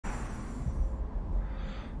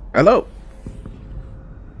Hello.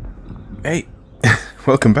 Hey.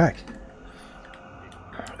 Welcome back.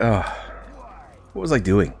 What was I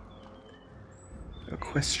doing? A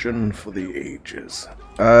question for the ages.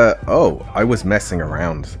 Oh, I was messing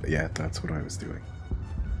around. Yeah, that's what I was doing.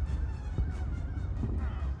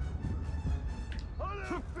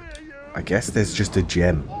 I guess there's just a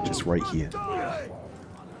gem, just right here.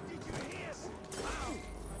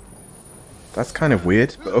 That's kind of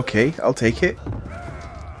weird, but okay, I'll take it.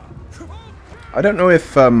 I don't know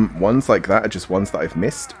if ones like that are just ones that I've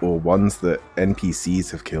missed, or ones that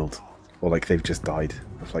NPCs have killed. Or like they've just died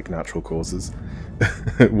of like natural causes.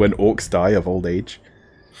 When orcs die of old age,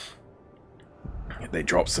 they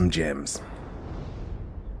drop some gems.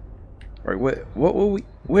 Right, what were we?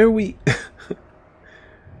 Where are we?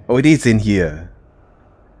 Oh, it is in here.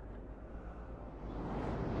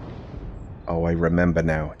 Oh, I remember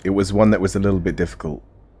now. It was one that was a little bit difficult.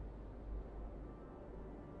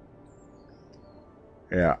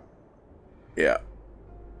 Yeah. Yeah.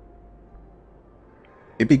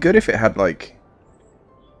 It'd be good if it had like...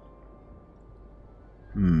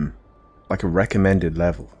 like a recommended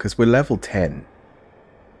level. Because we're level 10.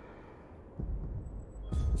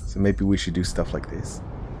 So maybe we should do stuff like this.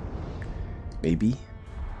 Maybe.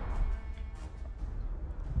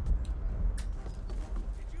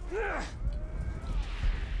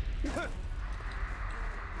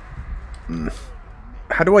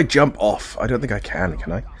 How do I jump off? I don't think I can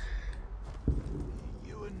I?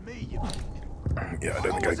 Yeah, I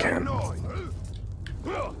don't think I can.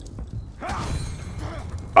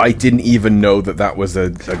 I didn't even know that that was a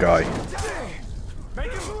guy.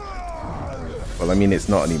 Well, I mean, it's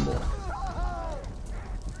not anymore.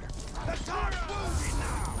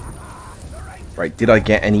 Right, did I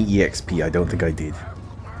get any EXP? I don't think I did.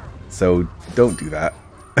 So, don't do that.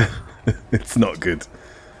 It's not good.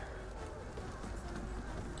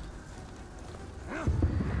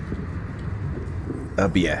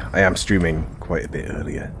 But yeah, I am streaming quite a bit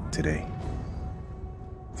earlier today.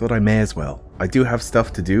 Thought I may as well. I do have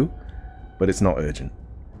stuff to do, but it's not urgent.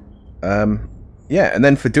 Yeah, and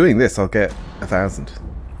then for doing this, I'll get 1,000.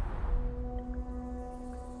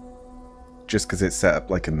 Just because it's set up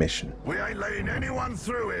like a mission. We ain't letting anyone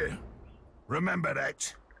through here. Remember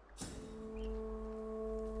that.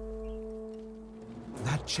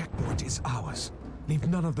 That checkpoint is ours. Leave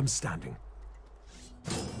none of them standing.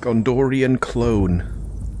 Gondorian clone.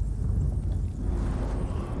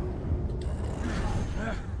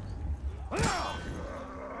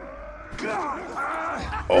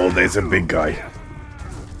 Oh, there's a big guy.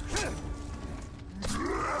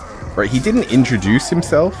 Right, he didn't introduce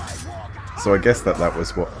himself, so I guess that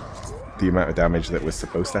was what the amount of damage that was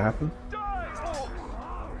supposed to happen.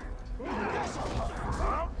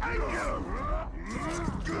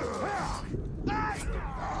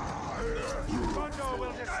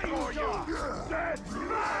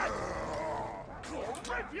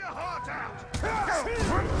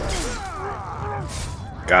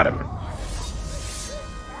 Got him.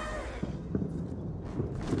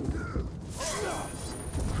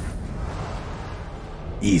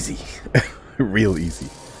 Easy. Real easy.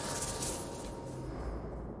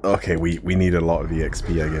 Okay, we need a lot of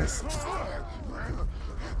EXP, I guess.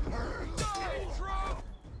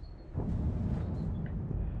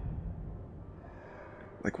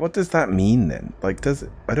 Like, what does that mean then? Like, does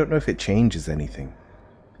it... I don't know if it changes anything.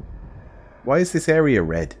 Why is this area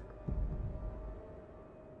red?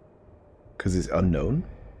 Because it's unknown?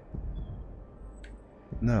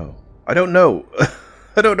 No. I don't know.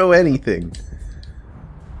 I don't know anything.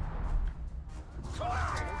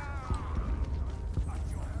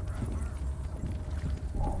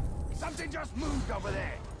 Something just moved over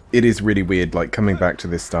there. It is really weird, like, coming back to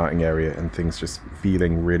this starting area and things just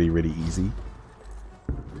feeling really, really easy.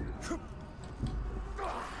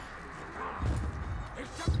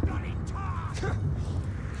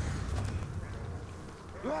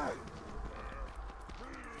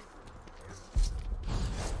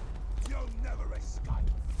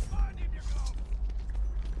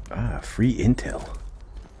 Ah, free intel.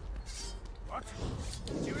 What?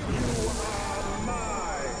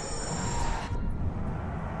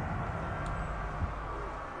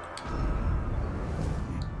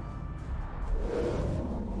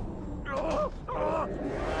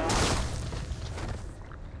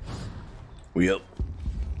 Well.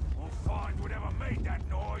 We'll find whatever made that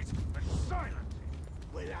noise and silence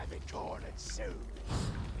it. We'll have it cornered soon.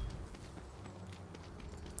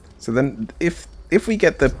 So then, if we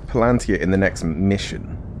get the Palantir in the next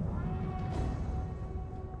mission,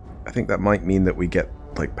 I think that might mean that we get,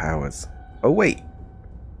 like, powers. Oh, wait.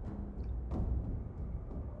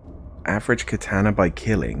 Average katana by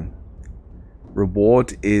killing.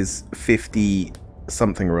 Reward is 50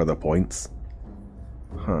 something or other points.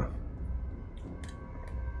 Huh.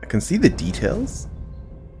 I can see the details.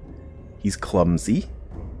 He's clumsy.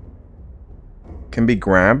 Can be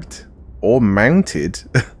grabbed or mounted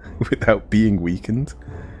without being weakened.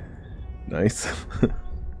 Nice.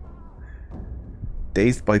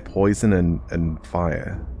 Dazed by poison and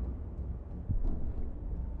fire.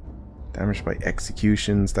 Damaged by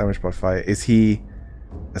executions, damaged by fire. Is he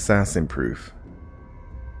assassin proof?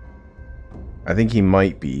 I think he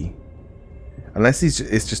might be. Unless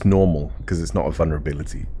it's just normal, because it's not a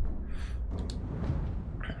vulnerability.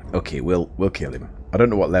 Okay, we'll kill him. I don't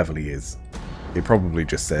know what level he is. It probably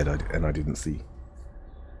just said and I didn't see.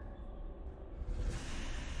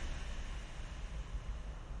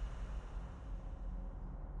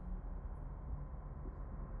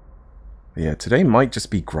 Yeah, today might just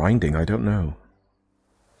be grinding, I don't know.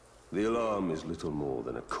 The alarm is little more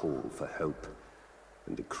than a call for help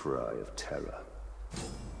and a cry of terror.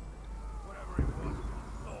 Whatever it was.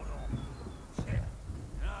 Oh no. Shit.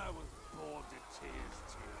 I was bored to tears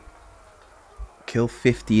too. Kill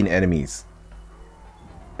 15 enemies.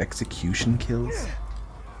 Execution kills?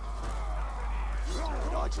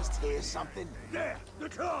 Did I just hear something? Yeah, the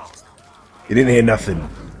car. You didn't hear nothing.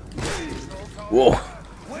 Whoa.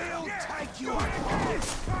 We'll take you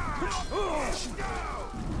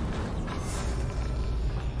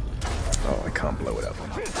Oh, I can't blow it up.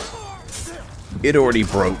 It already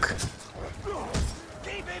broke.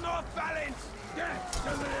 Keep him off balance.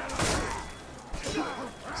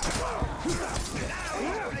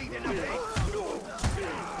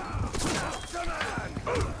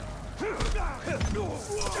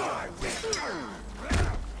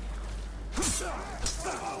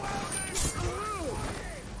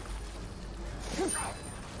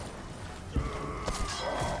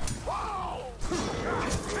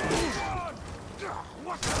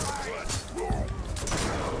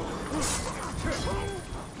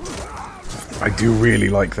 I do really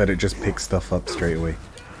like that it just picks stuff up straight away.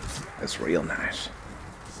 That's real nice.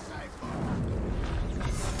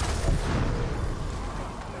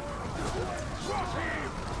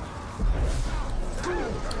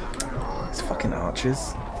 These fucking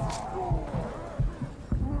archers.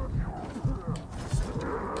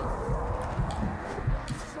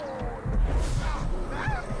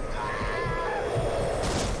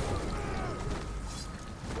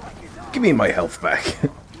 Give me my health back.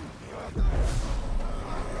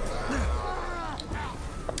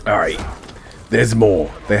 Alright, there's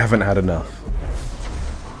more. They haven't had enough.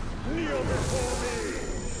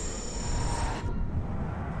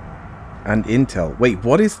 And intel. Wait,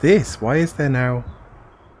 what is this? Why is there now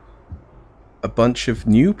a bunch of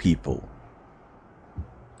new people?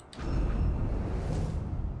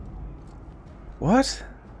 What?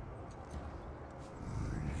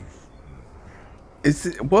 Is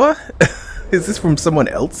it what? Is this from someone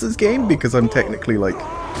else's game? Because I'm technically like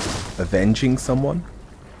avenging someone?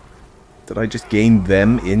 Did I just gain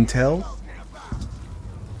them intel?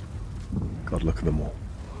 God, look at them all.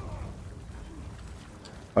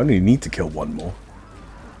 I only need to kill one more.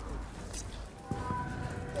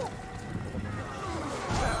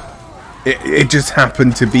 It just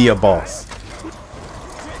happened to be a boss.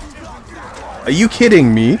 Are you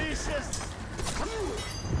kidding me?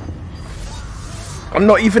 I'm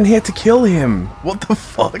not even here to kill him. What the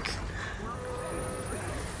fuck?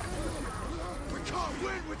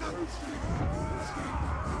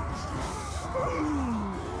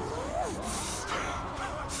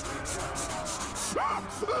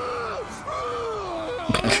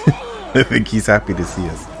 I think he's happy to see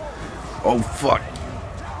us. Oh fuck.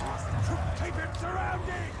 Keep him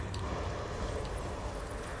surrounded.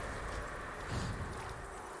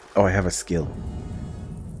 Oh, I have a skill.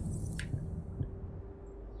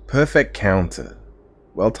 Perfect counter.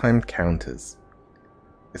 Well-timed counters.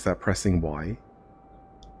 Is that pressing Y?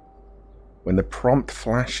 When the prompt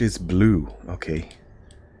flashes blue. Okay.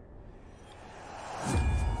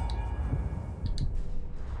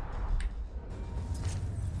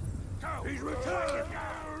 He's returned.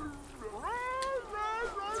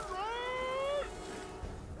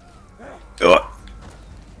 Ugh.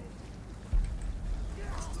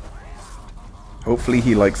 Hopefully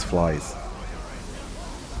he likes flies.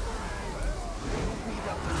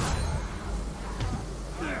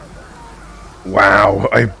 Wow,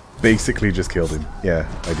 I basically just killed him. Yeah,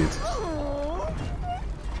 I did.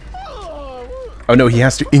 Oh no, he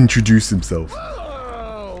has to introduce himself.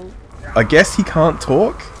 I guess he can't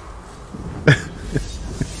talk?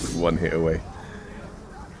 One hit away.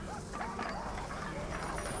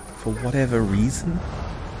 For whatever reason?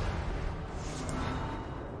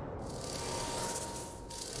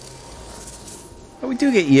 Oh, we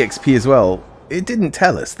do get EXP as well. It didn't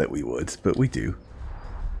tell us that we would, but we do.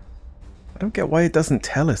 I don't get why it doesn't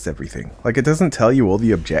tell us everything. Like, it doesn't tell you all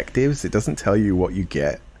the objectives. It doesn't tell you what you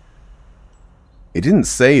get. It didn't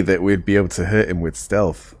say that we'd be able to hurt him with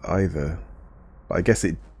stealth either. But I guess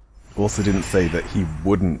it also didn't say that he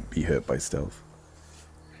wouldn't be hurt by stealth.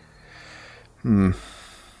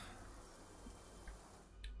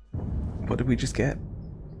 What did we just get?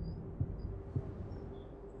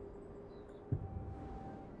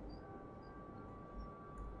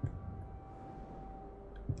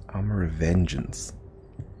 Armor of Vengeance.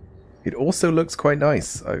 It also looks quite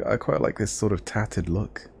nice. I quite like this sort of tattered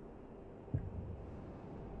look.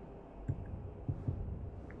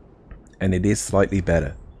 And it is slightly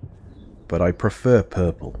better. But I prefer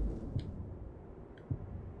purple.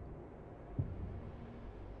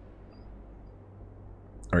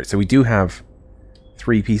 Alright, so we do have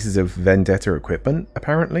 3 pieces of Vendetta equipment,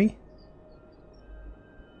 apparently.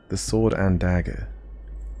 The sword and dagger.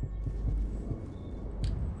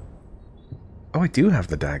 Oh, I do have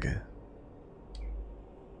the dagger.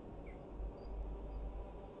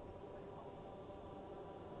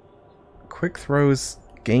 Quick throws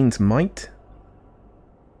gains might.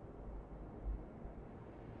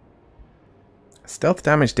 Stealth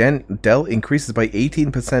damage dealt increases by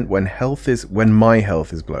 18% when my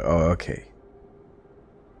health is below. Oh, okay.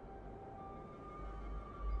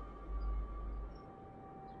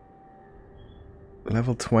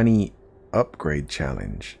 Level 20 upgrade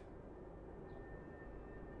challenge.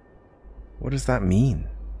 What does that mean?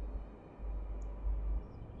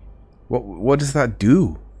 What does that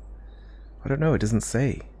do? I don't know, it doesn't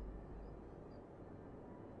say.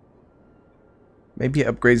 Maybe it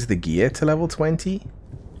upgrades the gear to level 20?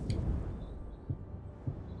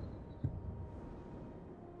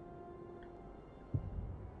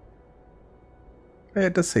 Yeah,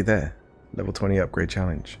 it does say there. Level 20 upgrade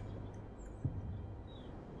challenge.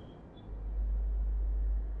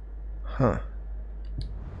 Huh.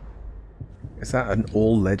 Is that an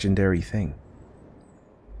all legendary thing?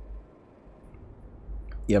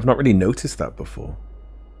 Yeah, I've not really noticed that before.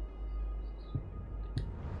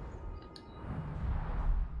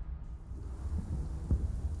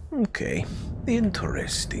 Okay,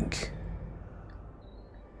 interesting.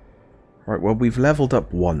 Right, well, we've leveled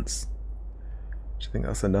up once. Do you think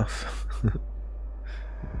that's enough?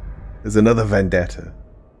 There's another Vendetta.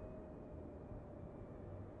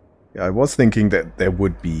 Yeah, I was thinking that there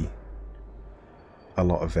would be a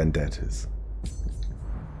lot of Vendettas.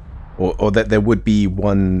 Or that there would be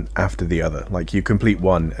one after the other. Like, you complete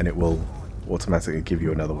one and it will automatically give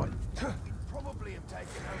you another one.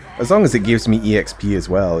 As long as it gives me EXP as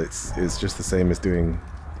well, it's just the same as doing,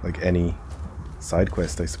 like, any side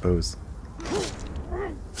quest, I suppose.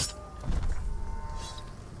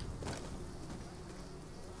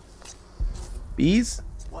 Bees?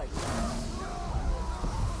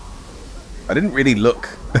 I didn't really look.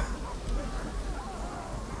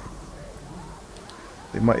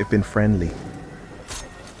 They might have been friendly.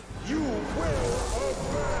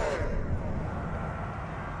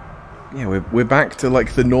 Yeah, we're back to,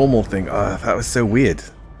 like, the normal thing. That was so weird.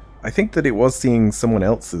 I think that it was seeing someone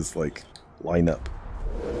else's, like, lineup.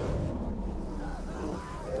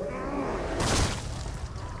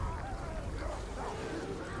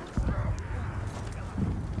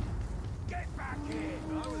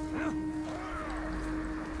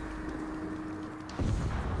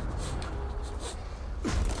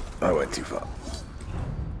 I went too far.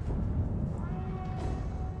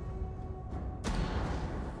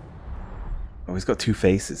 Oh, he's got 2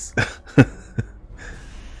 faces. I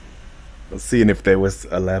was seeing if there was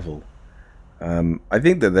a level. I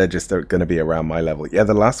think that they're just going to be around my level. Yeah,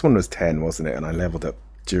 the last one was 10, wasn't it? And I leveled up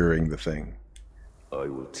during the thing. I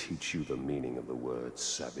will teach you the meaning of the word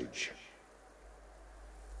savage.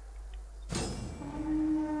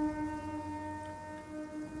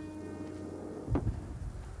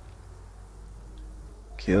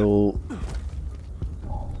 Kill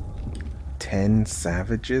 10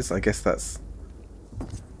 savages? I guess that's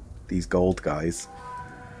these gold guys.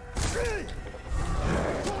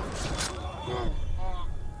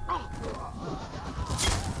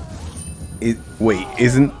 Wait,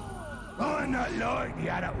 isn't... I'm not like the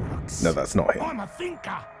other orcs. No, that's not him. I'm a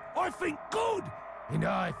thinker. I think good. And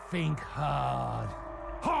I think hard.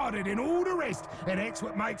 Harder than all the rest. And that's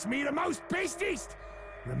what makes me the most bestest.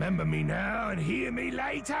 Remember me now and hear me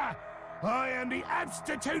later. I am the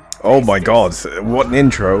absolute Oh my god, what an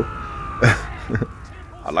intro.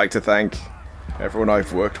 I'd like to thank everyone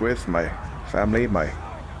I've worked with, my family, my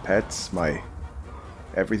pets, my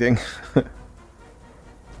everything.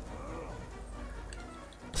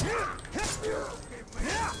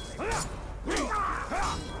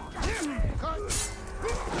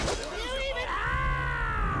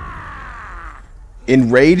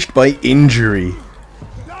 Enraged by injury.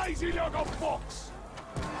 Lazy like a fox.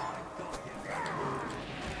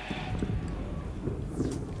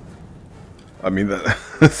 I mean,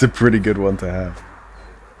 that's a pretty good one to have.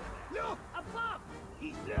 Look, a pup.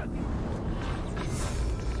 He's lurking.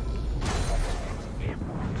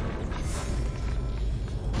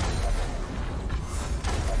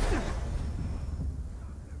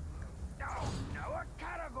 No, a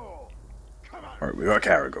caragor. Come on. Alright, we got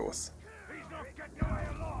Caragors. He's not getting away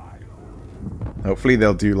alive. Hopefully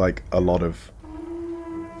they'll do like a lot of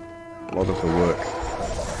the work.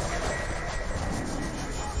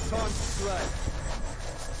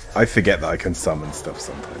 I forget that I can summon stuff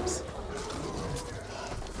sometimes.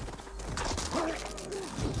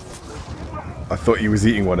 I thought he was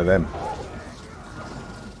eating one of them.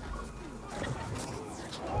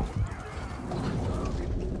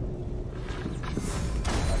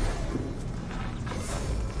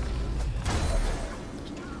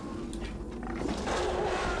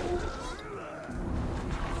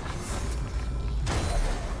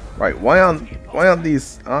 Right, why aren't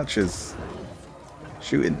these archers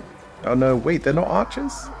shooting? Oh no, wait, they're not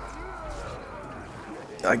archers?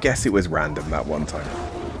 I guess it was random that one time.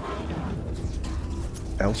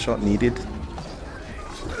 L shot needed.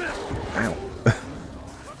 Ow.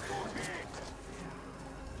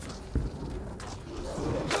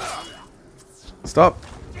 Stop!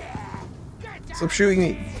 Stop shooting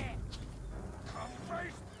me!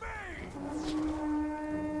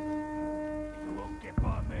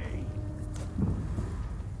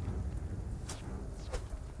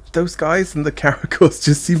 Those guys and the Caragors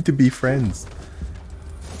just seem to be friends.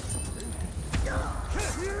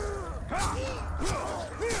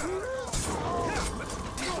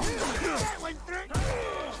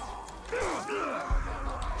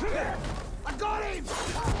 I got him.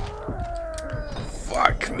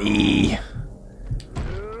 Fuck me.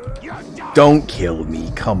 Don't kill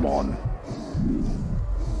me, come on.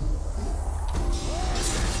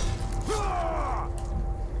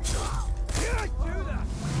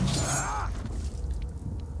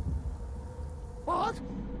 What?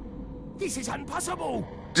 This is impossible!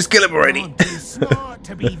 Just kill him already. Aren't you smart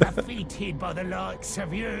to be defeated by the likes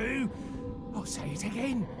of you? I'll say it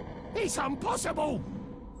again. It's impossible!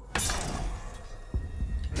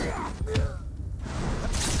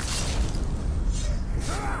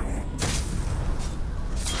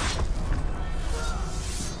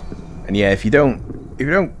 And yeah, if you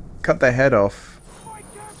don't cut their head off,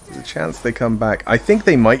 there's a chance they come back. I think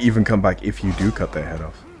they might even come back if you do cut their head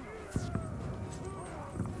off.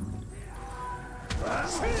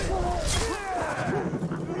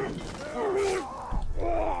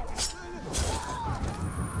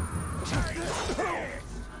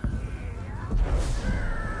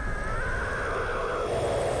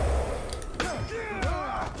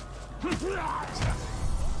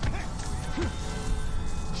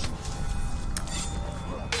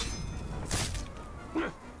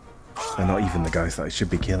 They're not even the guys that I should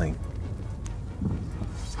be killing.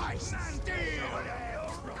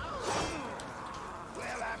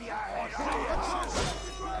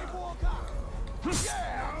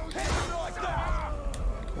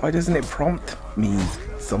 Why doesn't it prompt me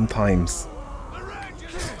sometimes?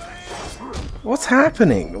 What's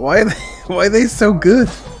happening? Why are they so good?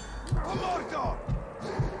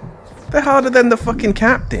 They're harder than the fucking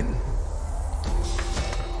captain.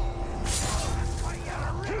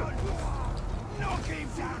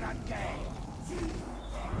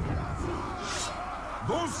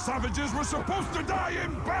 Those savages were supposed to die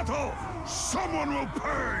in battle. Someone will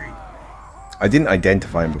pay. I didn't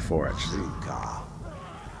identify him before, actually.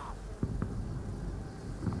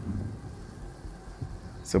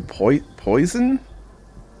 So poison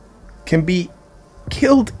can be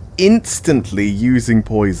killed instantly using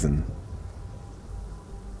poison.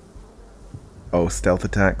 Oh, stealth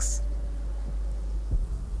attacks.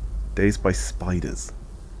 Dazed by spiders.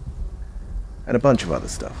 And a bunch of other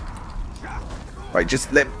stuff. Right,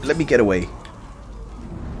 just let me get away.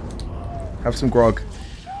 Have some grog.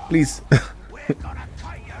 Please.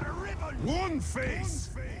 One face.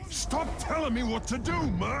 Stop telling me what to do,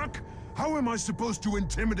 Merc. How am I supposed to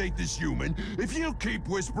intimidate this human if you keep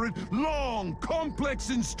whispering long, complex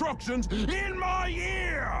instructions in my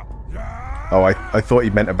ear? Oh, I thought he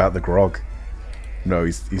meant about the grog. No,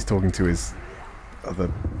 he's talking to his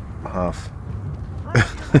other half.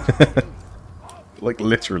 Like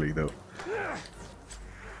literally though.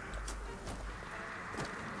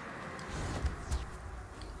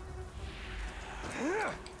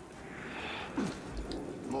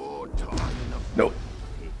 No.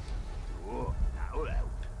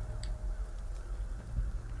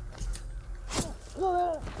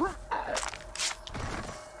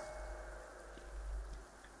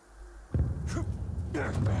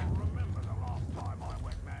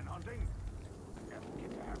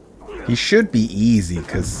 He should be easy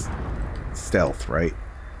because stealth, right?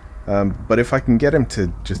 But if I can get him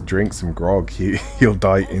to just drink some grog, he'll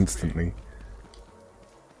die instantly.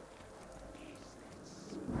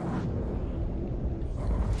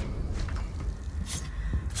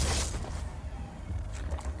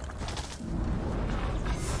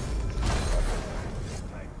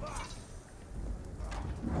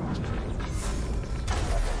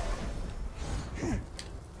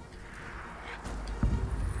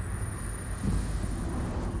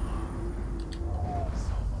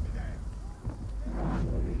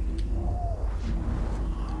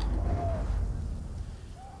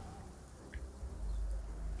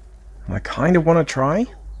 I kind of want to try.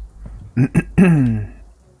 Scared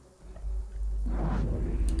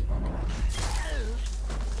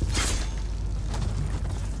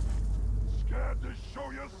to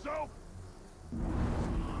show yourself?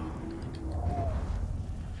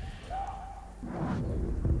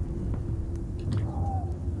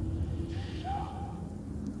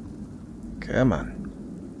 Come on.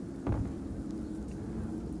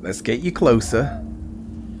 Let's get you closer.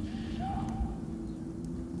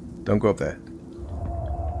 Don't go up there.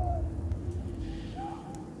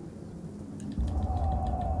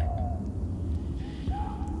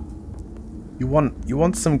 You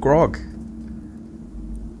want some grog?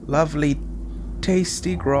 Lovely,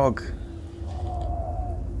 tasty grog.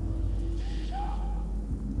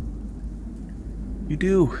 You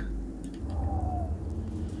do.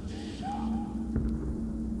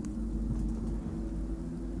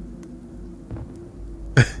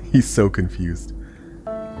 He's so confused.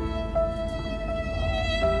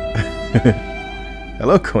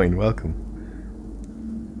 Hello, Coin. Welcome.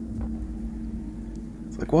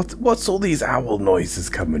 It's like, what's all these owl noises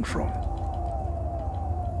coming from?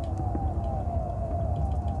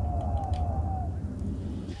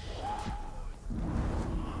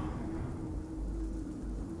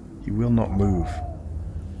 He will not move.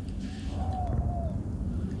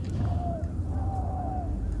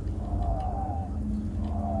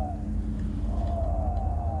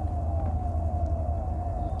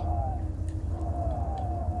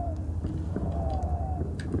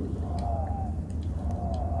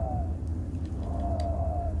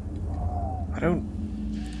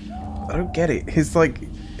 I don't get it.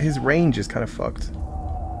 His range is kind of fucked.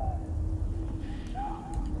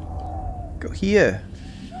 Go here.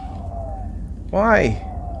 Why?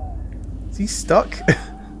 Is he stuck?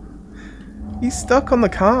 He's stuck on the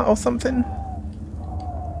cart or something?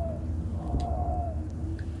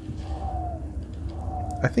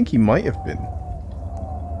 I think he might have been.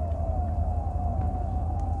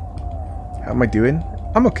 How am I doing?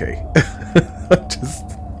 I'm okay. I'm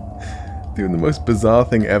just doing the most bizarre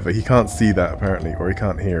thing ever. He can't see that apparently, or he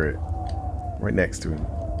can't hear it. Right next to him.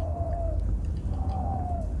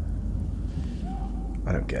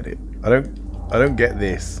 I don't get it. I don't get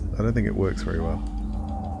this. I don't think it works very well.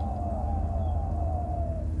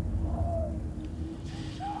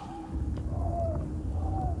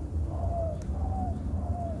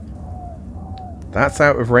 That's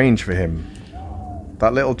out of range for him.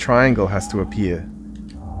 That little triangle has to appear.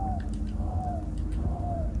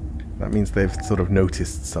 That means they've sort of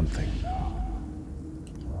noticed something.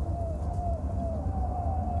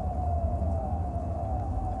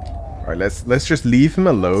 Alright, let's just leave him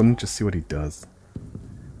alone, just see what he does.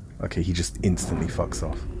 Okay, he just instantly fucks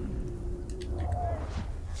off.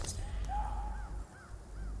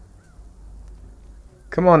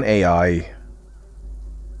 Come on, AI.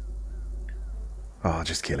 Oh,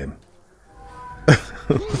 just kill him.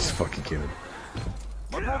 Just fucking kill him.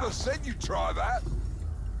 My brother said you'd try that.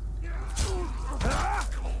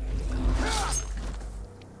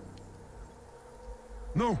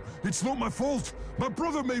 No, it's not my fault. My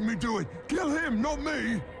brother made me do it. Kill him, not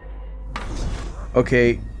me.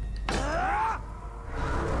 Okay.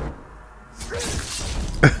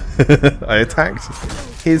 I attacked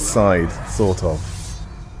his side, sort of.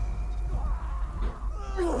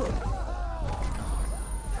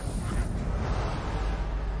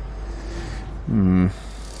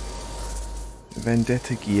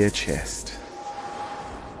 Vendetta gear chest.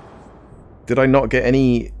 Did I not get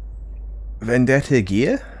any Vendetta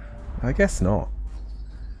gear? I guess not.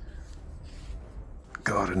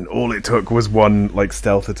 God, and all it took was one, like,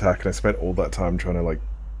 stealth attack, and I spent all that time trying to, like,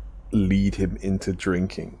 lead him into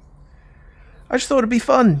drinking. I just thought it'd be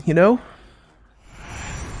fun, you know?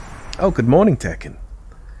 Oh, good morning, Tekken.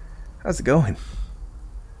 How's it going?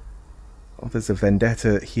 Oh, there's a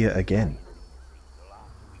Vendetta here again.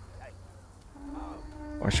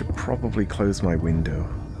 I should probably close my window.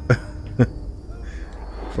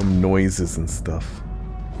 From noises and stuff.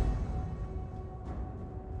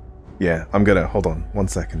 Yeah, I'm gonna... Hold on, 1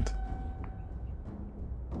 second.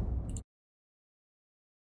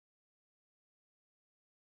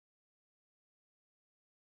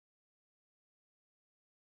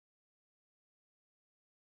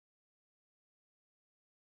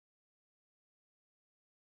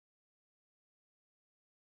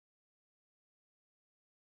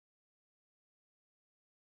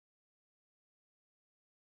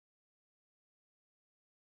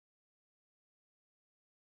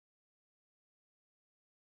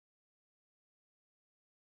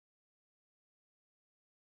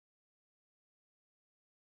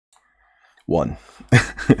 One.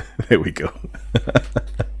 There we go. It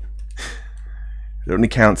only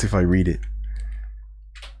counts if I read it.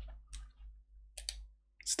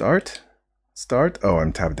 Start? Start? Oh,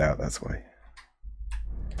 I'm tabbed out, that's why.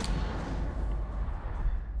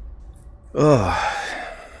 Ugh.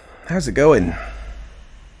 How's it going?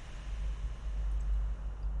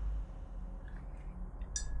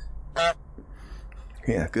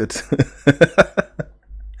 Yeah, good.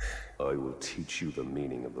 I will teach you the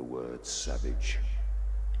meaning of the word savage.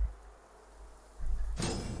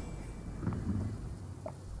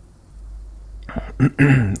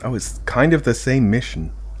 Oh, it's kind of the same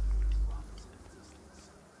mission.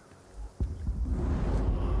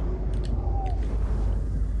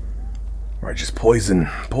 Right, just poison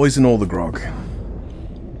all the grog.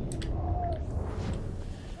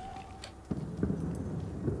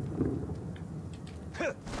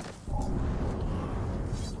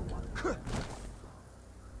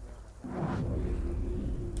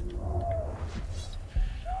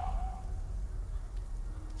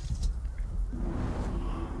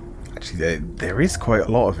 Actually, there is quite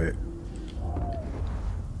a lot of it.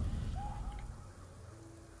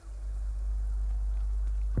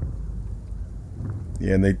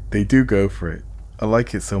 Yeah, and they do go for it. I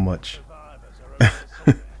like it so much. We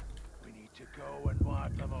need to go and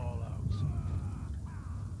wipe them all out.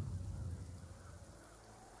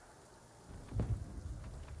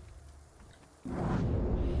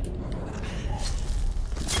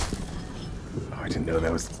 Oh, I didn't know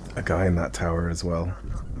there was a guy in that tower as well.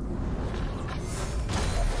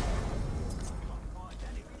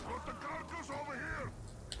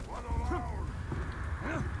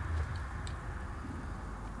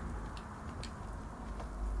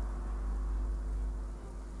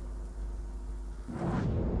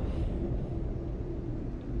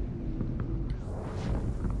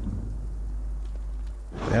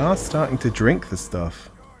 They are starting to drink the stuff.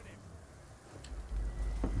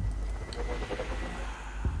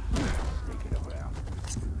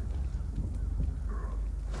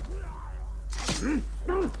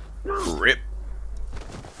 Rip.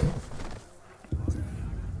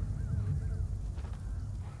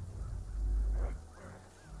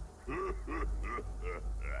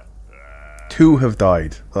 Two have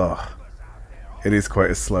died. Ugh. It is quite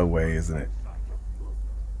a slow way, isn't it?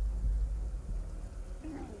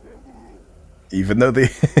 Even though they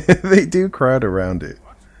they do crowd around it.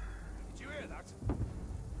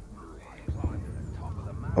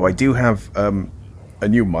 Oh, I do have a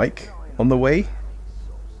new mic on the way,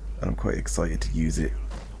 and I'm quite excited to use it.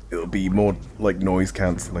 It'll be more like noise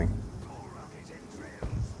cancelling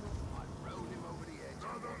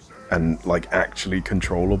and like actually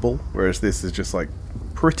controllable, whereas this is just like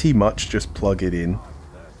pretty much just plug it in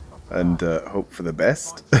and hope for the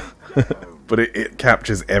best. But it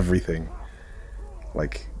captures everything,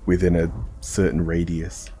 like within a certain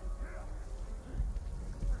radius.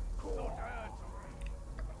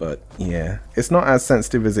 But yeah, it's not as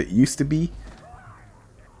sensitive as it used to be.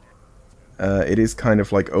 It is kind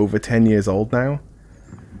of like over 10 years old now.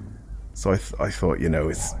 So I thought, you know,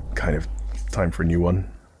 it's kind of time for a new one.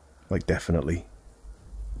 Like, definitely.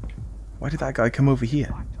 Why did that guy come over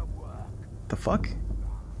here? The fuck?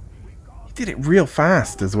 He did it real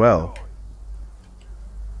fast as well.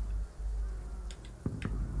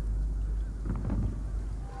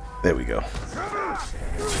 There we go.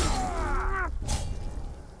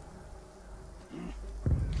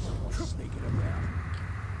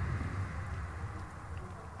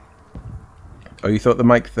 Oh, you thought the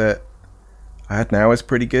mic that I had now is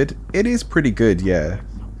pretty good? It is pretty good, yeah.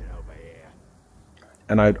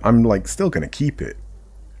 And I'm like still gonna keep it.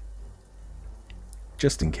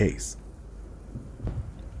 Just in case.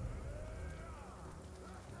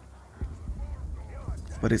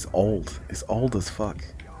 But it's old. It's old as fuck.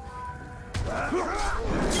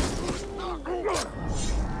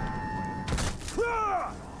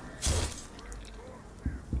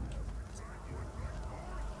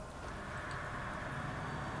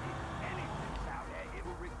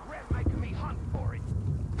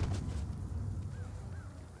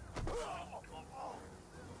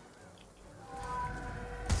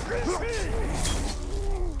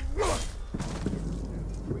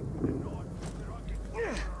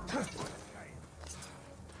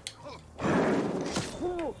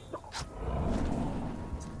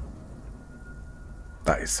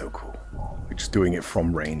 That is so cool. We're just doing it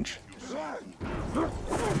from range.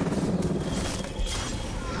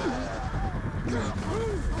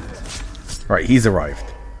 Right, he's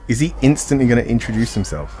arrived. Is he instantly going to introduce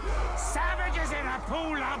himself? Savages in a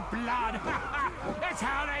pool of blood. That's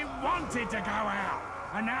how they wanted to go out.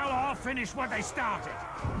 And now I'll finish what they started.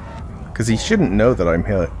 Because he shouldn't know that I'm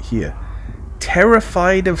here.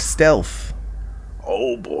 Terrified of stealth.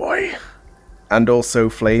 Oh boy. And also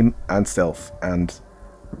flame and stealth and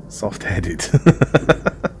soft-headed.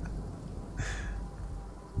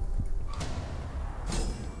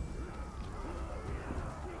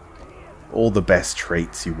 All the best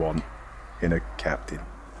traits you want in a captain.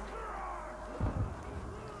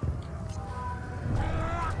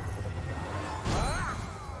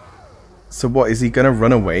 So what, is he gonna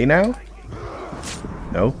run away now?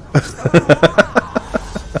 No?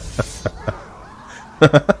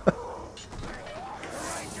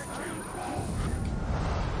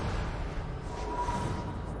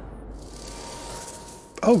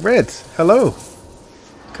 Oh, Red, hello.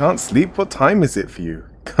 Can't sleep? What time is it for you?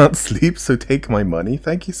 Can't sleep, so take my money.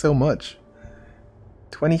 Thank you so much.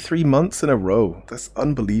 23 months in a row. That's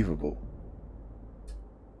unbelievable.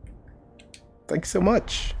 Thank you so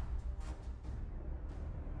much.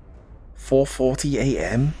 4:40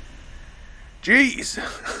 a.m. Jeez.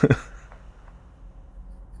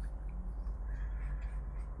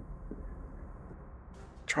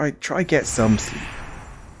 Try get some sleep.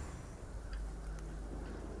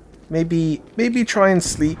 Maybe try and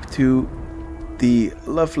sleep to the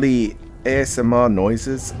lovely ASMR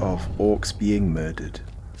noises of orcs being murdered.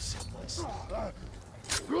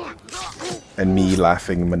 And me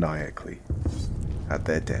laughing maniacally at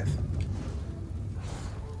their death.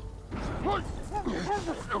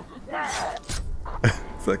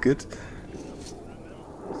 Is that good?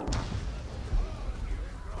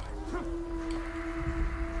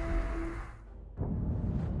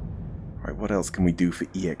 Right, what else can we do for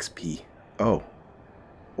EXP? Oh.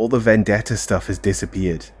 All the Vendetta stuff has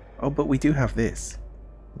disappeared. Oh, but we do have this.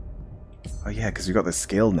 Oh yeah, because we got the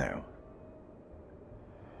skill now.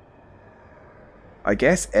 I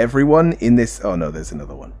guess everyone in this... Oh no, there's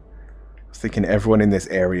another one. I was thinking everyone in this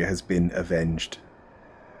area has been avenged.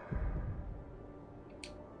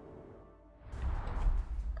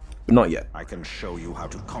 But not yet. I can show you how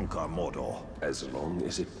to conquer Mordor. As long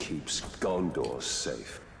as it keeps Gondor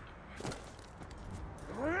safe.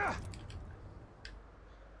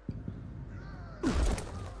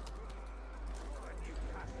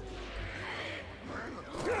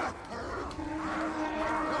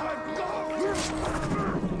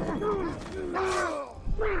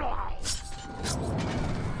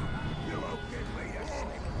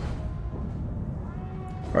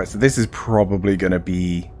 Right, so this is probably going to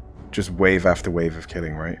be just wave after wave of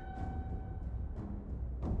killing, right?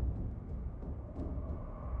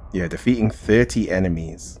 Yeah, defeating 30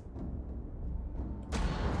 enemies.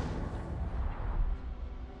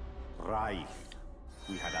 Raith.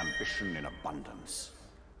 We had ambition in abundance.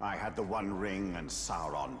 I had the One Ring and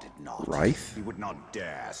Sauron did not. Raith? He would not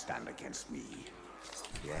dare stand against me.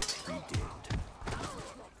 Yet he did.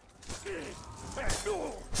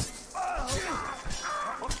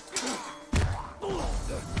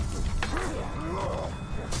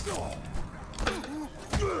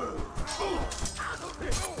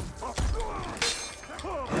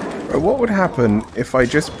 What would happen if I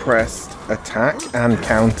just pressed attack and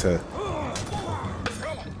counter?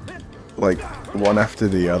 Like, one after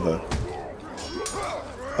the other.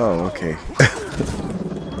 Oh, okay.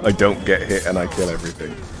 I don't get hit and I kill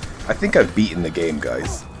everything. I think I've beaten the game,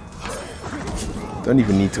 guys. Don't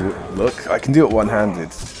even need to look. I can do it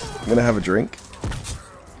one-handed. I'm gonna have a drink.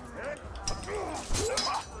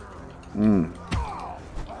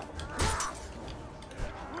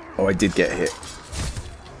 Oh, I did get hit.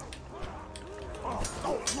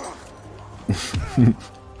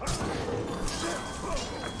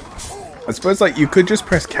 I suppose, like, you could just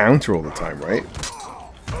press counter all the time, right?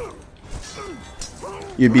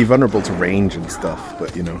 You'd be vulnerable to range and stuff,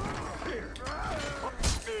 but, you know.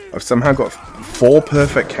 I've somehow got 4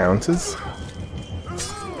 perfect counters.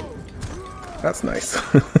 That's nice.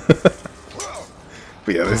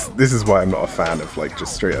 But yeah, this is why I'm not a fan of, like,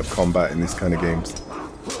 just straight up combat in this kind of games.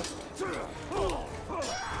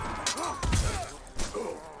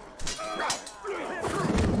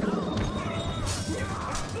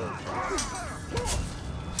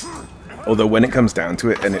 Although when it comes down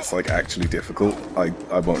to it and it's like actually difficult, I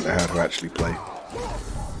won't know how to actually play.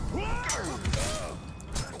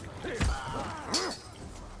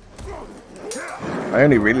 I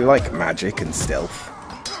only really like magic and stealth.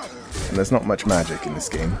 And there's not much magic in this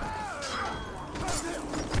game.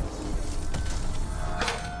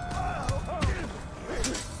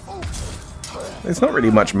 There's not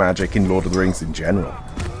really much magic in Lord of the Rings in general.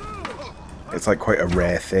 It's like quite a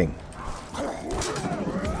rare thing.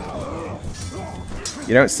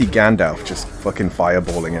 You don't see Gandalf just fucking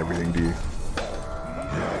fireballing everything, do you?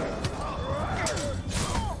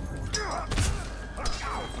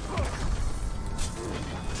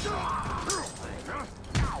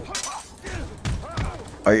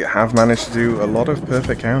 I have managed to do a lot of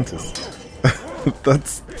perfect counters.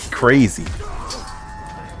 That's crazy.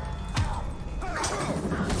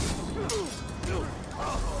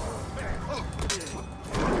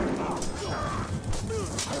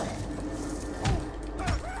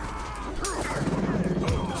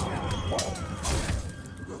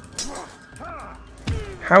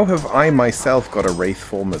 How have I myself got a wraith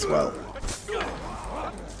form as well?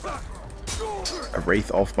 A wraith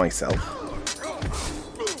of myself?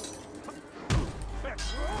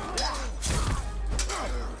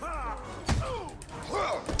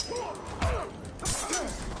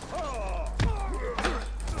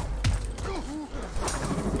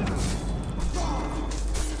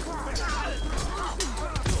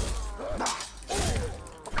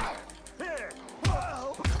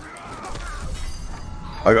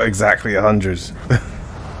 I got exactly 100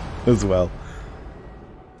 as well.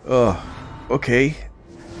 Oh, okay.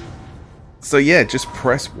 So yeah, just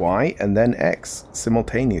press Y and then X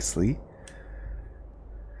simultaneously.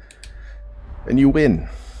 And you win.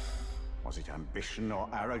 Was it ambition or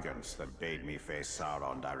arrogance that bade me face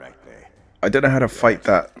Sauron directly? I don't know how to fight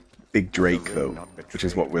that big Drake though, which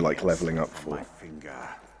is what we're like leveling up for. My finger.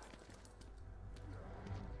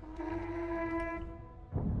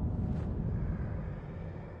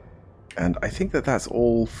 And I think that that's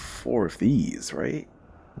all 4 of these, right?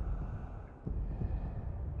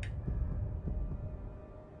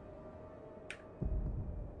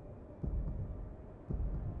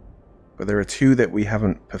 But there are 2 that we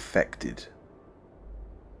haven't perfected.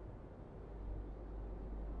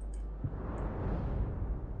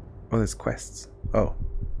 Oh, there's quests. Oh.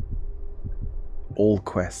 All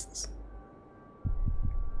quests.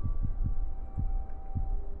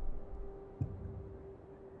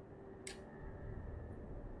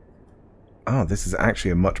 Oh, this is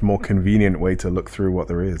actually a much more convenient way to look through what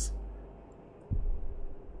there is.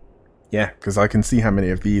 Yeah, because I can see how many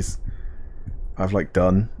of these I've like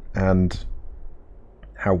done and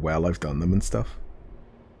how well I've done them and stuff.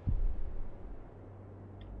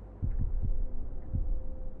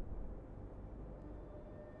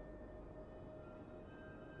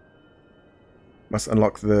 Must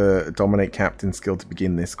unlock the Dominate Captain skill to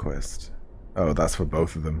begin this quest. Oh, that's for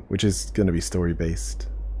both of them, which is going to be story based.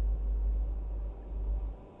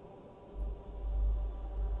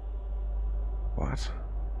 What?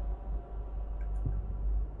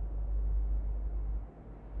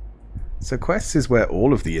 So quests is where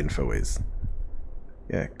all of the info is.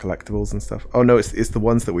 Yeah, collectibles and stuff. Oh no, it's the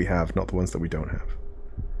ones that we have, not the ones that we don't have.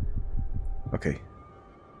 Okay.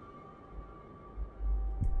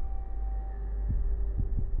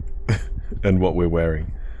 And what we're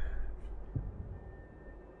wearing.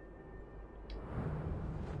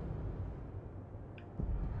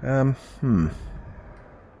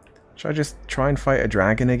 Should I just try and fight a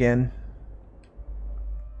dragon again?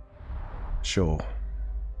 Sure.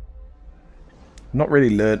 Not really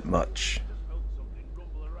learnt much.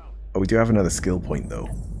 Oh, we do have another skill point though.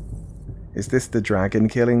 Is this the dragon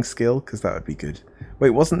killing skill? Because that would be good. Wait,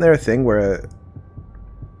 wasn't there a thing where...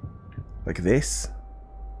 like this?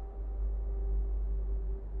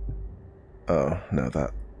 Oh, no,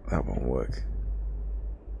 that won't work.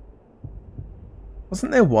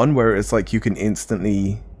 Wasn't there one where it's like you can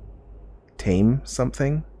instantly tame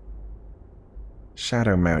something?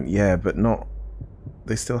 Shadow Mount, yeah, but not...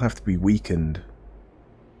 they still have to be weakened.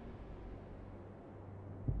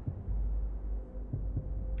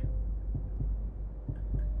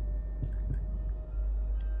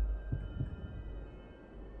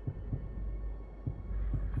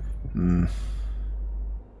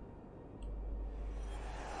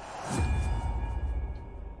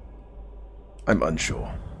 I'm unsure.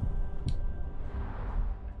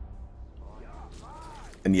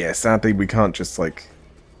 And yeah, sadly we can't just like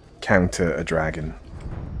counter a dragon.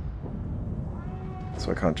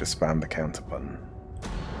 So I can't just spam the counter button.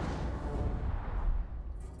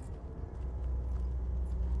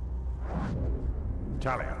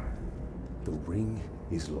 Talia. The ring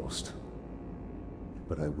is lost,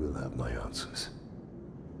 but I will have my answers.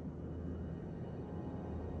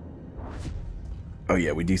 Oh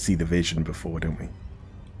yeah, we do see the vision before, don't we?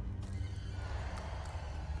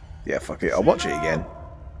 Yeah, fuck it, I'll watch it again.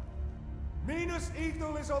 Minas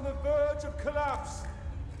Ithil is on the verge of collapse.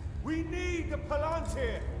 We need the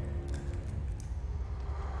Palantir.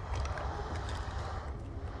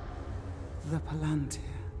 the Palantir.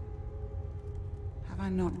 Have I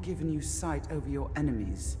not given you sight over your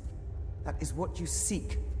enemies? That is what you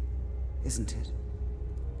seek, isn't it?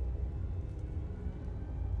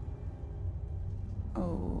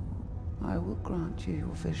 Oh, I will grant you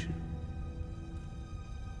your vision.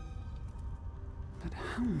 But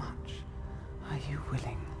how much are you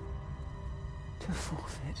willing to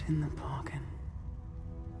forfeit in the bargain?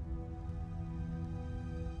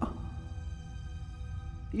 Oh,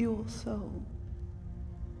 your soul.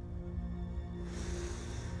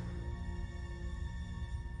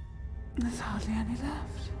 There's hardly any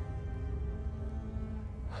left.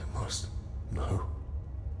 I must know.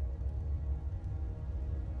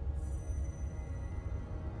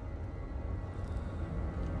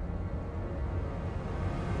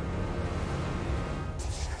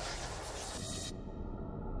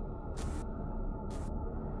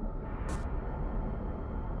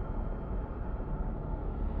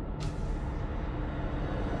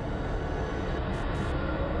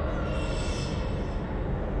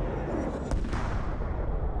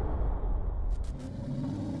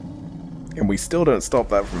 And we still don't stop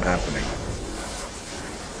that from happening.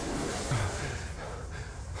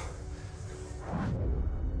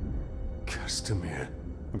 Castamere.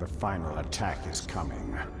 The final attack is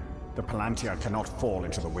coming. The Palantir cannot fall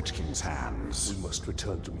into the Witch King's hands. We must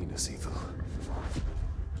return to Minas Ithil.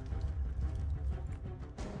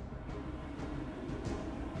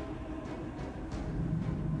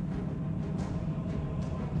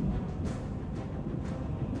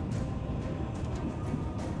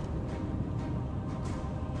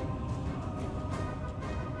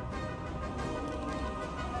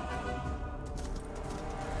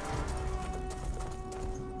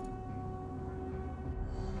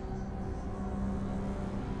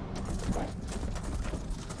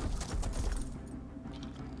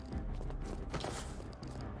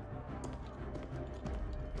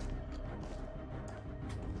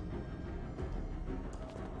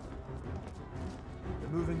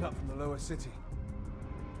 Moving up from the lower city.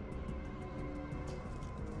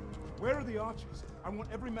 Where are the archers? I want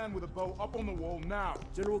every man with a bow up on the wall now.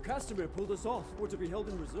 General Castamere pulled us off. We're to be held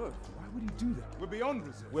in reserve. Why would he do that? We're beyond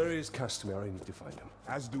reserve. Where is Castamere? I need to find him.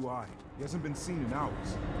 As do I. He hasn't been seen in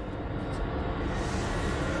hours.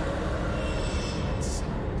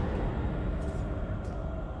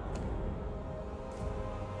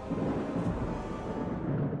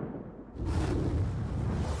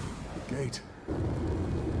 The gate.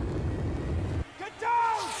 Get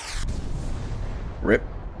down! Rip.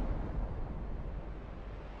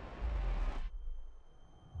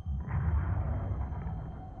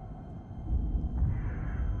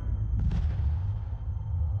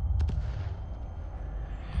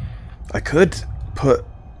 I could put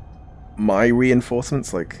my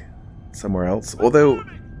reinforcements like somewhere else, although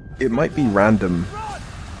it might be random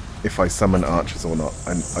if I summon archers or not.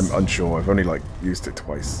 I'm unsure. I've only like used it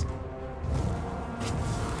twice.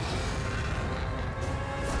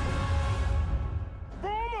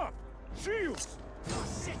 Form up! Shields! The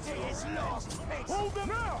city is lost! Hold them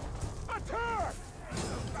now! Attack!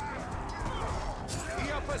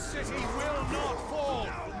 The upper city will not fall!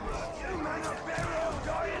 You men are burial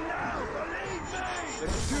dying now! Believe me!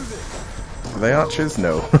 Let's do this! Are they archers?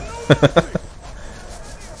 No.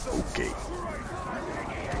 Okay.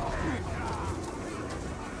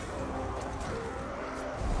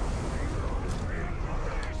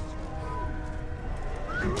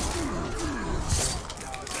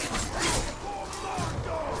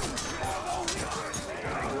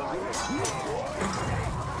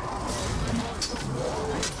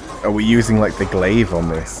 Are we using like the glaive on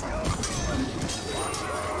this?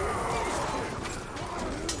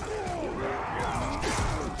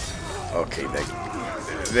 Okay,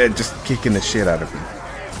 they're just kicking the shit out of me.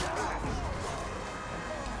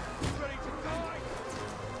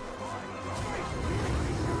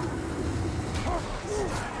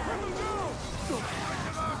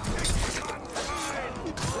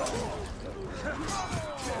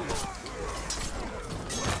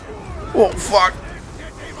 Oh fuck!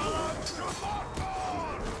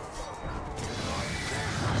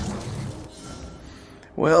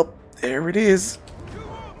 Well, there it is.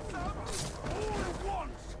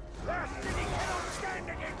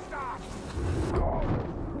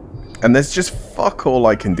 And there's just fuck all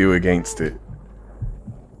I can do against it.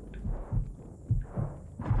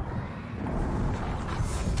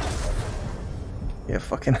 Yeah,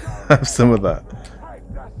 fucking have some of that.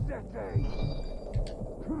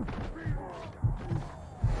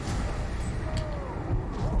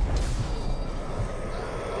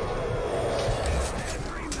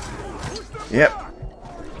 Yep.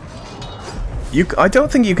 I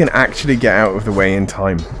don't think you can actually get out of the way in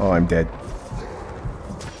time. Oh, I'm dead.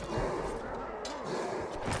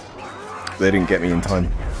 They didn't get me in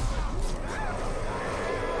time.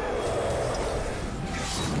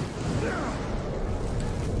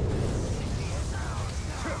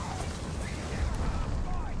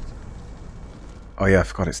 Oh yeah, I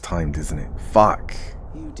forgot it's timed, isn't it? Fuck.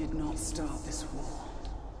 You did not start this war,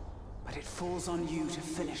 but it falls on you to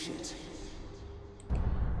finish it.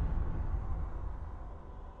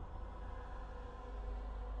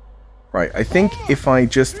 Right, I think if I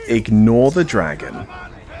just ignore the dragon...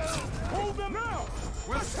 Hold them now!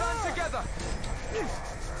 We'll stand together!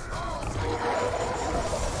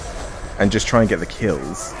 and just try and get the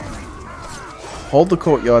kills. Hold the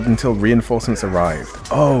courtyard until reinforcements arrive.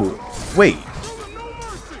 Oh, wait.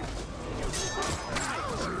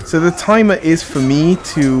 So the timer is for me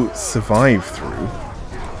to survive through.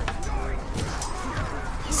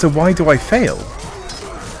 So why do I fail?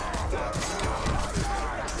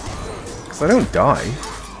 Because I don't die.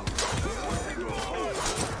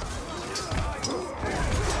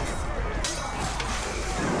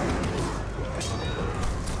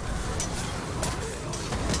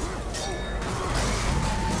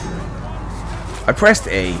 I pressed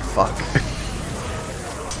A. Fuck.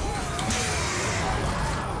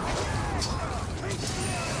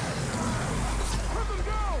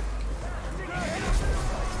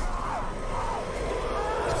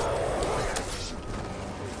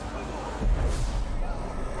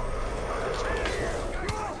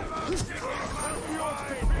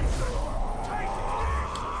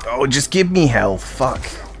 Oh, just give me health. Fuck.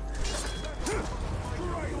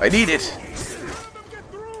 I need it.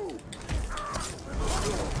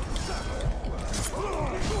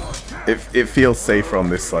 It feels safer on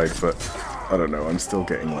this side, but I don't know. I'm still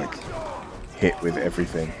getting, like, hit with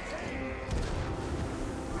everything.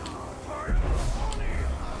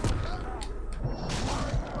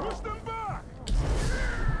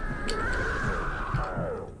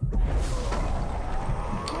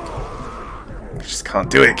 You just can't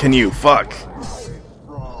do it, can you? Fuck.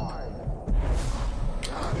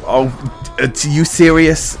 Oh, are you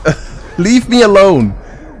serious? Leave me alone.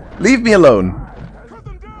 Leave me alone.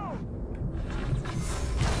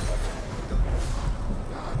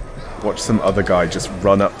 Watch some other guy just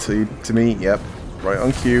run up to me. Yep, right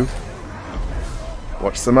on cue.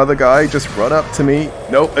 Watch some other guy just run up to me.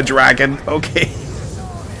 Nope, a dragon. Okay.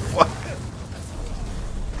 Fuck.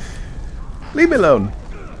 Leave me alone.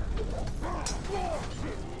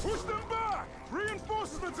 Push them back!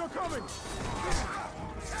 Reinforcements are coming!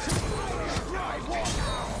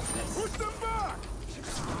 Push them back!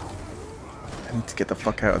 I need to get the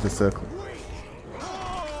fuck out of the circle.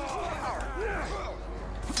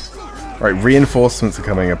 Right, reinforcements are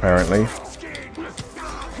coming apparently.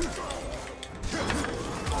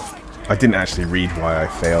 I didn't actually read why I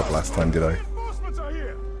failed last time, did I? Reinforcements are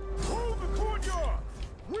here! Hold the courtyard!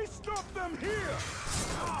 We stop them here!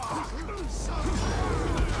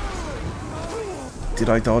 Did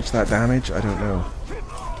I dodge that damage? I don't know.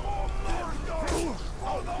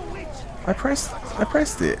 I pressed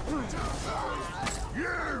it.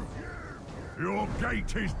 Your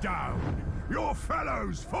gate is down. Your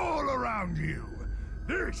fellows fall around you.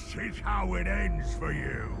 This is how it ends for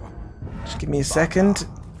you. Just give me a second.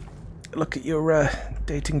 Look at your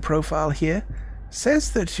dating profile here.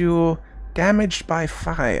 Says that you're damaged by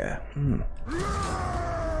fire. Be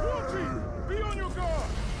on your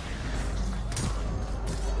guard!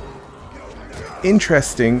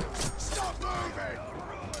 Interesting.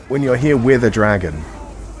 When you're here with a dragon.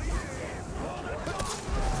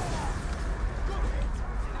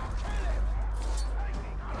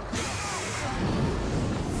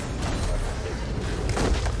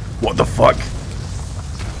 What the fuck?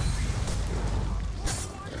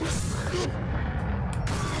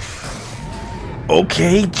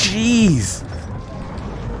 Okay, jeez.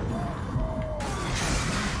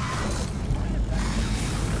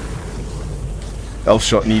 Elf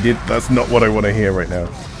shot needed. That's not what I want to hear right now.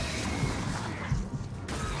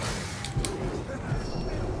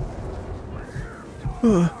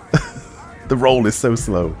 The roll is so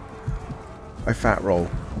slow. I fat roll.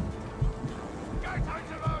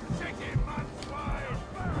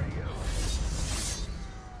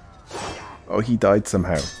 Oh, he died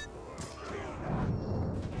somehow.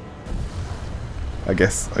 I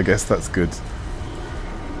guess that's good.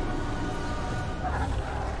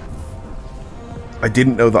 I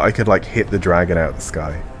didn't know that I could, like, hit the dragon out of the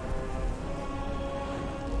sky.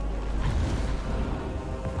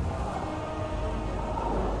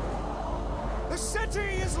 The city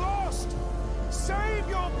is lost! Save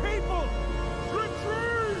your people!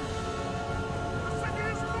 Retreat!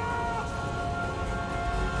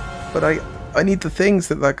 But I need the things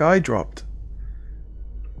that guy dropped.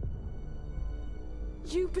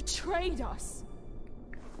 You betrayed us.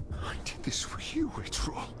 I did this for you,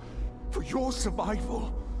 Itrol. For your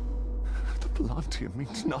survival. The blood here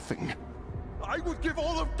means nothing. I would give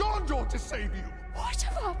all of Gondor to save you! What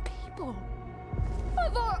of our people?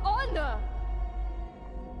 Of our honor?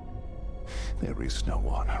 There is no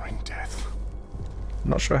honor in death. I'm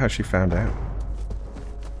not sure how she found out.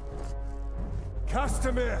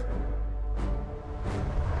 Castamir!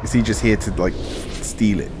 Is he just here to, like,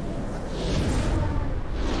 steal it?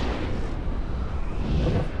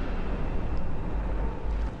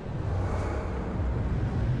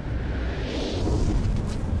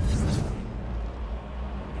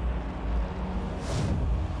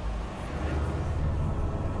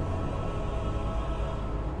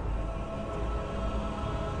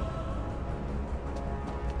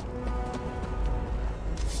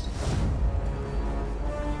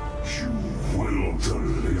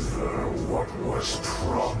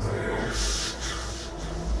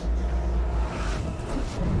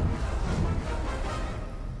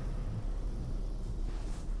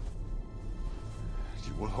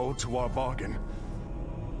 You will hold to our bargain.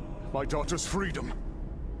 My daughter's freedom.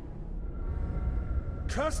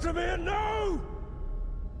 Castamir, no!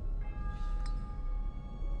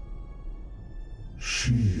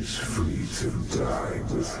 She's free to die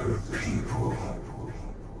with her people.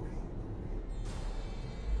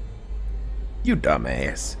 You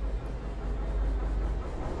dumbass.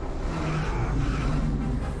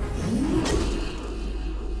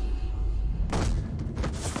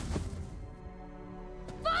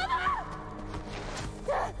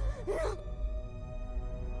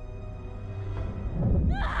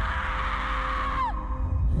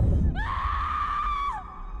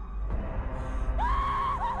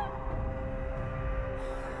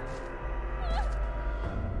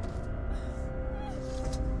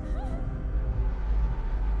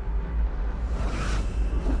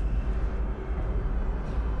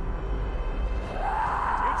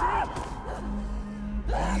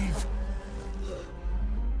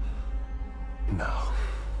 Now.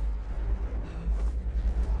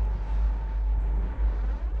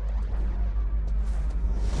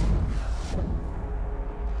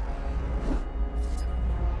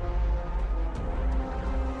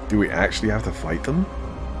 Do we actually have to fight them?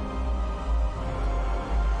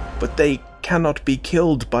 But they cannot be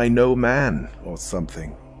killed by no man, or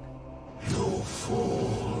something. Your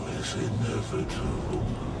fall is inevitable.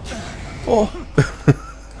 Oh!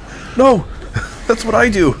 No! That's what I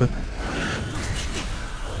do!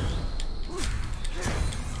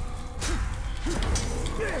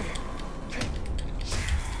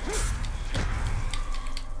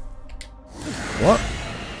 What?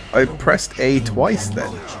 I pressed A twice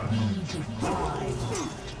then.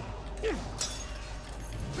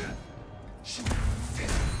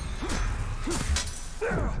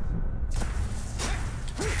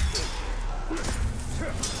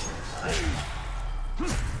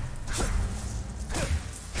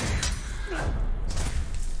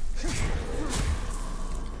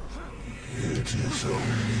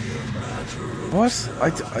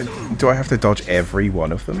 What? Do I have to dodge every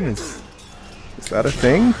one of them? Is that a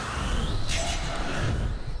thing?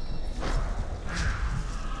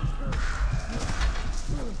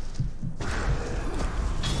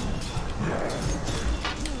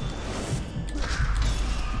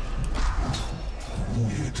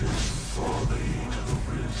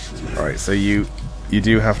 Alright, so you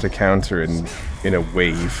do have to counter in a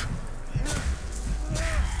wave.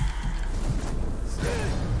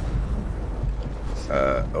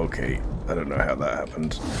 Okay. I don't know how that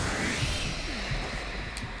happened.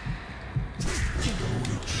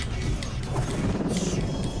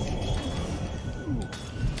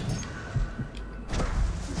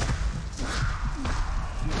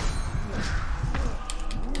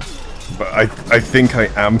 But I think I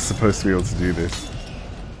am supposed to be able to do this.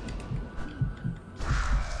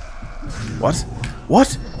 What?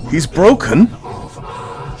 What? He's broken?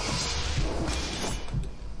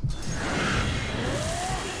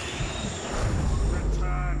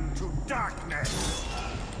 Return to darkness.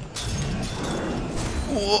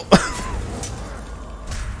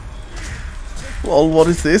 Well, what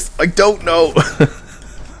is this? I don't know.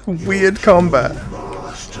 Weird combat.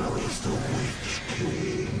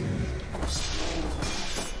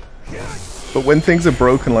 But when things are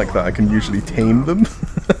broken like that, I can usually tame them.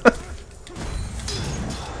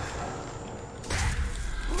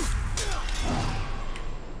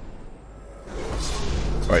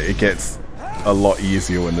 Right, it gets a lot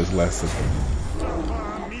easier when there's less of them.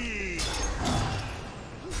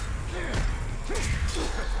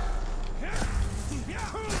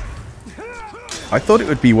 I thought it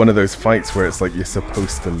would be one of those fights where it's like you're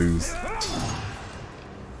supposed to lose.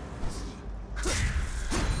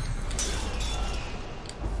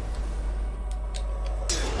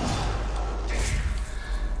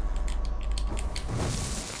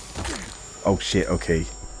 Oh shit, okay.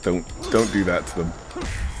 Don't do that to them.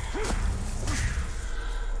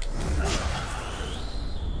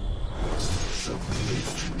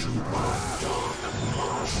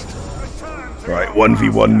 Right,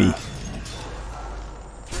 1v1 me.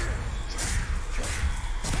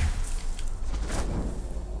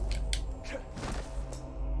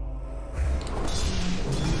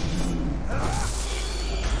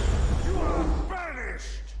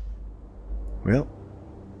 Well,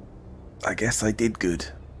 I guess I did good.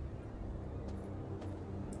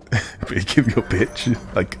 Give your bitch.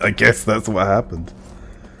 I guess that's what happened.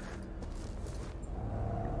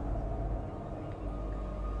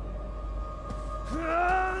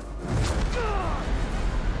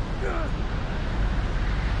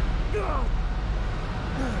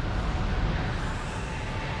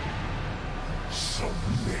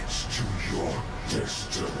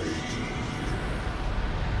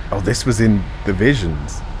 Oh, this was in the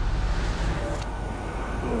visions.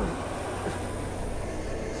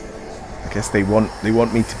 I guess they want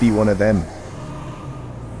me to be one of them.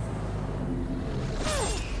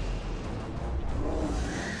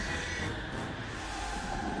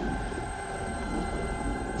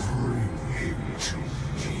 Bring him to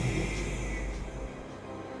me.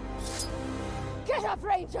 Get up,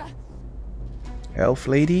 Ranger! Elf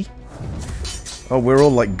lady? Oh, we're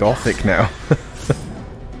all like gothic now.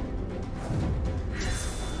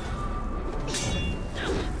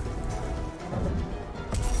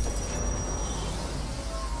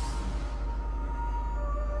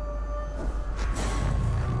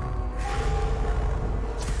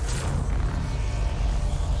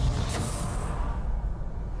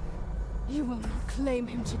 You will not claim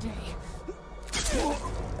him today.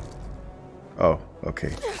 Oh,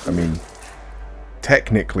 okay. I mean,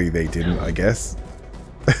 technically they didn't, I guess.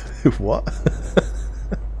 What?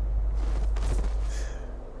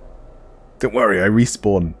 Don't worry, I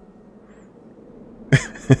respawn.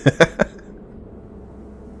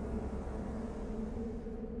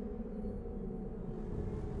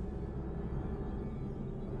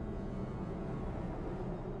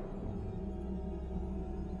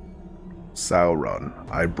 Sauron,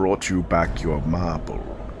 I brought you back your marble.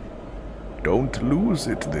 Don't lose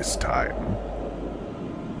it this time.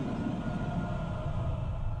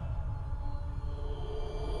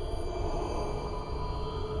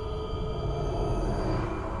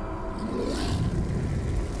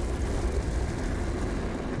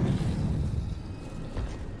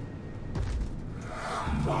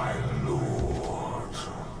 My lord,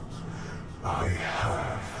 I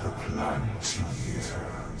have the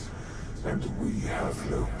Palantir, and we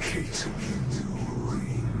have located the new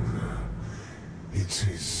ring. It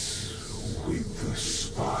is with the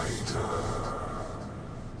spider.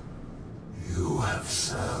 You have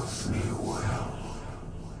served me well.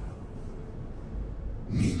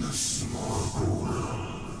 Minas Morgul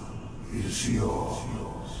is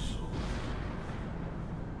yours.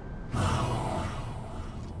 Now,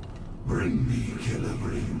 bring me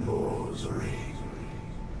Celebrimbor's ring.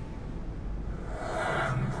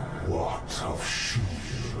 And what of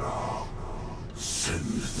Shura? Send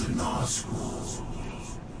the Nazgûl.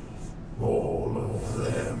 All of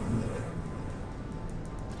them.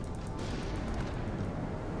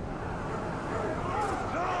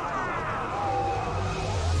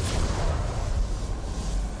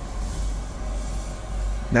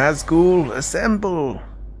 Nazgûl, assemble!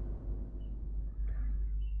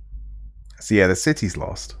 So yeah, the city's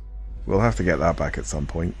lost. We'll have to get that back at some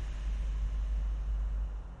point.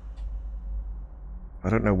 I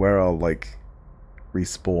don't know where I'll, like,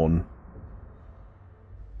 respawn.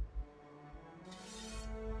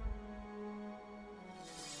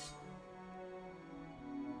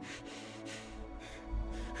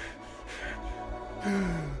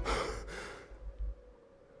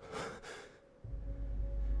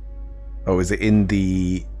 Oh, is it in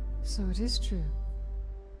the... So it is true.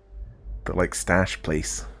 The, like, stash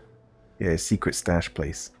place. Yeah, secret stash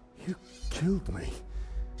place. You killed me.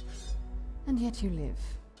 And yet you live.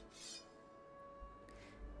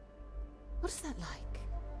 What is that like?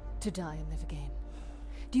 To die and live again?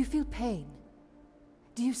 Do you feel pain?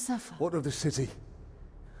 Do you suffer? What of the city?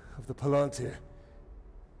 Of the Palantir?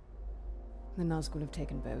 The Nazgûl have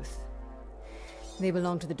taken both. They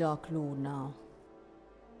belong to the Dark Lord now.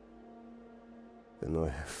 Then I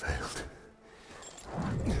have failed.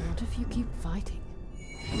 What if you keep fighting?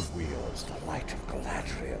 He wields the light of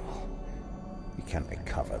Galadriel. You can't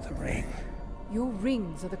recover the ring. Your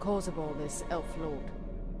rings are the cause of all this, Elf Lord.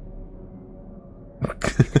 You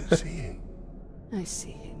can see him. I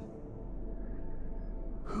see him.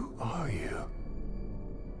 Who are you?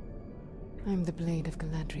 I'm the Blade of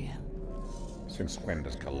Galadriel. Since when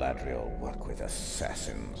does Galadriel work with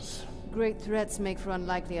assassins? Great threats make for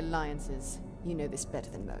unlikely alliances. You know this better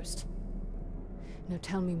than most. Now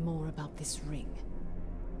tell me more about this ring.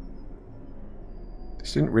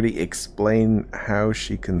 She didn't really explain how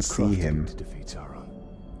she can see him. To defeat Sauron,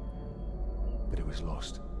 but it was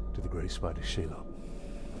lost to the Grey Spider Shelob.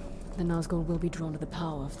 The Nazgul will be drawn to the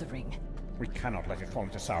power of the ring. We cannot let it fall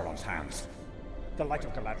into Sauron's hands. The light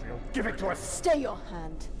of Galadriel, give it to us! Stay your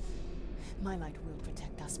hand. My light will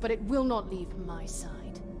protect us, but it will not leave my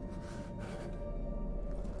side.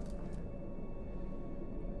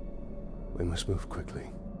 We must move quickly.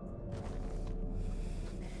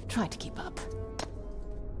 Try to keep up.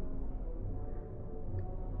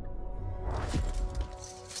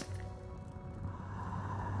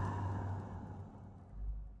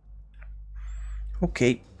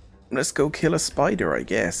 Okay, let's go kill a spider, I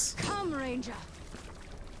guess. Come, Ranger.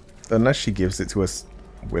 Unless she gives it to us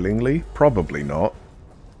willingly? Probably not.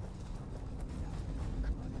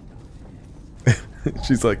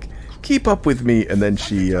 She's like, keep up with me, and then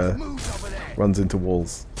she runs into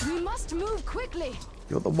walls. We must move quickly.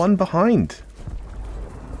 You're the one behind.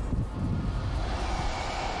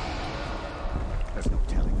 There's no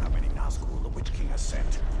telling how many Nazgul the Witch King has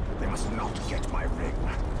sent. They must not get my ring.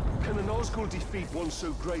 Can the Nazgul defeat one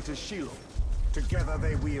so great as Shelob? Together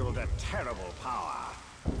they wield a terrible power.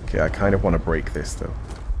 Okay, I kind of want to break this, though.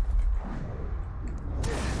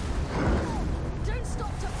 Don't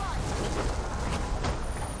stop to fight.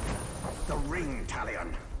 The ring,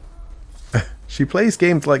 Talion. She plays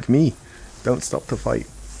games like me. Don't stop to fight.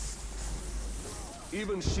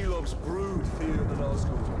 Even Shelob's brood fear the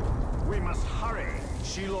Nazgul. We must hurry.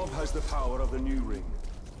 Shelob has the power of the new ring.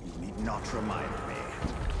 You need not remind me.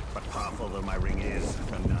 But powerful though my ring is,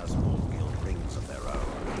 the Nazgul wield rings of their own.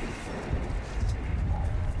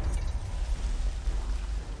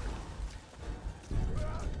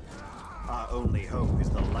 Our only hope is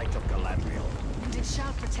the light of Galadriel. And it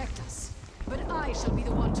shall protect us. But I shall be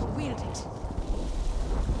the one to wield it.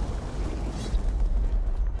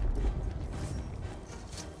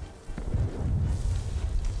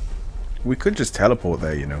 We could just teleport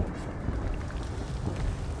there, you know.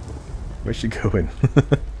 Where's she going?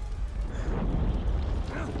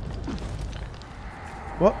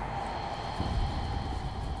 What?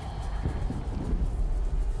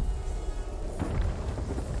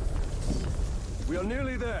 We are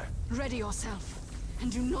nearly there. Ready yourself.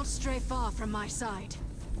 And do not stray far from my side.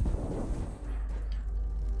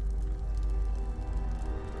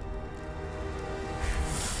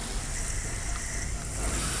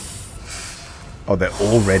 Oh, they're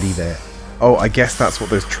already there. Oh, I guess that's what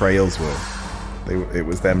those trails were. It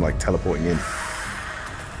was them, like, teleporting in.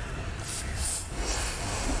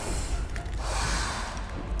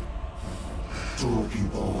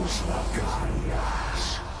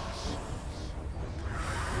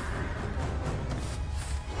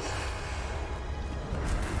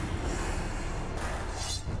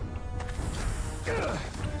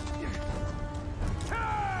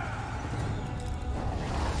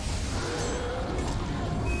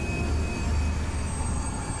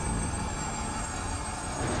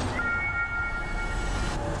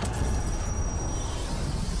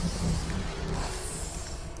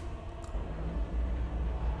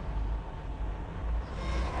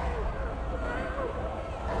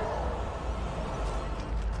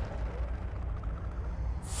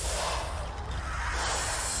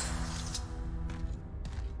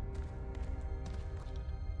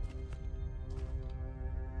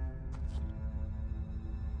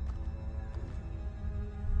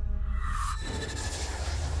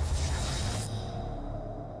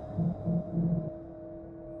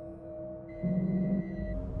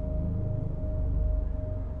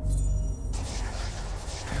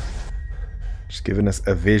 Just giving us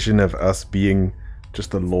a vision of us being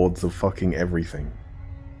just the lords of fucking everything.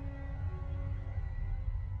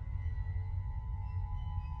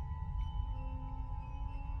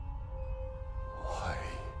 Why?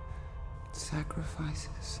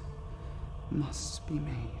 Sacrifices must be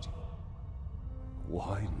made.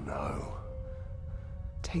 Why now?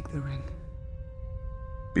 Take the ring.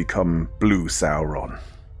 Become Blue Sauron.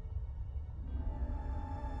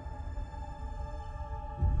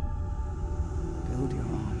 Build your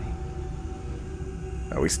army.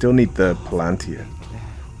 Oh, we still need the Palantir.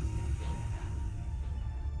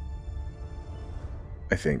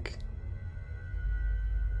 I think.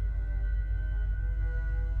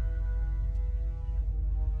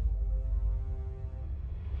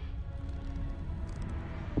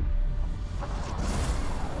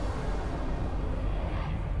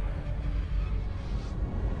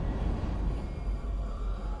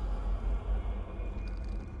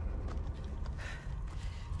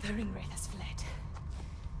 Ringwraith has fled.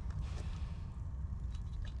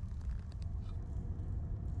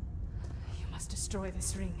 You must destroy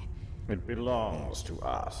this ring. It belongs to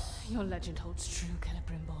us. Your legend holds true,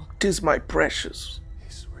 Celebrimbor. 'Tis my precious.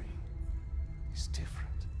 This ring is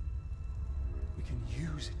different. We can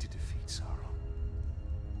use it to defeat Sauron.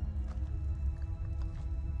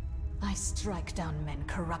 I strike down men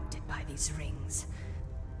corrupted by these rings.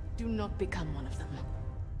 Do not become one of them.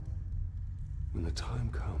 When the time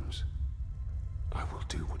comes, I will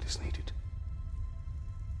do what is needed.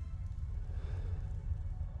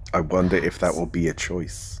 I wonder if that will be a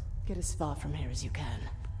choice. Get as far from here as you can.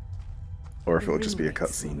 Or if The it'll just be a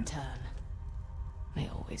Ringwraiths will cutscene. return. They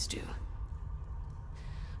always do.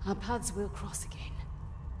 Our paths will cross again.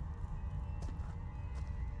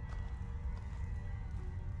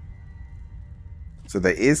 So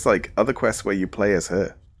there is like other quests where you play as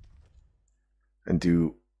her. And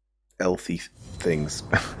do elfy things.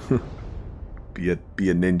 be a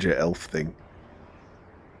ninja elf thing.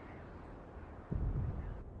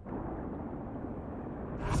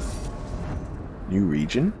 New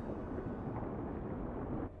region?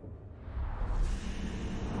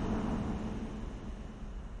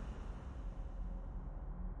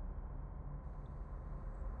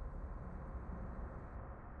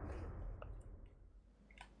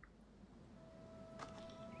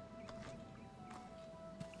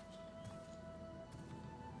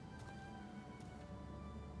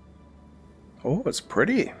 Oh, it's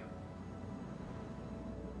pretty.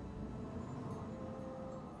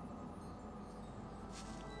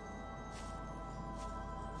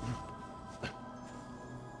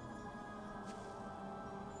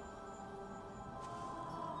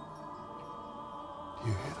 Do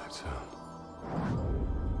you hear that sound?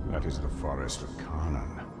 That is the forest of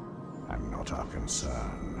Carnan, and not our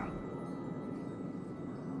concern.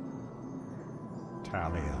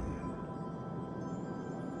 Talion.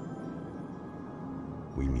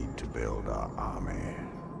 We need to build our army.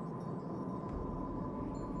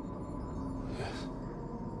 Yes.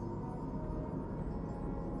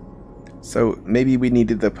 So maybe we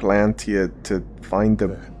needed the Palantir to find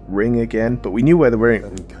the ring again, but we knew where the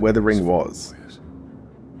ring was.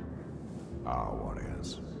 Our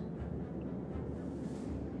warriors.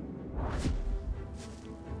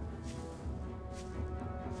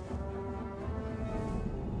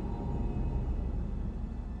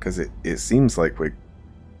 Because it seems like we're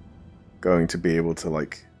going to be able to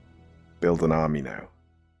like build an army now.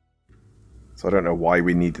 So I don't know why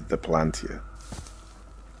we needed the Palantir.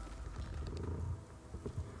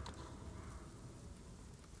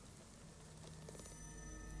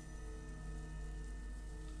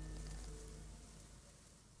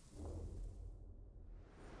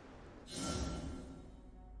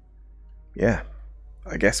 Yeah,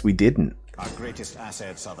 I guess we didn't. Our greatest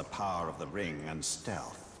assets are the power of the ring and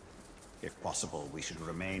stealth. If possible, we should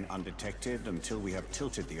remain undetected until we have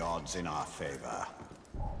tilted the odds in our favor.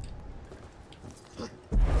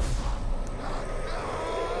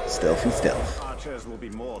 Stealthy stealth. Archers will be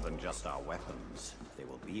more than just our weapons. They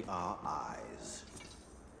will be our eyes.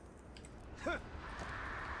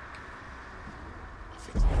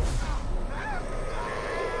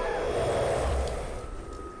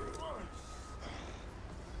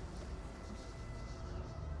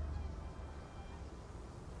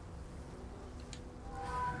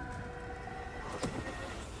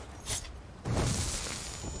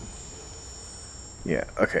 Yeah,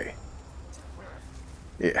 okay.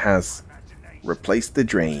 It has replaced the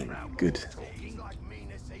drain. Good.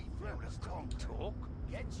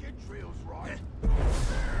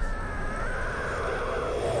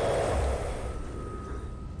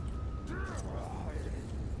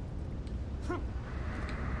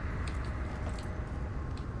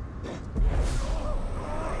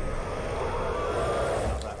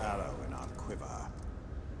 Another arrow in our quiver.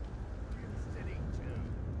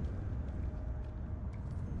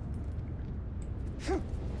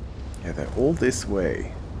 Yeah, they're all this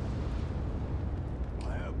way. I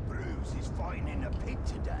heard Bruce is fighting in the pit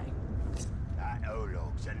today. That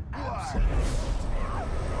Olog's an absolute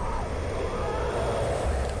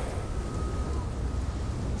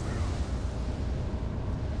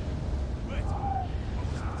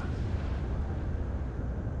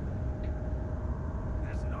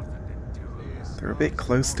They're a bit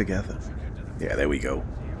close together. Yeah, there we go.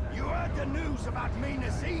 You heard the news about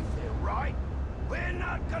Minas Ithil, right? We're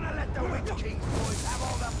not gonna let the Witch King boys have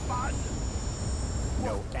all the fun.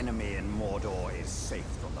 No enemy in Mordor is safe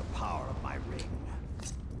from the power of my ring.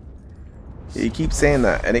 Yeah, you keep saying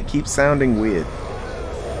that, and it keeps sounding weird.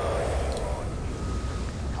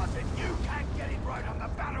 Cause if you can't get it right on the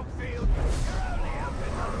battlefield, you're only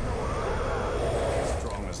helping the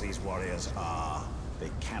warriors are. They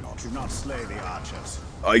cannot. Do not slay the archers.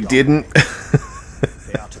 I didn't.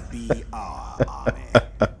 They are to be our army.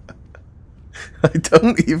 I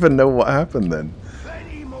don't even know what happened then.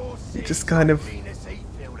 He just kind of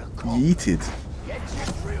yeeted. Get your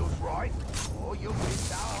drills right, or you'll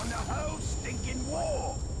miss out on the whole stinking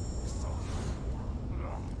war.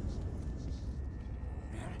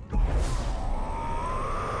 They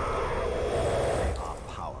are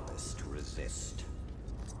powerless to resist.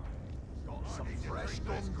 Some fresh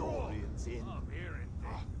Gondorians in.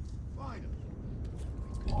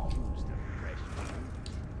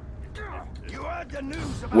 You heard the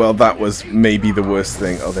news about Well, that was maybe the worst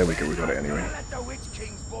thing. Oh, there we go. We got it anyway. Let the Witch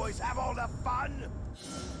King's boys have all the fun.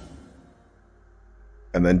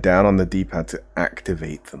 And then down on the D-pad to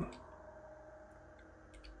activate them.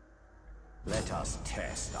 Let us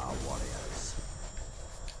test our warriors.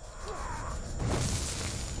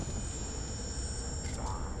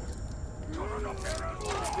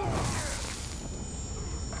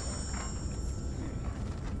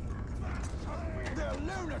 They're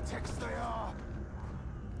lunatics, they are.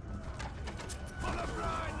 For the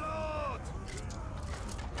Bright Lord.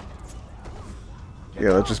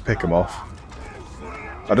 Yeah, let's just pick them off.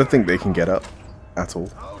 I don't think they can get up at all.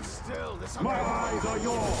 Hold still. My eyes are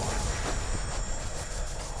yours.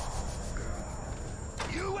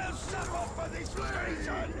 You will suffer for this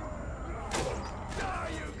treason. Die,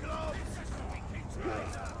 you globs.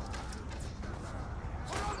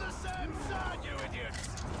 We're on the same side, you idiots.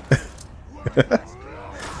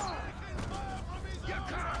 You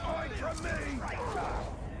can't hide from me.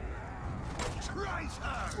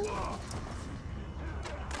 Traitor.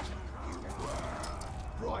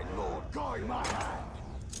 Right, Lord, guide my hand.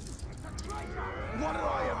 What did I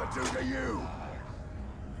ever do to you?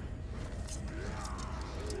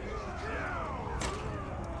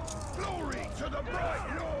 Glory to the Bright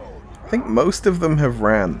Lord! I think most of them have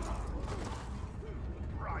ran.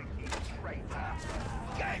 Right, you traitor!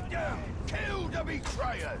 Get them! Kill the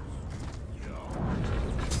betrayers!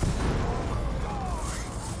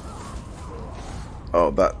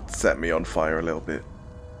 Oh, that set me on fire a little bit.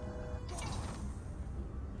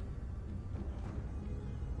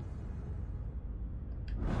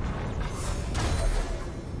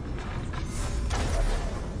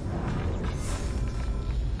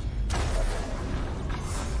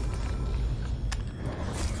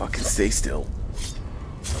 Fucking stay still.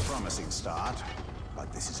 A promising start,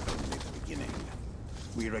 but this is only the beginning.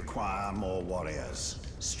 We require more warriors,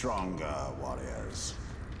 stronger warriors.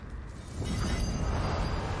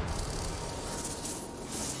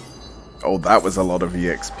 Oh, that was a lot of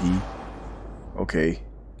EXP. Okay.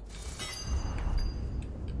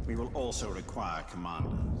 We will also require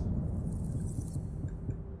commanders.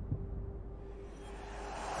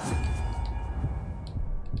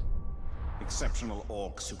 Exceptional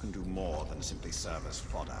orcs who can do more than simply serve as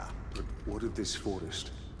fodder. But what of this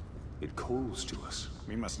forest? It calls to us.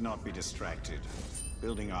 We must not be distracted.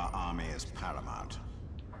 Building our army is paramount.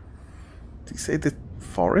 Did you say the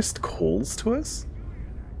forest calls to us?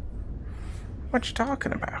 What you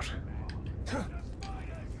talking about? I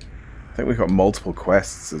think we've got multiple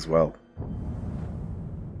quests as well.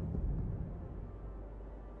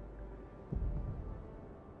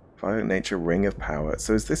 Violent Nature Ring of Power.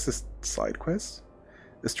 So is this a side quest?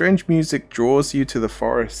 The strange music draws you to the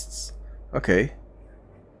forests. Okay.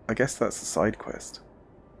 I guess that's a side quest.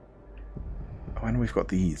 Oh, and we've got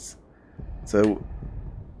these. So,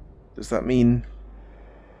 does that mean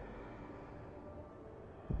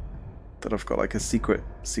that I've got like a secret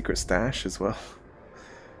stash as well?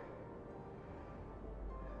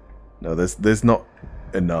 No, there's not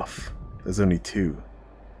enough. There's only 2.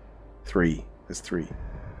 3. There's 3.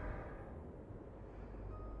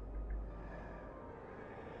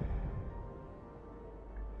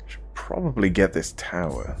 Should probably get this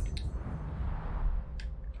tower.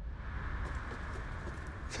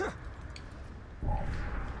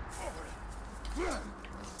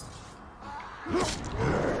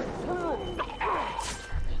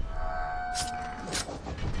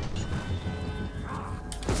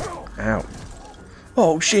 Ow.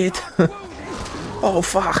 Oh shit. Oh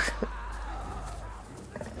fuck.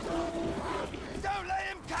 Don't let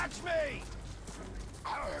him catch me!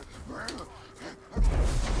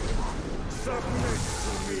 Submit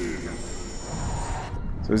to me.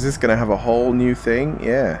 So is this gonna have a whole new thing?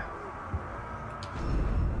 Yeah.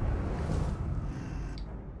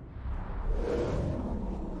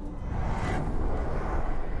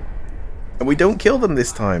 And we don't kill them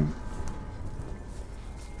this time.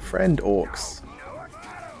 Friend orcs.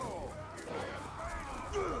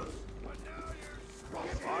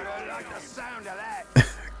 I don't like the sound of that.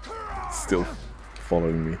 still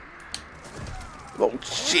following me. Oh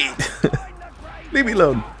shit! Leave me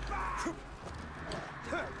alone.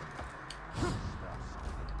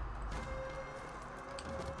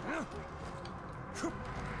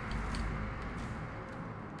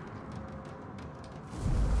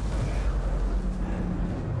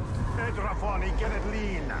 Get it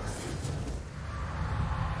lean.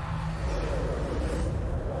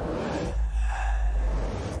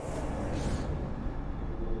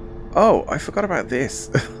 Oh, I forgot about this.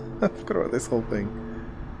 I forgot about this whole thing.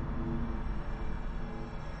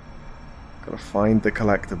 Gotta find the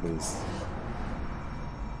collectibles.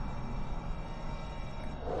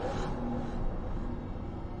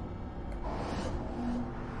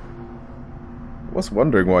 I was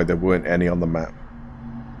wondering why there weren't any on the map.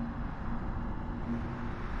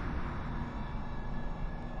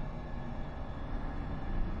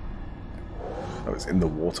 Oh, it's in the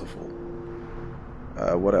waterfall.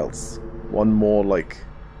 What else? One more, like,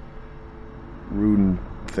 rune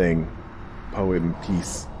thing. Poem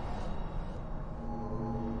piece.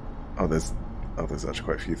 Oh, there's actually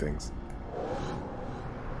quite a few things.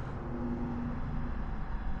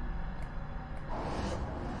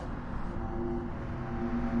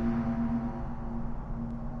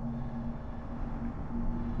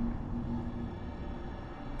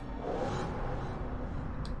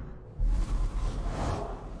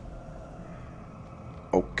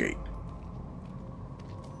 Okay.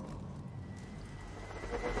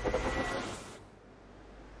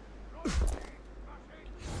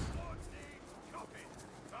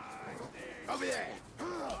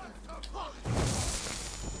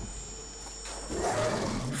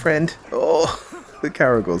 Friend. Oh, the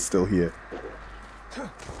Caragor's still here.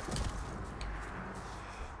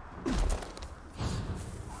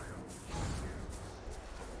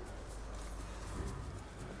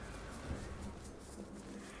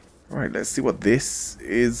 Alright, let's see what this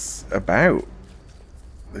is about.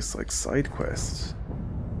 This, like, side quest.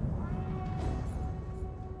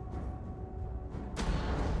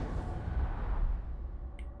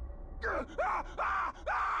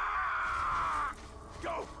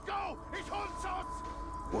 Go! It haunts us!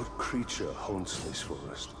 What creature haunts this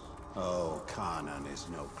forest? Oh, Carnan is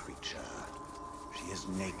no creature. She is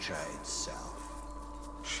nature itself.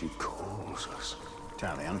 She calls us.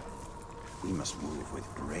 Talion, we must move with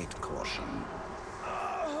great caution.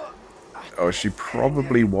 Oh, she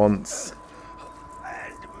probably wants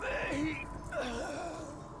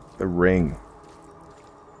the ring.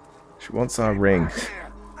 She wants our ring.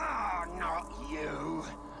 Ah, not you.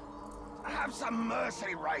 Have some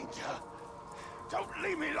mercy, Ranger. Don't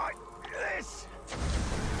leave me like this.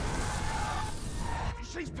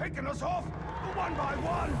 She's picking us off, one by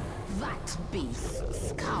one. That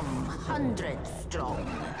beasts come hundreds strong.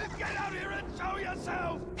 Get out here and show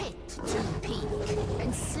yourself! Pit to peak,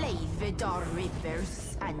 enslave Vidar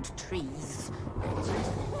rivers and trees.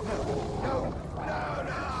 No!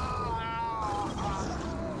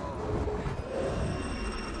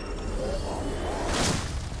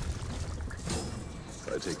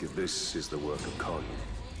 I take it this is the work of Carnan.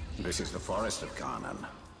 This is the forest of Carnan,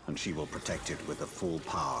 and she will protect it with the full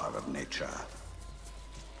power of nature.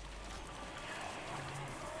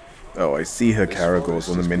 Oh, I see her Caragors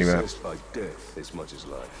on the minimap. Possessed by death as much as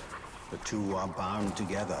life. The two are bound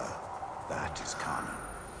together. That is Carnan.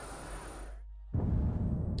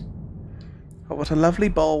 Oh, what a lovely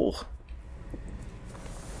bowl.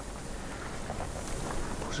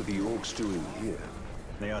 What are the orcs doing here?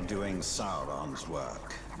 They are doing Sauron's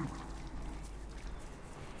work.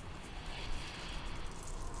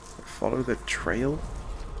 Follow the trail?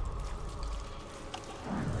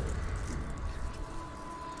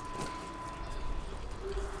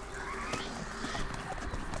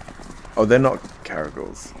 Oh, they're not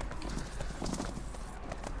Caragors.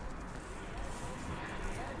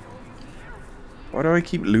 Why do I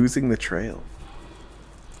keep losing the trail?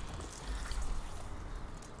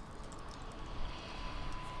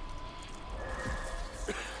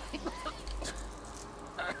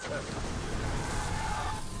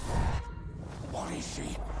 What is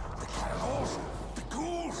she? The Caragors? The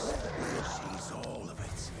ghouls? She's all of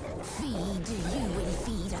it. Feed, you will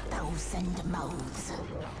feed 1,000 mouths.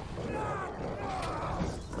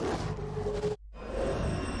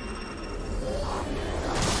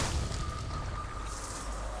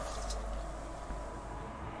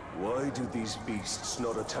 Why do these beasts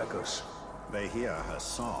not attack us? They hear her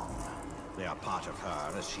song. They are part of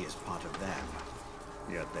her as she is part of them.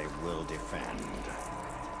 Yet they will defend.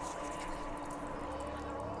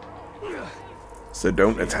 So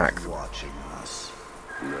don't attack them. Watching us.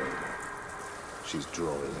 No. She's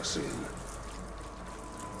drawing us in.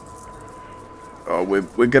 Oh,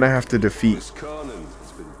 we're gonna have to defeat. Miss Carnan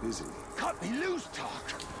has been busy. Cut me loose,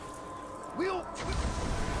 Tark. We'll...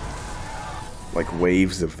 Like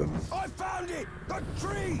waves of them. I found it! The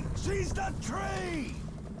tree! She's the tree!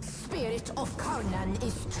 Spirit of Carnan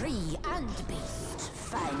is tree and beast,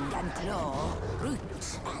 fang and claw, root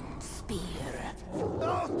and spear.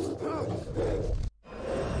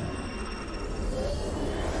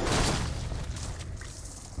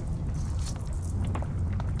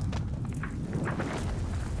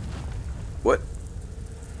 What?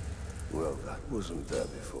 Well, that wasn't there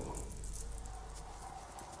before.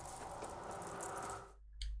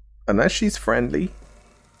 Unless she's friendly.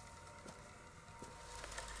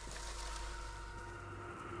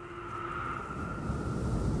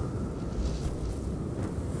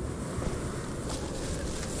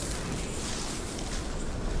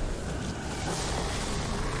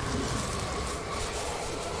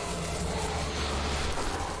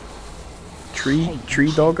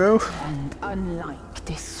 Tree doggo? And unlike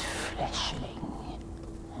this fleshling.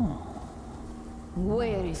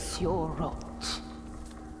 Where is your rot?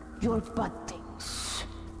 Your buddings?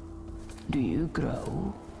 Do you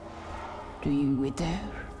grow? Do you wither?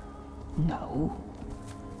 No.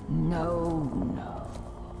 No, no.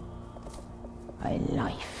 A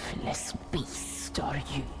lifeless beast are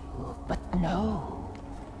you, but no.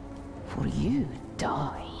 For you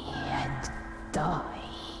die and die.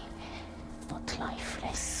 Not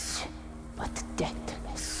lifeless, but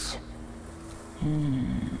deathless.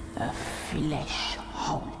 A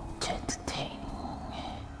flesh-haunted thing.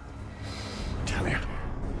 Talia,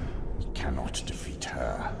 we cannot defeat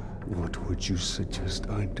her. What would you suggest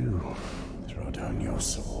I do? Throw down your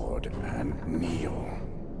sword and kneel.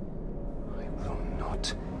 I will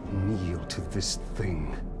not kneel to this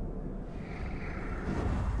thing.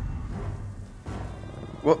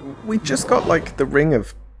 Well, we just got like the ring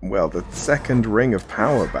of, well, the second ring of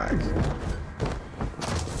power back.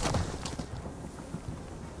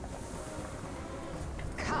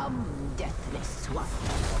 Come, deathless one.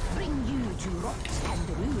 Bring you to rot and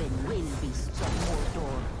ruin will beasts of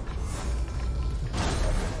Mordor.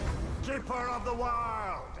 Keeper of the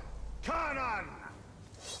Wild! Carnan!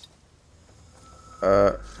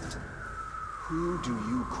 Who do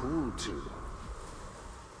you call to?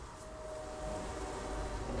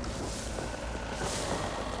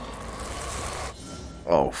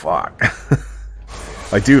 Oh, fuck.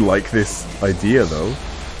 I do like this idea, though.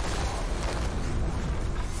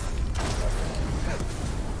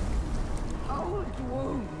 Old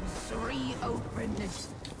wounds reopen.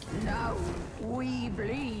 Now we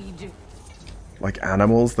bleed. Like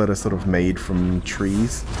animals that are sort of made from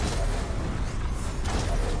trees.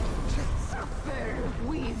 Suffer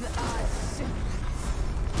with us.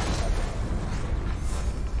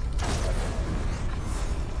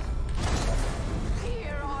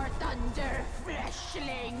 Hear our thunder,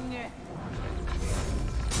 fleshling.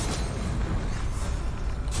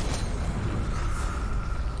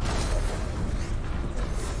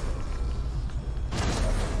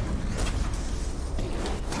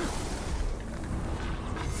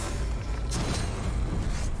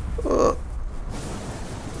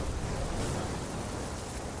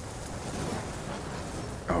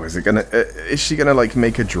 Oh, is it gonna... is she gonna, like,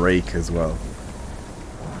 make a Drake as well?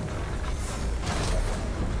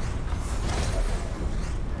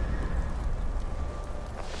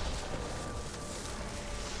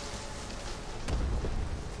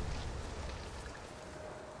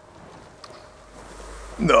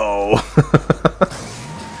 No!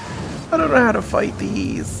 I don't know how to fight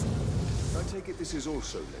these. I take it this is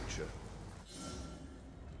also nature.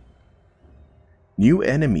 New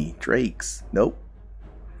enemy, Drakes. Nope.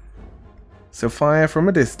 So fire from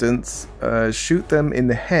a distance, shoot them in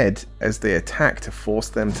the head as they attack to force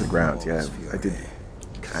them to ground. Yeah, I did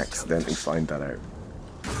accidentally find that out.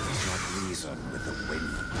 It's like reason with the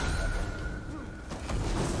wind.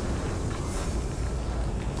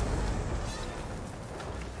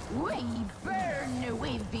 We burn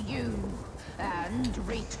with you and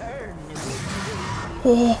return with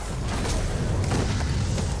you. Oh!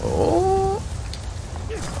 Oh!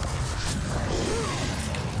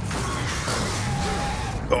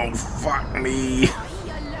 Oh, fuck me!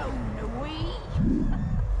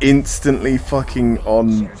 Instantly fucking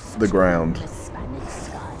on the ground.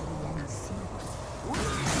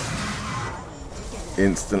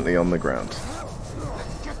 Instantly on the ground.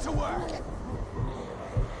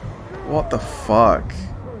 What the fuck?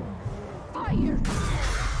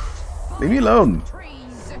 Leave me alone.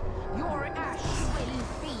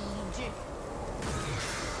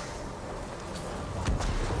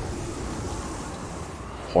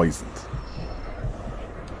 Poisoned.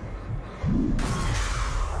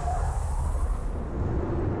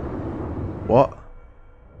 What?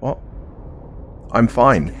 What? I'm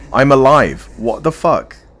fine. I'm alive. What the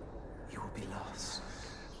fuck? You will be lost.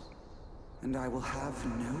 And I will have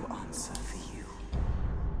no answer for you.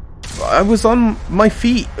 I was on my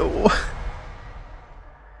feet.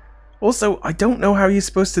 Also, I don't know how you're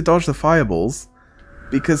supposed to dodge the fireballs,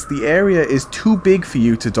 because the area is too big for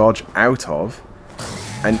you to dodge out of,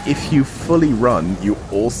 and if you fully run, you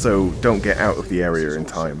also don't get out of the area in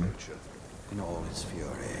time.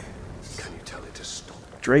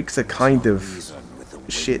 Drakes are kind of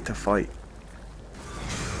shit to fight.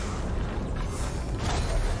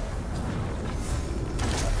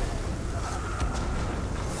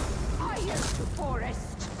 Fire to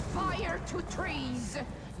forest, fire to trees.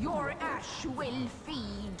 Your ash will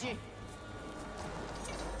feed.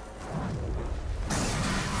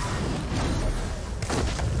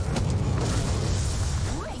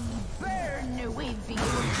 We burn with you.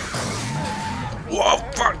 Whoa,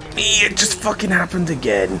 fuck me, it just fucking happened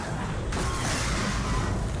again.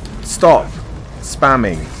 Stop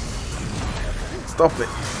spamming. Stop it.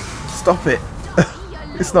 Stop it.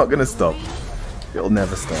 It's not gonna stop. It'll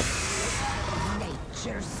never stop.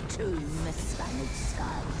 Nature's tomb, Spanish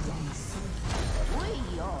skies.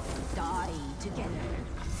 We all die together.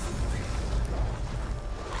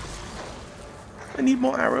 I need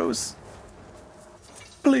more arrows.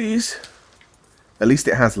 Please. At least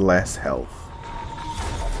it has less health.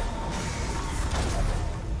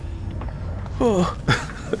 Oh.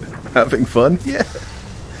 Having fun? Yeah.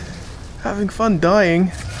 Having fun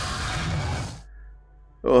dying.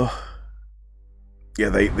 Oh. Yeah,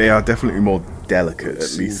 they are definitely more delicate,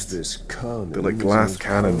 at least. They're like glass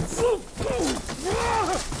cannons.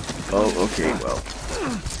 Oh, okay, well.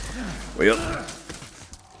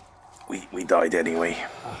 We died anyway.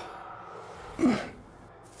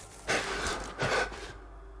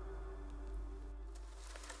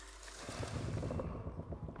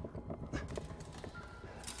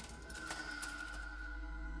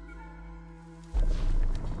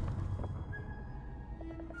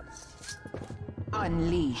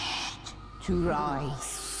 Unleashed to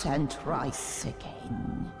rise and rise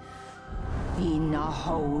again. In a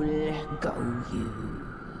hole go you.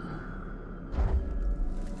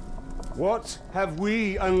 What have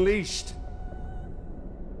we unleashed?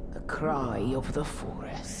 The cry of the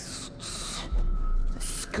forests. The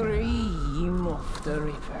scream of the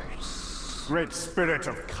rivers. Great spirit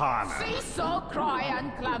of Khan. Cease all cry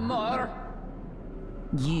and clamor.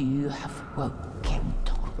 You have woken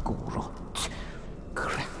Torgorot.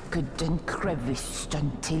 Cracked and creviced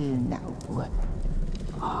until now.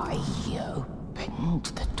 I opened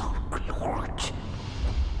the Dark Lord.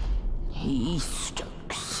 He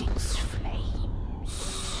stokes its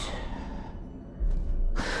flames.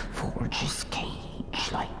 Forges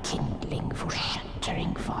cage like kindling for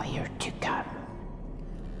shattering fire to come.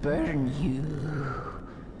 Burn you,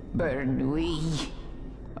 burn we.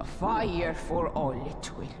 A fire for all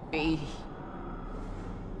it will be.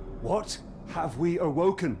 What have we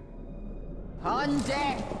awoken?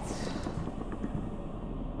 Undead!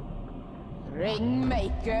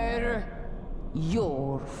 Ringmaker,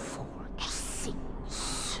 your forge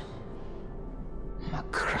sings. A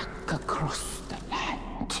crack across the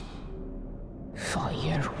land.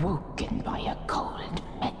 Fire woken by a cold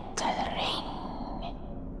metal ring.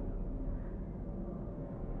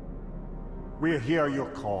 We hear your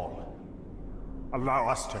call. Allow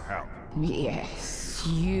us to help. Yes,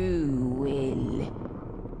 you will.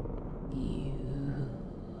 You...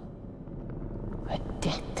 a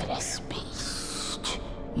deathless beast.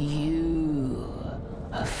 You...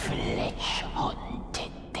 a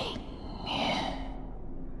flesh-haunted thing.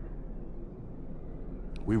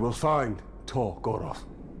 We will find Torgorot.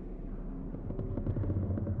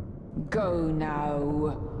 Go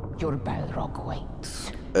now. Your Balrog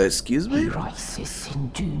waits. Excuse me? He rises in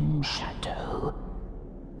doom shadow.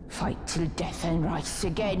 Fight till death and rise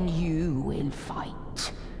again, you will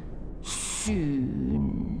fight.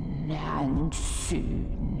 Soon and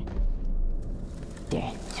soon.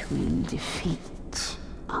 Death will defeat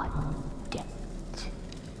undead.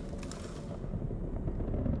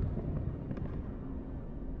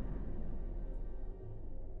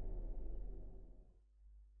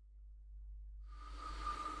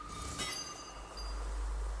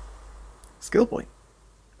 Skill point.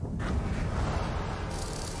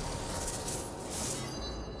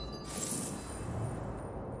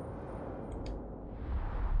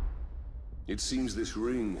 It seems this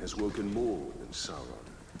ring has woken more than Sauron.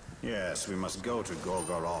 Yes, we must go to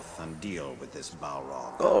Gorgoroth and deal with this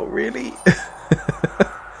Balrog. Oh, really?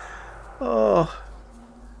 Oh.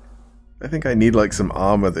 think I need like some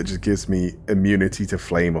armor that just gives me immunity to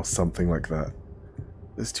flame or something like that.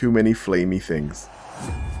 There's too many flamey things.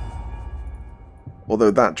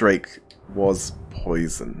 Although that Drake was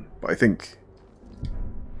poison, but I think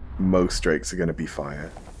most Drakes are going to be fire.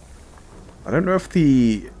 I don't know if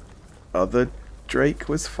the other Drake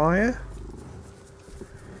was fire.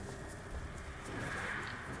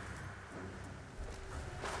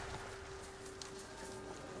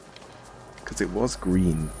 Because it was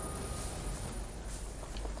green.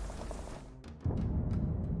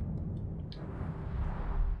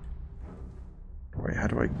 Right, how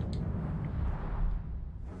do I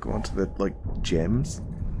go onto the, like, gems?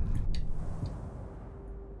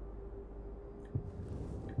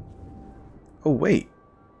 Oh, wait.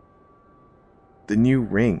 The new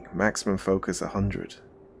ring. Maximum focus 100.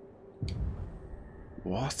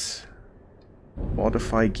 What?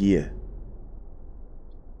 Modify gear.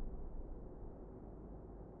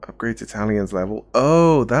 Upgrade to Talion's level.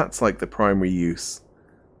 Oh, that's like the primary use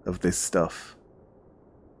of this stuff.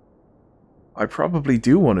 I probably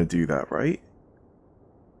do want to do that, right?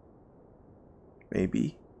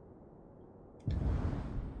 Maybe.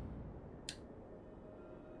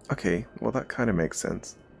 Okay, well that kind of makes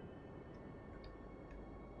sense.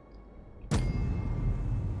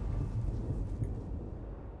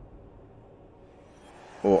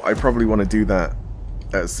 Or I probably want to do that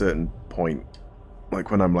at a certain point.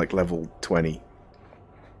 Like when I'm like level 20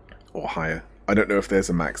 or higher. I don't know if there's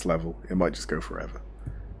a max level. It might just go forever.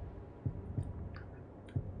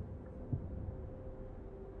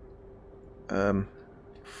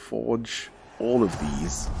 Forge all of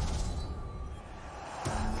these.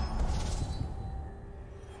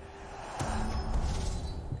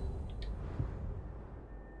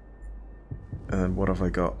 And what have I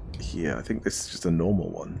got here? I think this is just a normal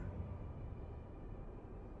one.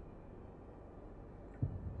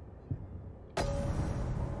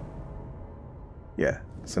 Yeah,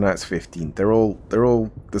 so now it's 15. They're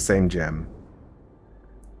all the same gem.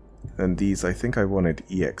 And these, I think I wanted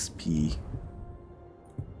EXP.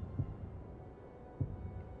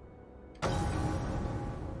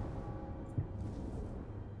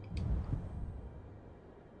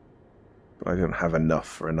 But I don't have enough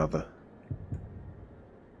for another.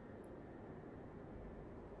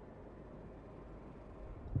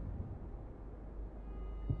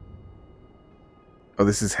 Oh,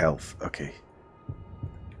 this is health. Okay.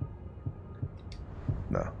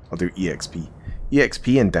 No, I'll do EXP.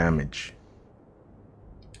 EXP and damage.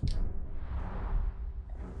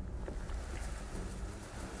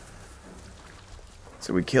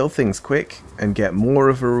 So we kill things quick and get more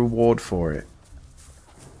of a reward for it.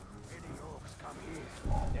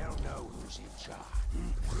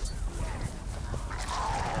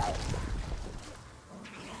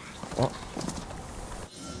 What?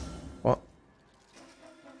 What?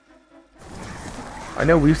 I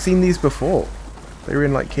know, we've seen these before. They were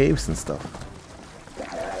in like caves and stuff.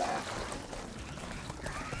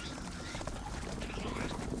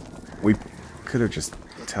 We could have just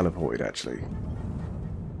teleported actually.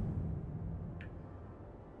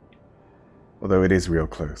 Although it is real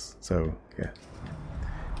close, so yeah.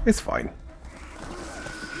 It's fine.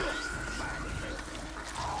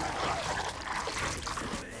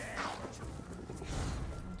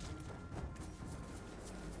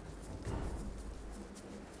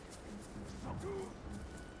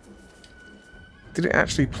 Did it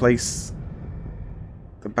actually place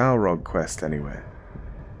the Balrog quest anywhere?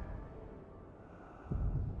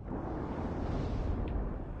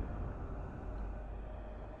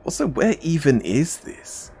 Also, where even is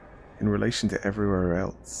this in relation to everywhere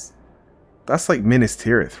else? That's like Minas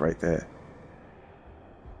Tirith right there.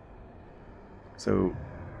 So,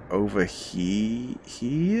 over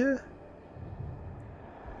here?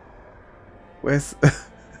 Where's...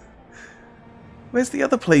 Where's the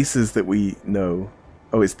other places that we know?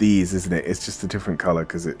 Oh, it's these, isn't it? It's just a different color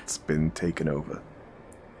because it's been taken over.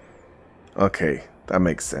 Okay, that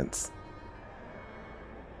makes sense.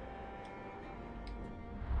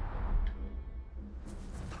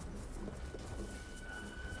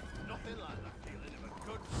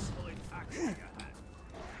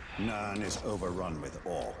 Nirn is overrun with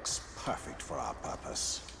orcs, perfect for our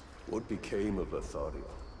purpose. What became of Lothario?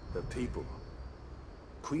 The people?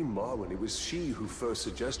 Queen Marwen, it was she who first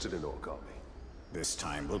suggested an orc army. This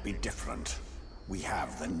time will be different. We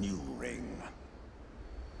have the new ring.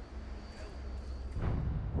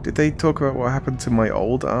 Did they talk about what happened to my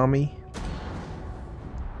old army?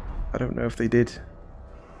 I don't know if they did.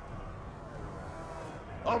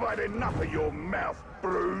 I've had enough of your mouth,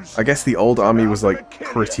 Bruce. I guess the old army was like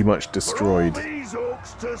pretty much destroyed. These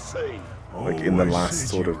orcs to see. Like in the last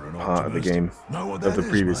sort of part of the game, of the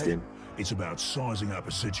previous game. It's about sizing up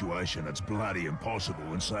a situation that's bloody impossible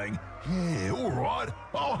and saying, yeah, all right,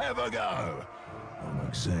 I'll have a go. I'm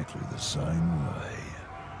exactly the same way.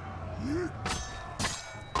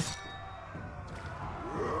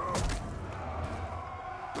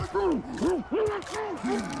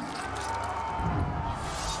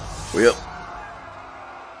 Well.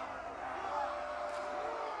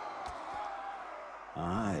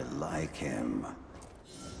 I like him.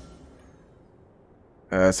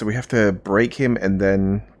 So we have to break him and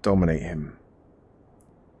then dominate him.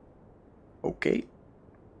 Okay.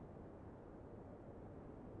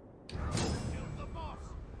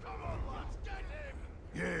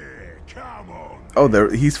 Yeah, come on. Oh,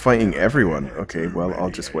 he's fighting everyone. Okay, well, I'll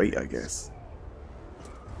just wait, I guess.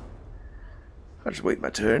 I'll just wait my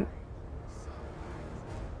turn.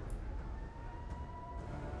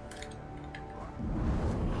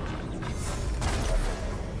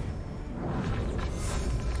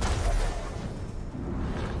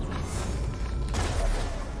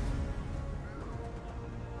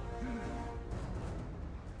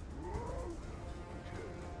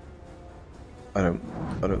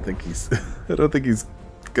 I don't think he's I don't think he's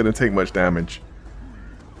gonna take much damage.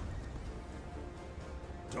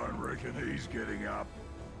 Don't reckon he's getting up.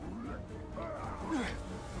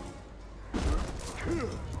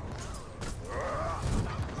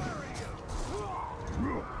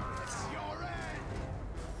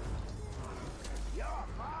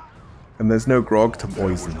 And there's no grog to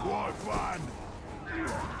poison.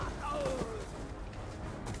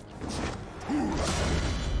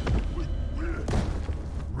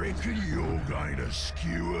 Reckon you're going to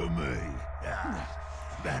skewer me?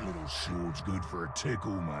 That little sword's good for a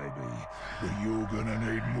tickle, maybe. But you're gonna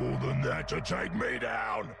need more than that to take me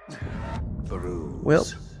down. Well,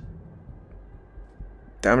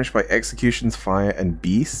 damaged by executions, fire, and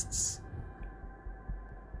beasts.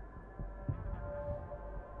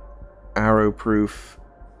 Arrow-proof.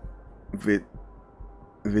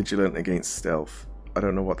 Vigilant against stealth. I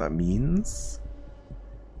don't know what that means.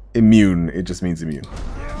 Immune. It just means immune.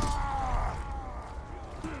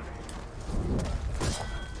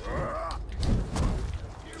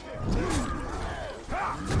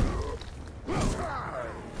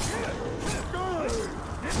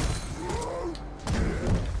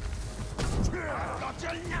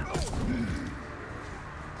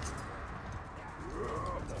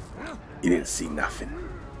 You didn't see nothing.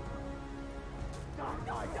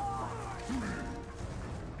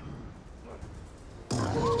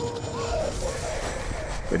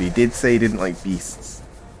 But he did say he didn't like beasts.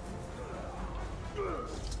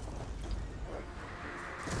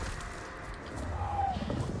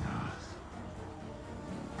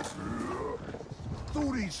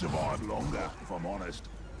 Thought he'd survive longer, if I'm honest.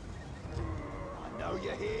 I know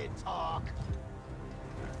you're here, Tark.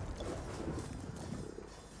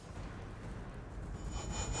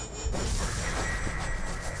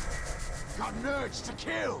 Got an urge to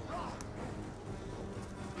kill.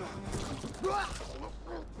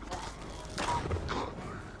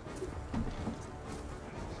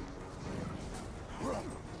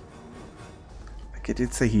 Like it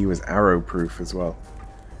did say he was arrow-proof as well.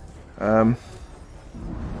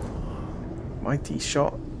 Mighty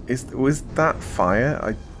shot was that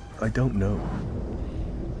fire? I don't know.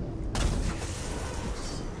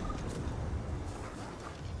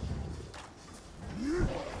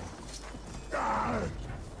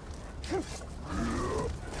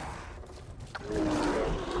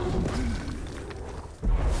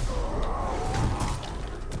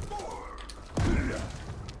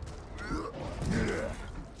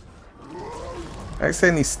 I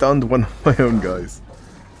accidentally stunned one of my own guys.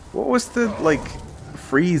 What was the, like,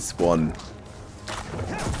 freeze one?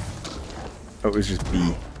 Oh, it was just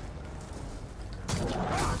B.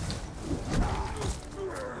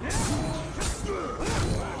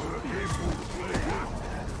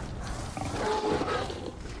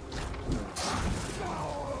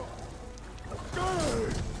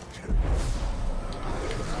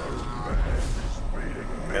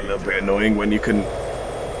 A little bit annoying when you can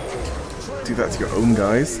do that to your own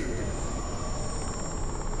guys.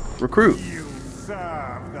 Recruit. You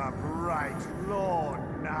serve the bright Lord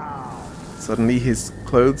now. Suddenly his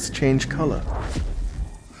clothes change color.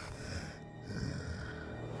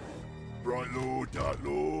 Bright Lord, Dark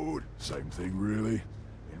Lord. Same thing, really.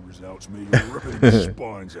 End turns out it's me ripping his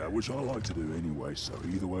spines out, which I like to do anyway, so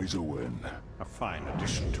either way's a win. A fine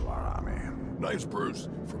addition to our army. Name's Bruce.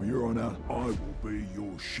 From here on out, I will be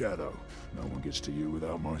your shadow. No one gets to you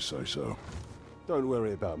without my say-so. Don't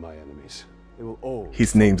worry about my enemies. They will all...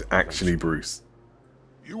 His name's actually Bruce.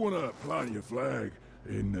 You want to plant your flag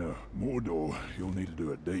in Mordor, you'll need to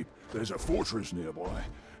do it deep. There's a fortress nearby.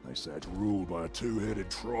 They say it's ruled by a two-headed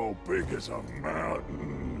troll big as a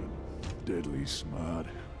mountain. Deadly smart,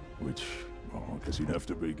 which, well, I guess he'd have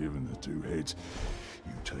to be given the two heads.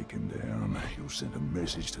 You take him down, you'll send a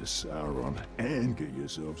message to Sauron, and get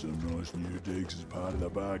yourself some nice new digs as part of the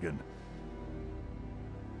bargain.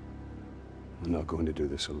 I'm not going to do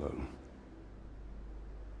this alone.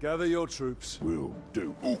 Gather your troops. Will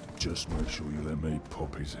do. Ooh, just make sure you let me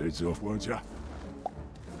pop his heads off, won't ya?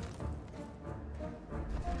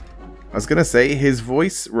 I was gonna say, his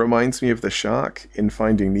voice reminds me of the shark in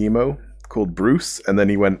Finding Nemo, called Bruce, and then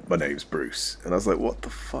he went, "My name's Bruce." And I was like, what the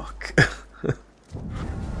fuck?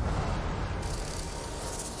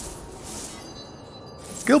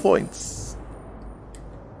 Skill points!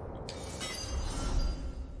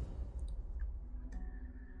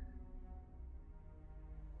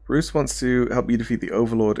 Bruce wants to help you defeat the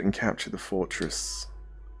Overlord and capture the fortress.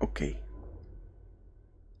 Okay.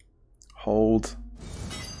 Hold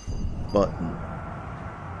button.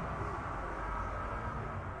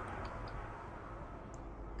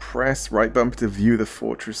 Press right bumper to view the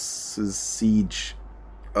fortress's siege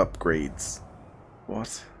upgrades.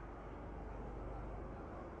 What?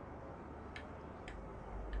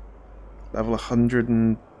 Level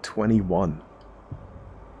 121.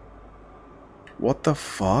 What the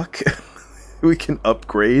fuck? We can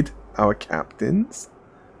upgrade our captains?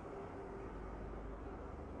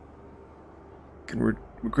 Can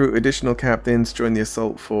recruit additional captains, join the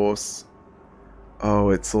assault force. Oh,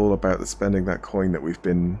 it's all about the spending that coin that we've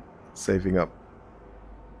been saving up.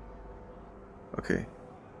 Okay.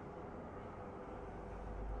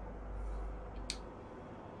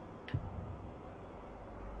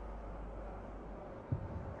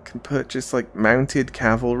 Can purchase like mounted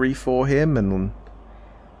cavalry for him and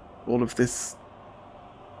all of this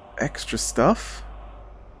extra stuff.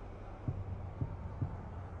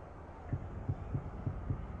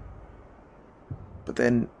 But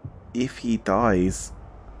then if he dies,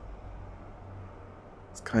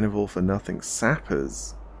 it's kind of all for nothing.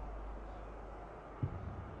 Sappers.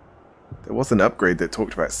 There was an upgrade that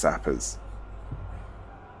talked about sappers.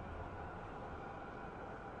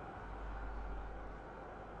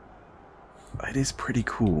 It is pretty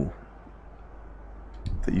cool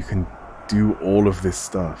that you can do all of this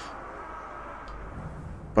stuff.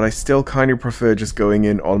 But I still kind of prefer just going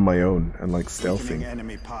in on my own and like stealthing.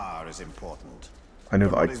 Enemy power is important. I know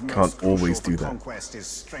that I can't always do that. Conquest is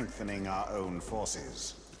strengthening our own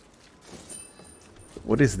forces.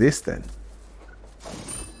 What is this then?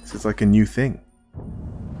 This is like a new thing.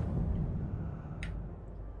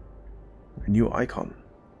 A new icon.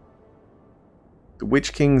 The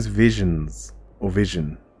Witch King's visions, or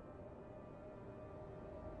vision.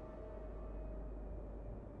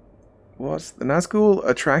 What? The Nazgul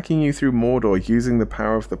are tracking you through Mordor using the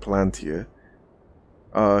power of the Palantir.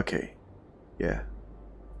 Oh, okay. Yeah.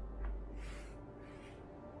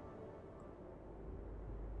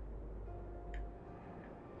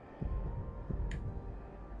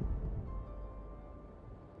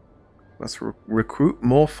 Let's recruit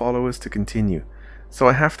more followers to continue. So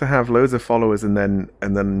I have to have loads of followers and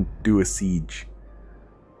then do a siege.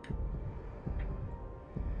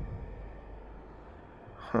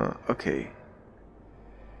 Huh, okay.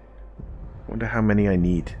 Wonder how many I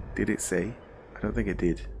need. Did it say? I don't think it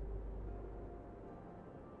did.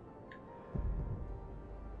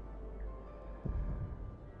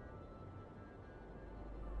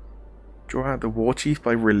 Draw out the war chief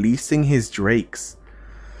by releasing his drakes.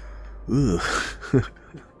 Ugh.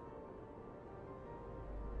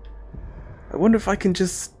 I wonder if I can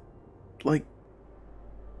just, like,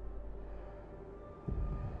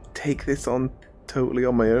 take this on totally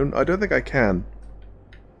on my own. I don't think I can,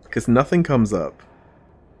 because nothing comes up.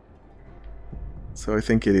 So I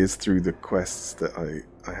think it is through the quests that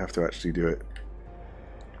I have to actually do it.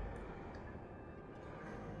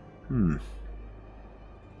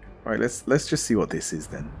 Alright, let's just see what this is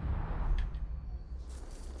then.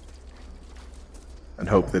 And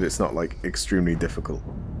hope that it's not, like, extremely difficult.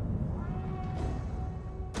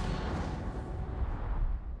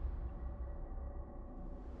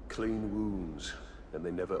 Clean wounds, and they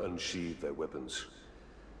never unsheathe their weapons.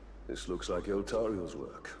 This looks like Eltariel's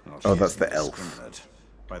work. Oh, that's the elf.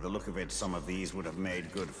 By the look of it, some of these would have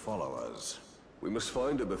made good followers. We must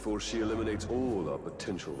find her before she eliminates all our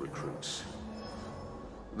potential recruits.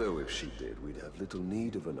 Though if she did, we'd have little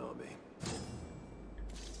need of an army.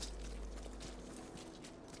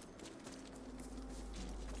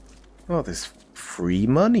 Oh, there's free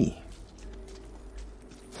money.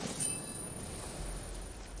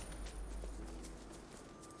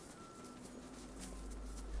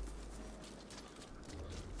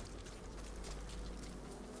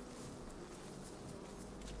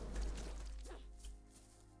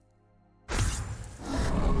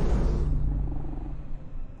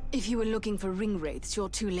 If you were looking for ring wraiths, you're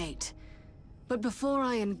too late. But before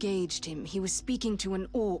I engaged him, he was speaking to an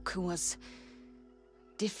orc who was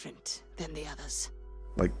different than the others.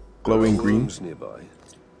 Like glowing green? Nearby.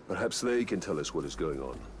 Perhaps they can tell us what is going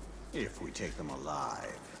on. If we take them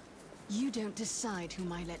alive. You don't decide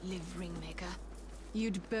whom I let live, Ringmaker.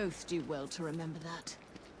 You'd both do well to remember that.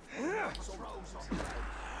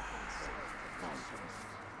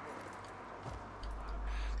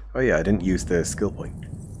 Oh yeah, I didn't use the skill point.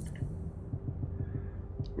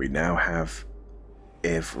 We now have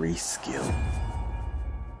every skill.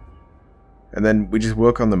 And then we just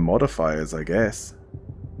work on the modifiers, I guess.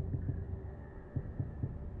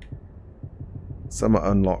 Some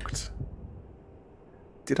are unlocked.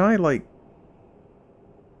 Did I, like...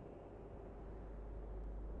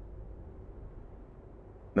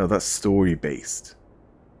 No, that's story-based.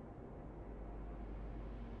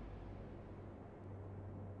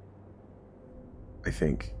 I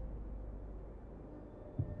think.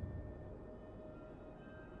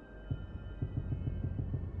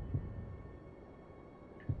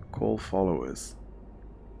 Call followers.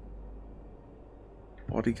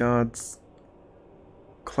 Bodyguards.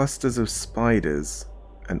 Clusters of spiders.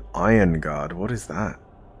 An iron guard. What is that?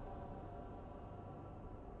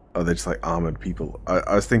 Oh, they're just like armored people.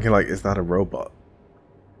 I was thinking like, is that a robot?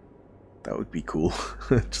 That would be cool.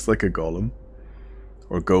 Just like a golem.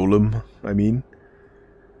 Or golem, I mean.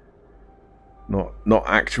 Not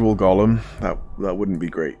actual golem. That wouldn't be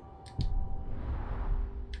great.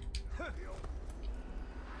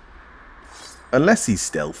 Unless he's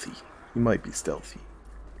stealthy. He might be stealthy.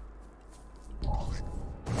 The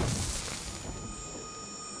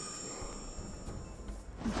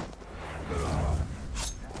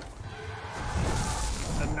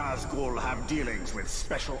Nazgul have dealings with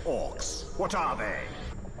special orcs. What are they?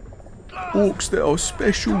 Orcs that are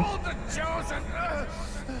special. The chosen!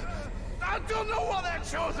 I don't know what they're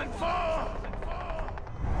chosen for!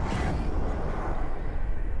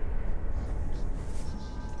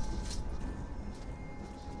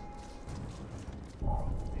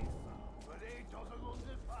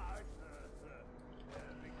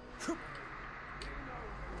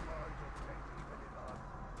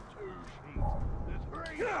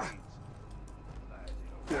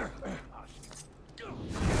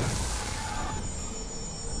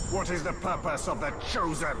 What is the purpose of the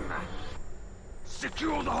Chosen?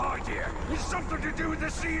 Secure the hide here. It's something to do with the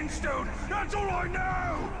Seeing Stone. That's all I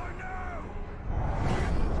know!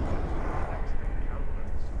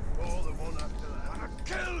 I'll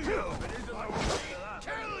kill you!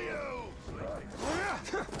 Kill you!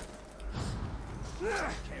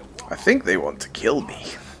 I think they want to kill me.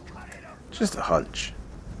 Just a hunch.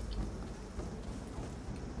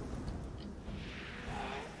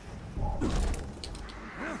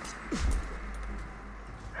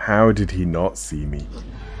 How did he not see me?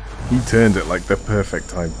 He turned at like the perfect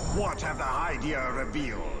time. What have the Hydia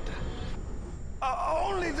revealed?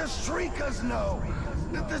 Only the Shriekers know.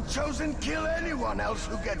 The Chosen kill anyone else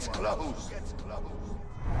who gets close.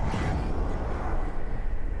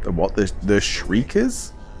 The what? The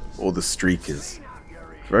Shriekers? Or the Streakers?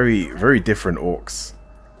 Very different orcs.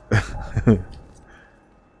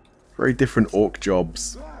 Very different orc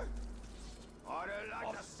jobs.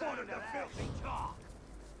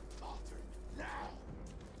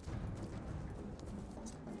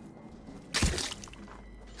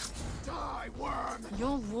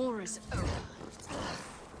 Your war is over.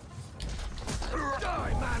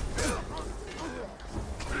 Die, man!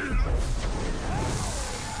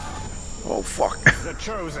 Oh fuck. The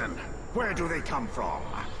Chosen. Where do they come from?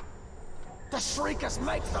 The Shriekers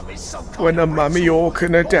make them is some kind When a of mummy ritual. orc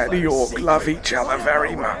and a daddy All orc those love secrets each other lead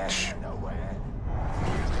very nowhere. much.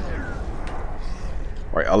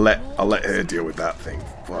 Right, I'll let her deal with that thing.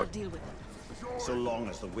 Fuck. So long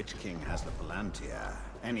as the Witch King has the Palantir,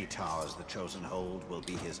 any towers the Chosen hold will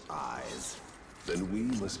be his eyes. Then we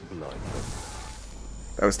must blind them.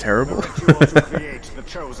 That was terrible. The ritual to create the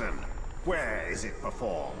Chosen. Where is it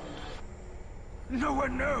performed? No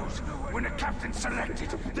one knows. When the captain selected,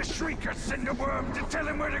 the Shriekers send a worm to tell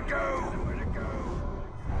him where to go.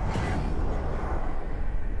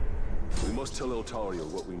 must tell Eltario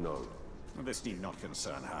what we know. This need not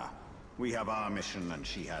concern her. We have our mission and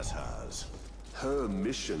she has hers. Her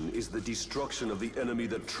mission is the destruction of the enemy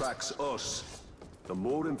that tracks us. The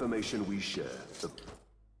more information we share, the...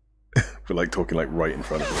 We're like talking like right in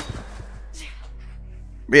front of her.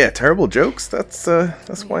 But yeah, terrible jokes. That's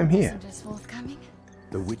why I'm here.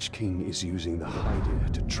 The Witch King is using the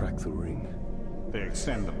Hydir to track the ring. They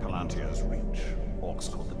extend the Palantir's reach.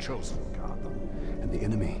 Orcs called the Chosen guard them. And the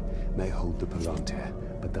enemy may hold the Palantir,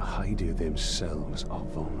 but the Hydir themselves are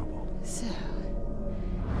vulnerable. So,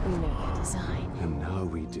 we know their design. And now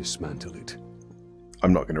we dismantle it.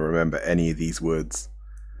 I'm not going to remember any of these words.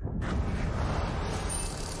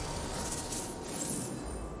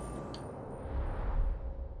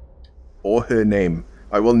 Or her name.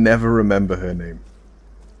 I will never remember her name.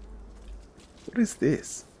 What is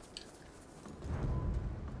this?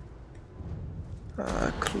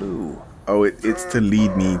 A clue. Oh, it's to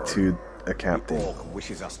lead me to a captain. The Orc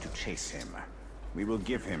wishes us to chase him. We will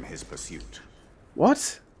give him his pursuit.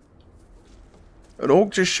 What? An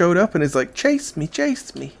orc just showed up and is like, chase me,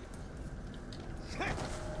 chase me.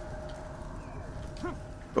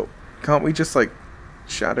 But can't we just like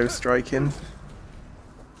shadow strike him?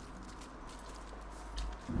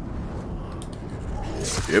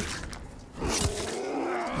 Yep.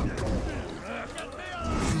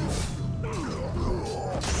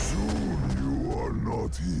 Soon you are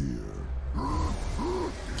not here.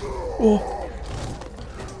 Oh.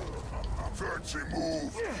 Fancy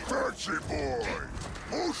move, fancy boy.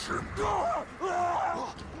 Push him.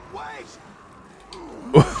 Wait.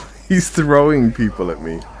 He's throwing people at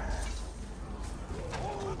me.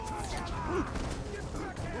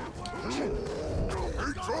 He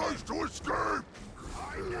tries to escape.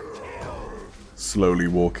 Slowly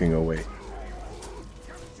walking away.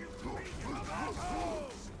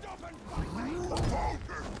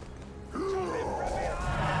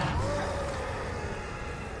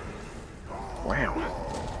 Wow.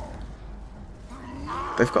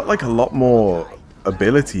 They've got like a lot more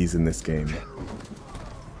abilities in this game.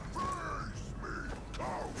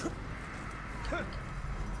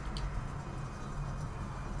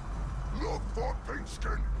 Look for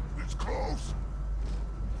Pigskin. It's close.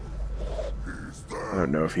 I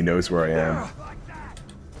don't know if he knows where I am.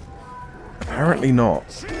 Apparently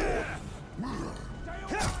not.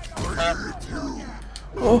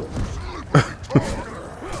 Oh.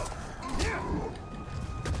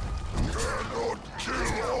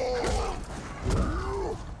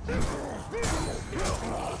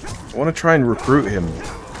 I want to try and recruit him.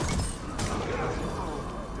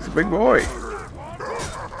 He's a big boy.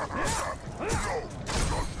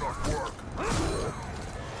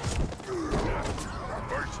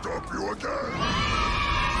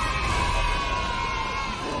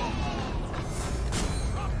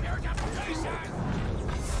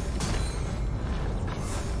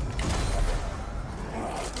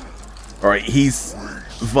 Alright, he's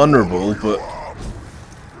vulnerable, but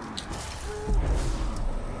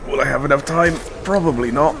will I have enough time?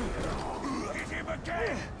 Probably not.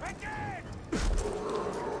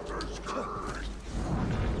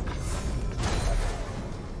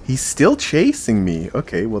 He's still chasing me.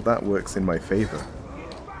 Okay, well that works in my favor.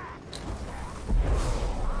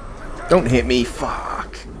 Don't hit me, fuck.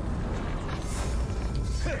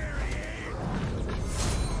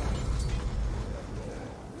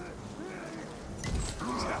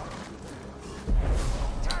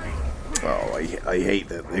 Oh, I hate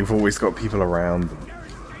that. They've always got people around them.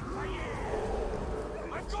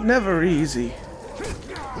 It's never easy.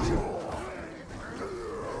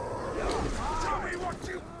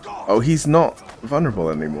 Oh, he's not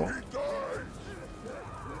vulnerable anymore.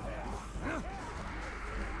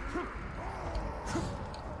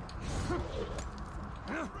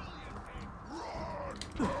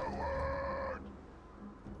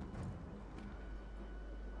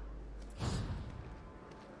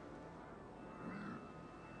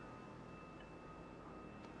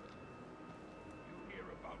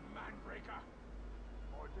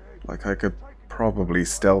 Like, I could probably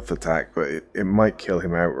stealth attack, but it might kill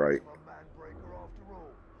him outright.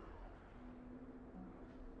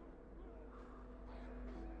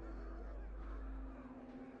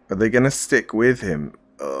 Are they gonna stick with him?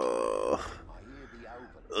 Ugh.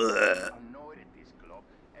 Ugh.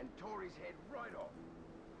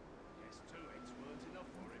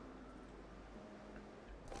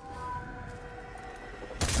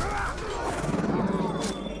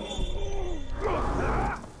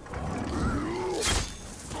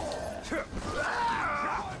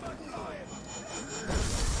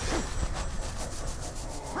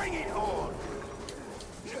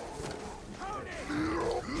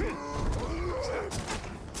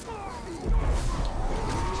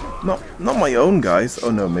 Not my own guys.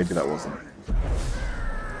 Oh no, maybe that wasn't.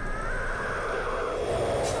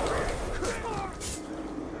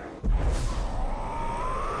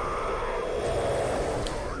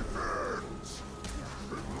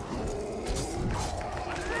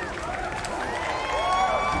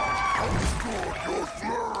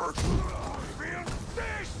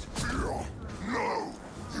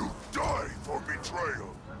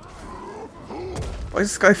 Why is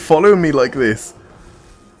this guy following me like this?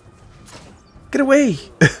 Get away!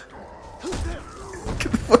 Get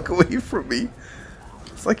the fuck away from me!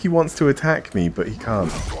 It's like he wants to attack me, but he can't.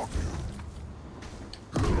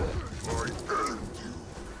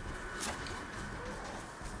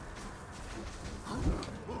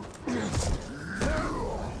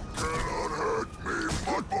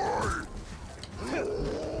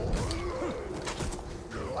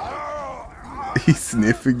 He's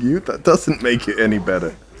sniffing you? That doesn't make it any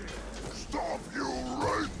better.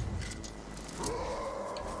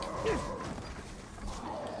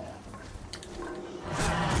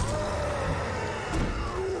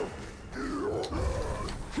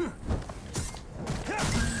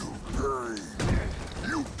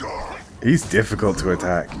 He's difficult to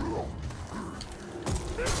attack.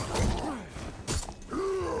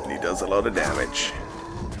 He does a lot of damage.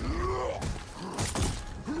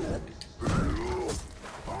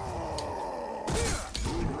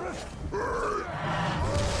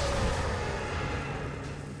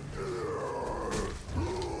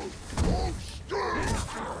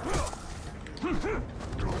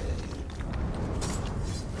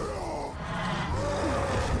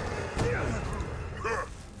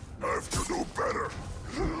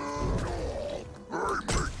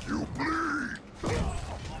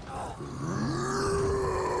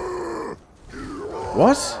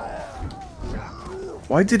 What?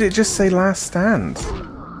 Why did it just say last stand?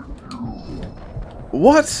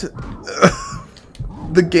 What?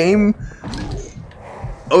 The game...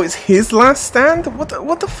 Oh, it's his last stand?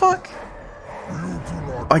 What the fuck?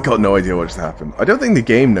 I got no idea what just happened. I don't think the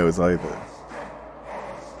game knows either.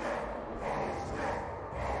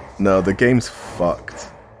 No, the game's fucked.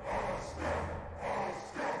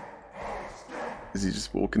 Is he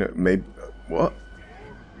just walking out? Maybe... What?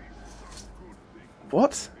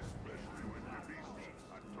 What?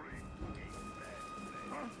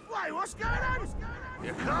 Wait, what's going on?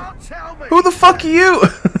 You can't tell me. Who the fuck are you?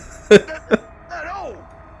 At all.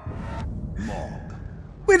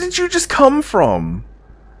 Where did you just come from?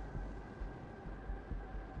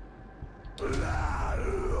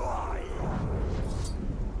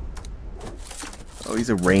 Oh, he's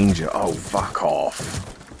a ranger. Oh, fuck off.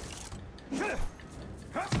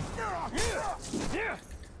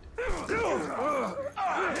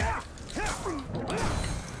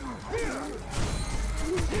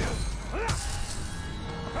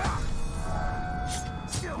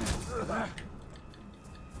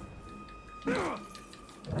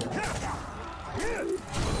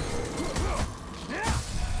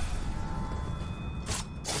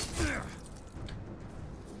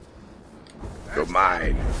 Go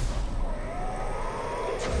mine.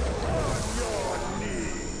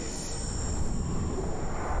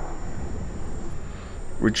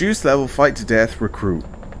 Reduce level, fight to death, recruit.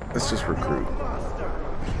 Let's just recruit.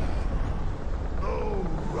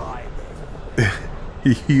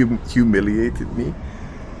 He humiliated me.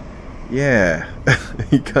 Yeah,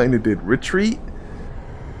 he kind of did. Retreat,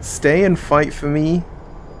 stay and fight for me,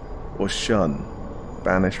 or shun,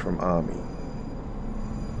 banish from army.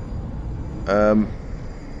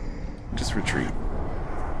 Just retreat.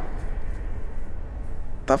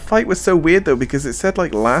 That fight was so weird though, because it said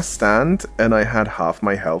like last stand and I had half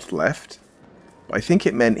my health left. But I think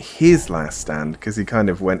it meant his last stand because he kind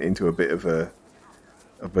of went into a bit of a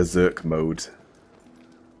berserk mode.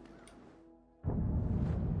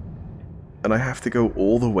 And I have to go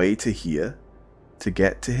all the way to here to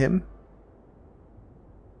get to him?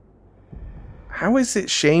 How is it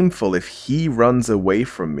shameful if he runs away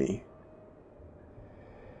from me?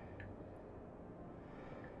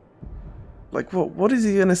 Like, what is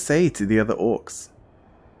he gonna say to the other orcs?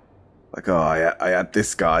 Like, oh, I had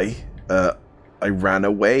this guy. I ran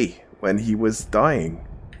away when he was dying.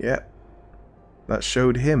 Yeah. That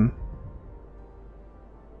showed him.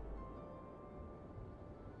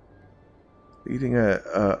 Leading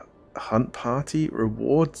a hunt party,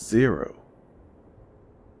 reward 0.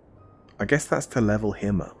 I guess that's to level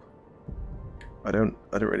him up. I don't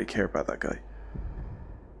really care about that guy.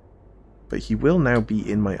 But he will now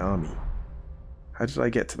be in my army. How did I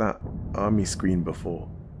get to that army screen before?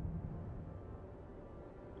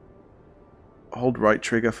 Hold right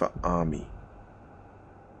trigger for army.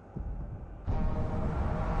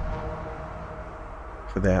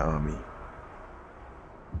 for their army.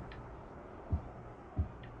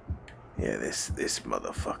 Yeah, this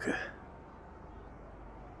motherfucker.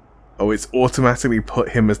 Oh, it's automatically put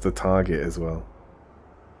him as the target as well.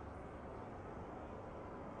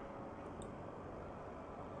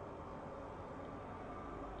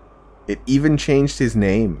 It even changed his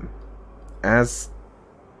name as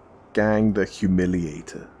Gang the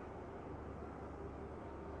Humiliator.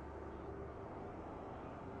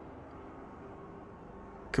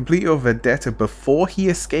 Complete your vendetta before he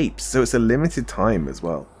escapes, so it's a limited time as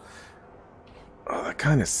well. Oh, that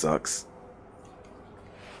kind of sucks.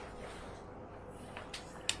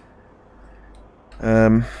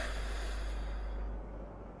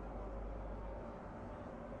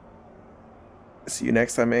 See you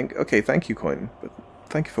next time, Ink. Okay, thank you, Coin, but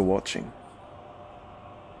thank you for watching.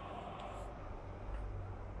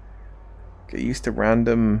 Get used to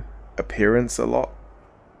random appearance a lot.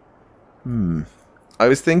 I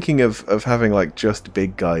was thinking of having like just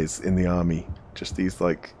big guys in the army, just these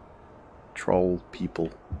like troll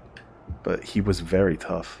people, but he was very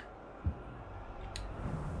tough.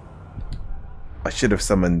 I should have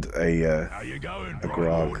summoned a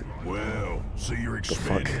Grog. Well, so you're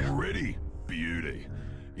expanding already. Beauty.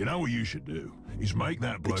 You know what you should do is make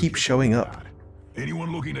that bloke. They keep showing up.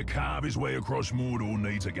 Anyone looking to carve his way across Mordor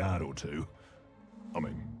needs a guard or two. I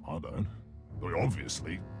mean, I don't.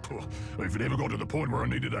 Obviously, if it ever got to the point where I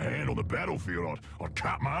needed a hand on the battlefield, I'd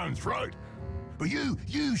cut my own throat. But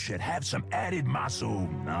you should have some added muscle.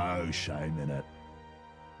 No shame in it.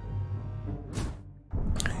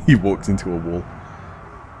 He walked into a wall.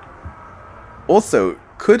 Also,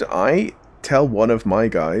 could I tell one of my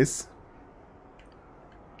guys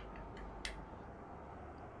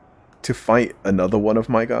to fight another one of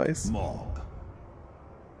my guys?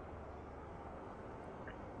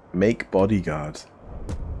 Make bodyguard.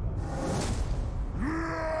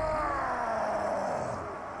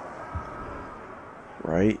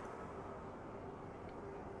 Right?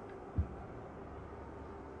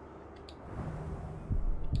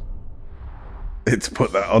 It's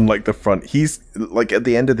put that on like the front. He's like at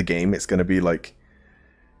the end of the game, it's going to be like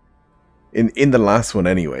in the last one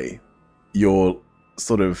anyway, your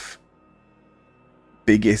sort of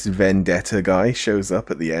biggest vendetta guy shows up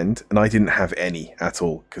at the end, and I didn't have any at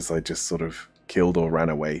all because I just sort of killed or ran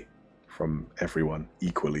away from everyone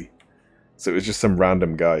equally. So it was just some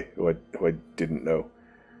random guy who I didn't know.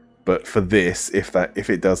 But for this, if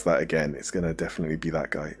it does that again, it's gonna definitely be that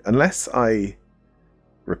guy. Unless I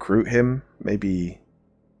recruit him, maybe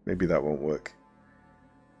that won't work.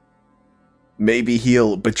 Maybe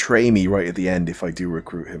he'll betray me right at the end if I do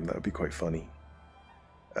recruit him. That would be quite funny.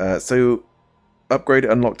 So upgrade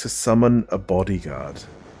unlocked to summon a bodyguard.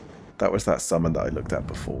 That was that summon that I looked at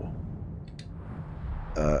before.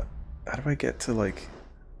 How do I get to like...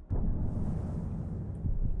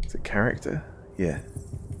 Is it character? Yeah.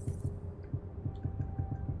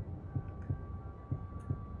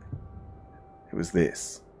 It was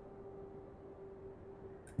this.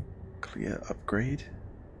 Clear upgrade.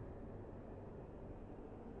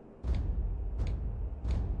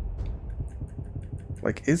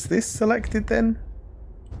 Like, is this selected then?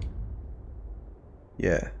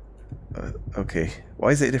 Yeah. Okay. Why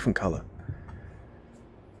is it a different color?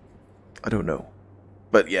 I don't know.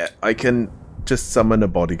 But yeah, I can just summon a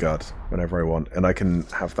bodyguard whenever I want, and I can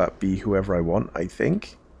have that be whoever I want, I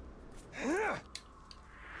think.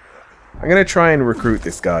 I'm gonna try and recruit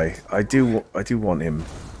this guy. I do want him.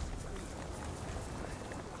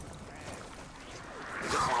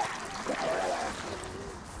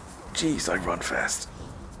 Jeez, I run fast.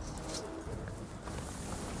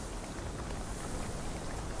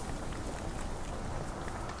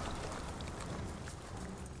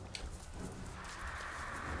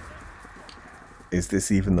 Is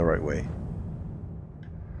this even the right way?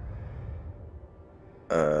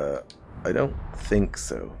 I don't think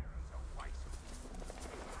so.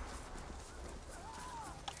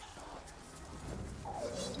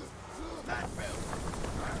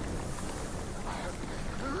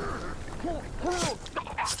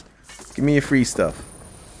 Give me your free stuff.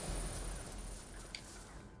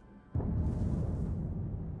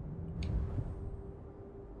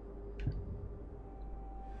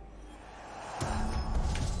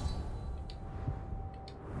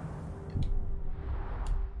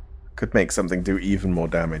 Could make something do even more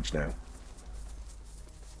damage now.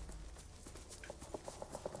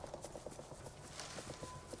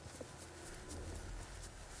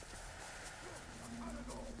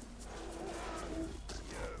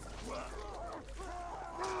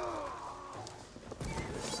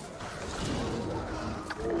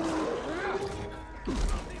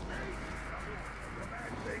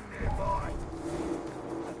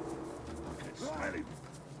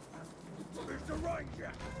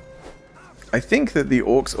 I think that the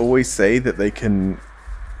orcs always say that they can,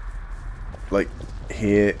 like,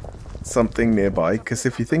 hear something nearby, because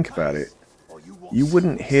if you think about it, you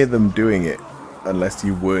wouldn't hear them doing it unless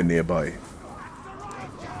you were nearby.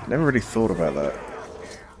 Never really thought about that.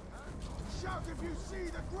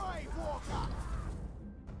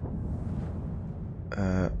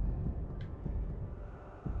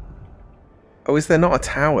 Oh, is there not a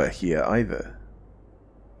tower here either?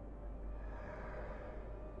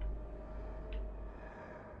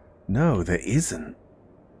 No, there isn't.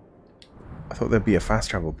 I thought there'd be a fast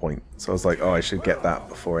travel point, so I was like, oh, I should get that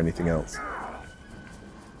before anything else.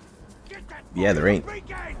 Yeah, there ain't.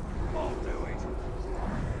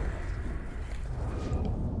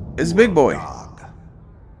 It's a big boy.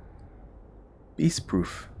 Beast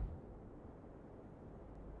proof.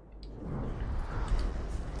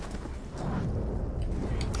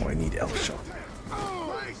 Oh, I need elf shot.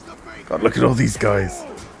 God, look at all these guys.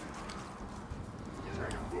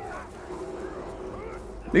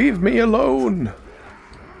 Leave me alone.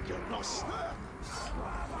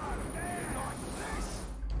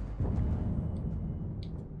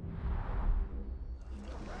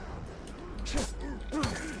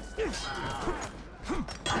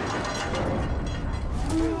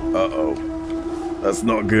 Uh-oh. That's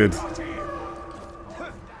not good.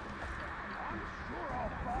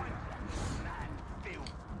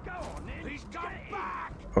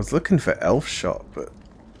 I was looking for elf shot, but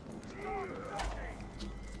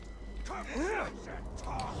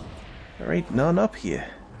there ain't none up here.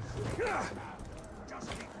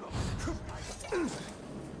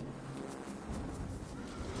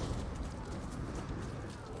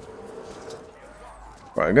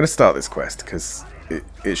 Right, I'm gonna start this quest because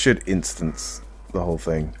it should instance the whole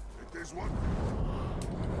thing.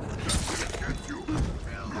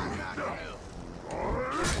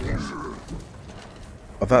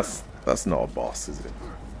 Oh, that's not a boss, is it?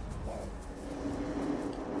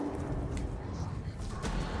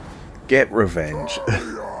 Get revenge.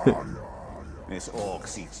 This orc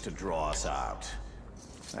seeks to draw us out.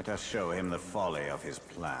 Let us show him the folly of his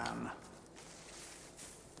plan.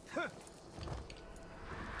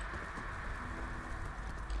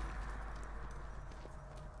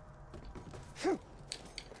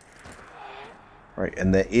 Right,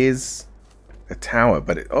 and there is a tower,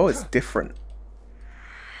 but it's different.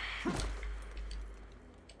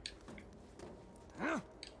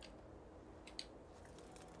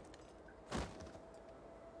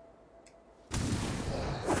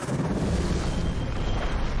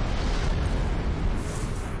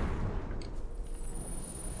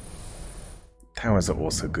 Towers are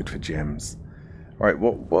also good for gems. Right,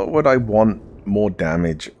 what would I want more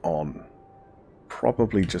damage on?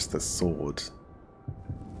 Probably just the sword.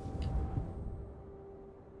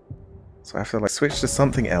 So I have to like switch to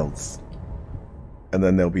something else. And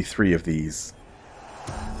then there'll be 3 of these.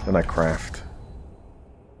 Then I craft.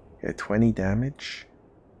 Yeah, 20 damage.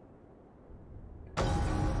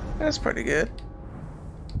 That's pretty good.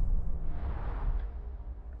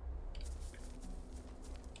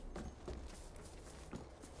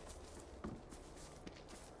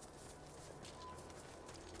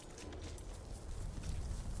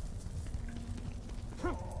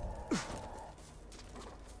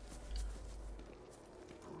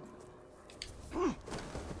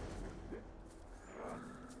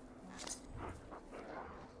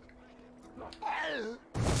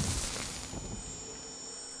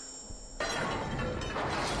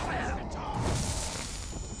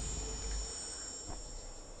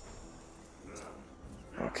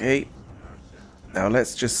 Okay, now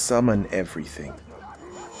let's just summon everything.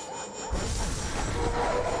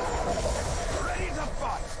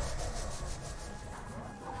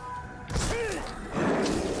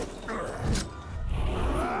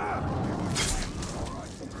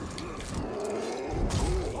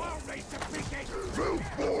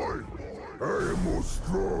 Elf boy, I am more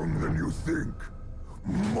strong than you think.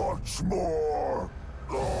 Much more.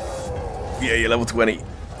 Yeah, you're level 20.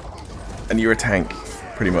 And you're a tank,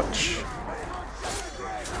 pretty much.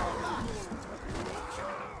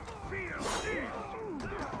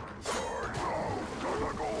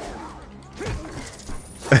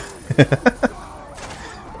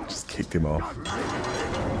 Just kicked him off.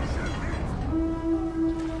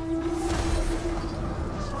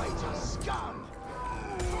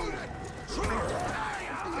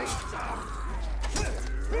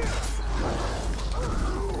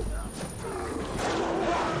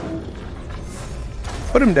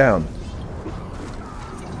 Put him down.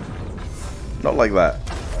 Not like that.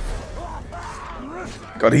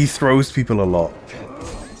 God, he throws people a lot.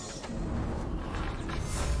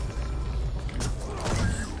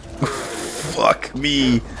 Fuck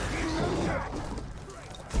me.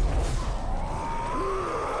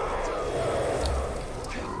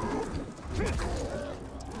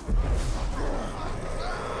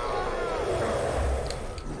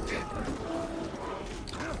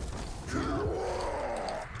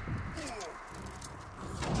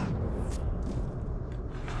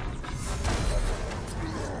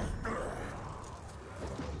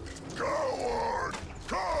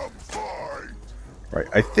 Right,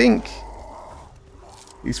 I think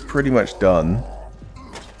he's pretty much done.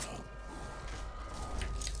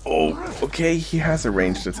 Oh, okay, he has a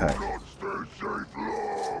ranged attack.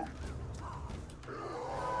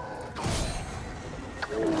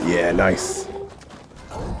 Yeah, nice.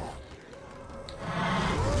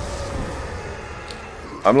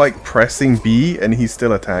 I'm like pressing B and he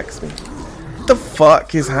still attacks me. What the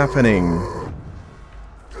fuck is happening?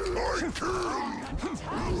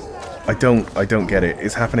 I don't get it.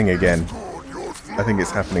 It's happening again. I think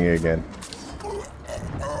it's happening again.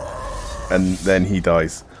 And then he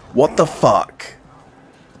dies. What the fuck?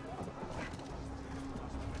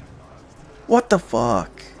 What the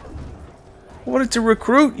fuck? I wanted to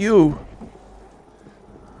recruit you.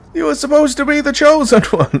 You were supposed to be the chosen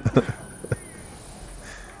one.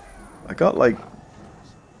 I got like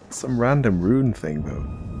some random rune thing though.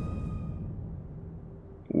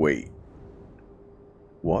 Wait.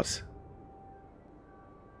 What?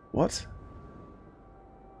 What?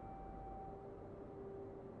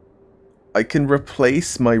 I can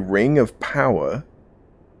replace my ring of power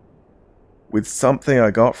with something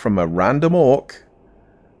I got from a random orc,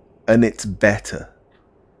 and it's better.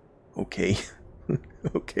 Okay.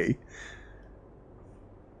 Okay.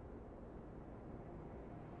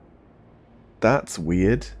 That's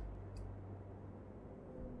weird.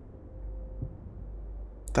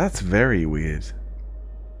 That's very weird.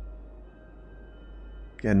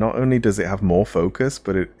 Yeah, not only does it have more focus,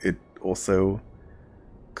 but it also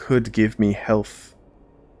could give me health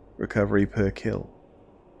recovery per kill.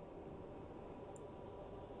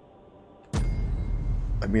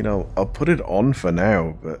 I mean, I'll put it on for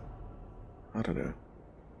now, but I don't know.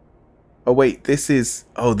 Oh wait, this is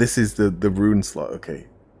the rune slot. Okay,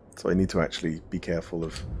 so I need to actually be careful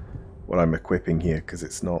of what I'm equipping here because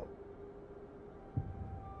it's not.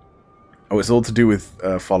 Oh, it's all to do with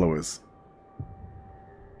followers.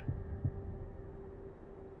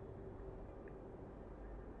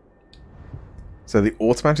 So they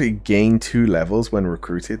automatically gain 2 levels when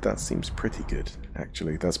recruited. That seems pretty good,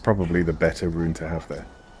 actually. That's probably the better rune to have there.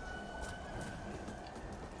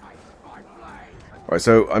 Alright,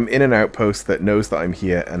 so I'm in an outpost that knows that I'm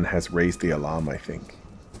here and has raised the alarm, I think.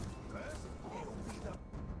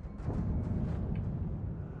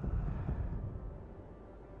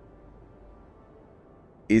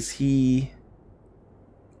 Is he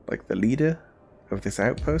like the leader of this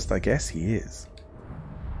outpost? I guess he is.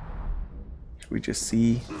 We just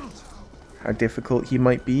see how difficult he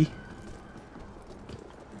might be.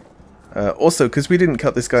 Also, because we didn't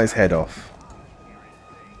cut this guy's head off,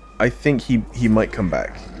 I think he might come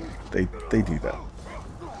back. They do that.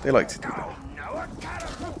 They like to do that.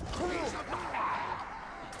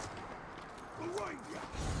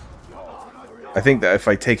 I think that if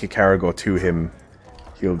I take a Caragor to him,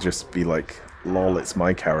 he'll just be like, lol, it's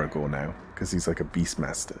my Caragor now, because he's like a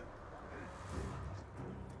Beastmaster.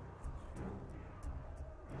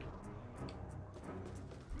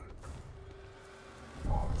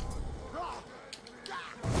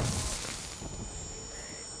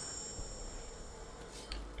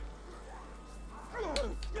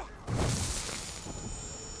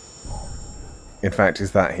 In fact,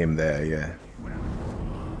 is that him there? Yeah.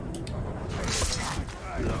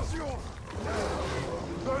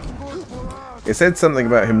 It said something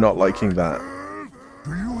about him not liking that,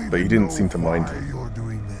 but he didn't seem to mind.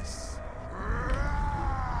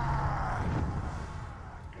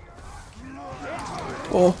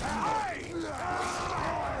 Oh.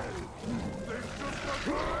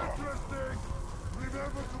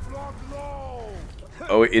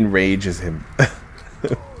 Oh, it enrages him.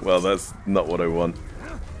 Well, that's not what I want.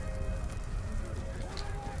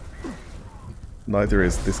 Neither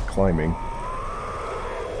is this climbing.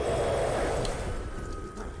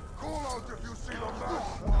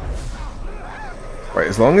 Right,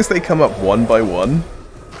 as long as they come up one by one.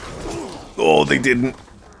 Oh, they didn't.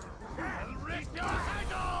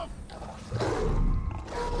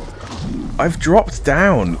 I've dropped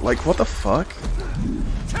down. Like, what the fuck?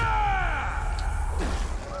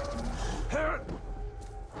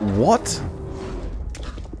 What?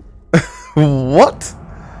 What?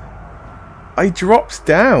 I dropped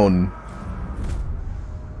down.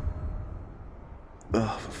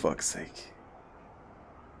 Oh, for fuck's sake.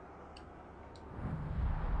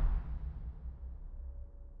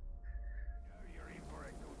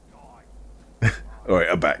 Alright,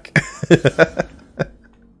 I'm back.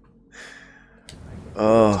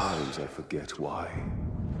 Oh. Sometimes I forget why.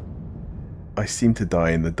 I seem to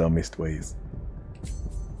die in the dumbest ways.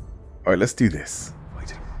 Alright, let's do this.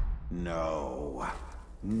 No,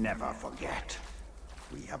 never forget.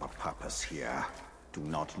 We have a purpose here. Do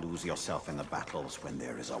not lose yourself in the battles when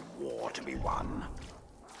there is a war to be won.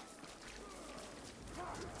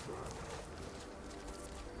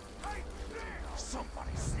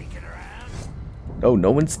 Somebody sneaking around. No,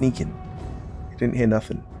 no one's sneaking. He didn't hear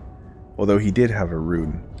nothing. Although he did have a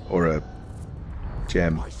rune. Or a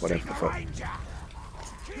gem. Whatever the fuck. I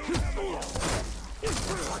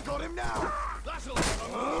got him now.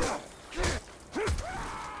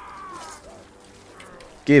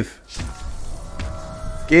 Give.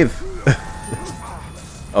 Give.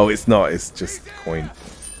 Oh, it's not. It's just coin.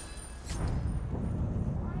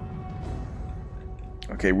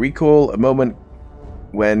 Okay, recall a moment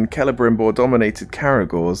when Celebrimbor dominated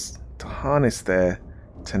Caragors to harness their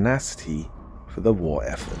tenacity for the war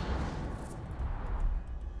effort.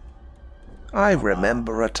 I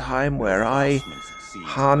remember a time where I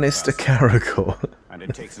harnessed a Caragor. And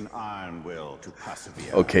it takes an iron will to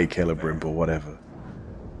persevere. Okay, Celebrimbor, whatever.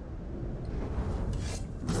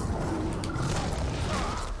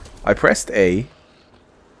 I pressed A.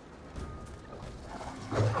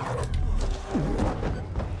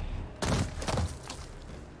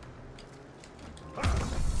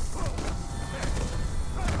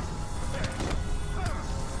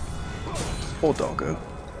 Poor doggo.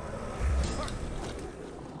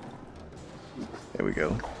 There we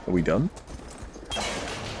go. Are we done?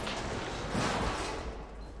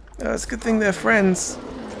 It's a good thing they're friends.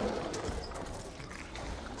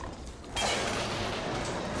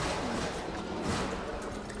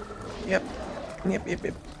 Yep.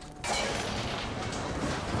 Yep.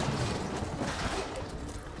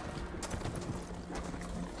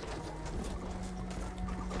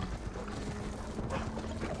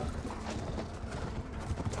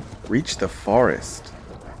 Reach the forest.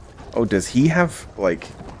 Oh, does he have, like,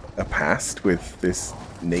 a past with this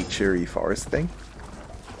nature-y forest thing?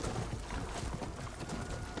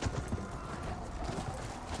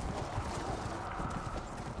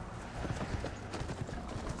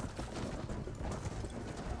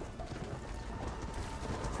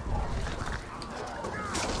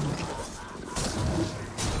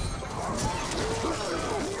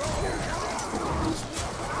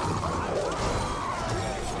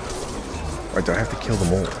 Or do I have to kill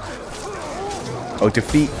them all? Oh,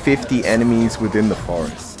 defeat 50 enemies within the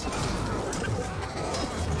forest.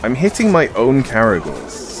 I'm hitting my own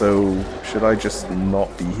Caragors, so should I just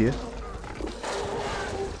not be here?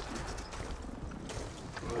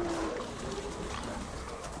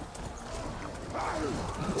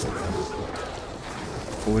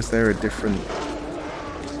 Or was there a different...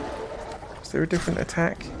 Was there a different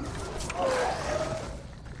attack?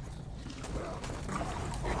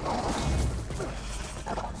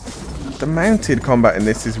 The mounted combat in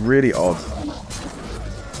this is really odd.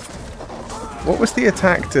 What was the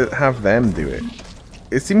attack to have them do it?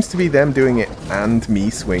 It seems to be them doing it and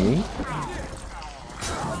me swinging.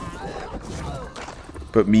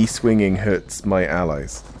 But me swinging hurts my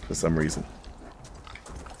allies for some reason.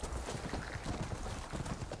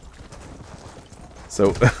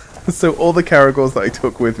 So, so all the Caragors that I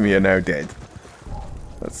took with me are now dead.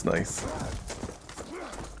 That's nice.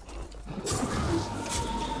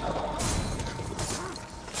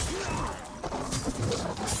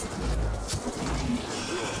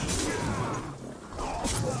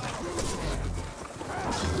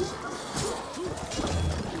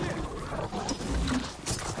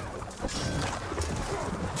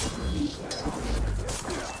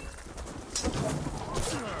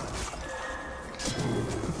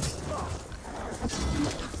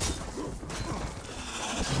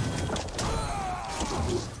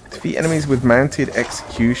 Defeat enemies with mounted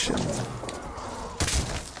execution.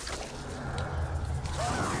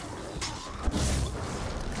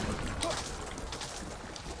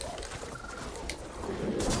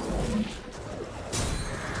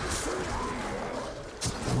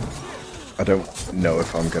 I don't know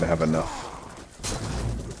if I'm going to have enough.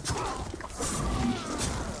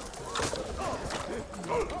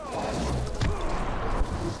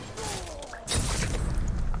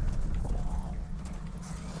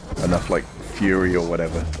 Enough, like, fury or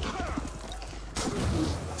whatever.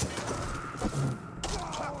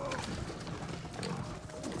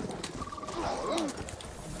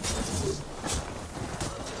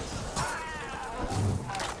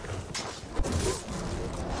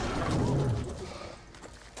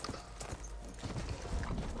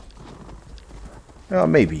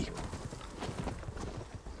 Maybe.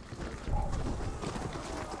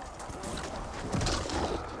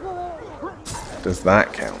 Does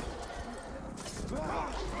that count?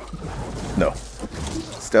 No.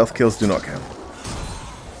 Stealth kills do not count.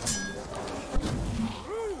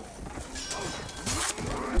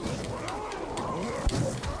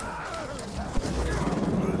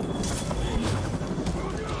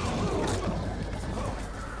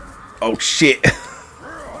 Oh shit!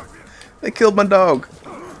 They killed my dog!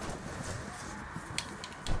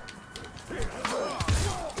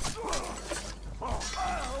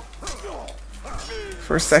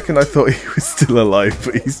 For a second I thought he was still alive,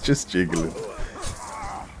 but he's just jiggling.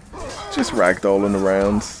 Just ragdolling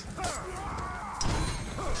around.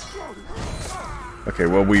 Okay,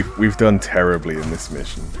 well we've done terribly in this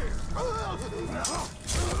mission.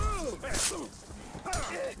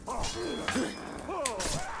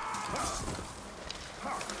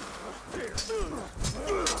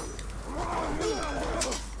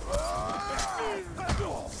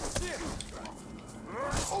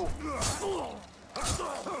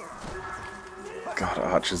 God,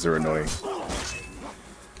 archers are annoying.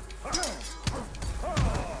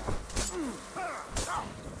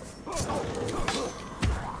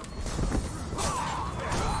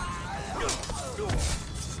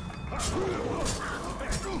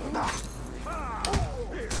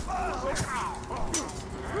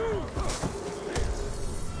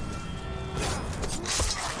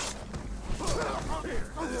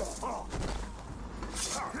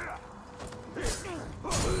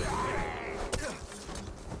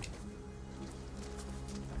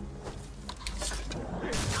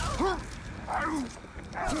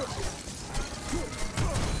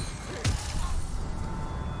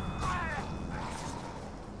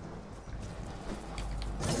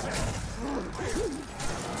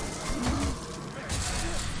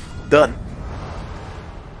 Done.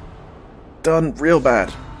 Done real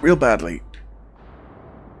bad. Real badly.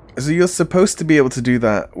 So you're supposed to be able to do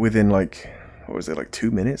that within like, what was it, like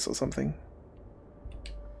 2 minutes or something?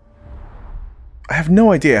 I have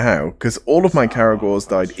no idea how, because all of my Caragors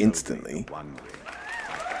died instantly.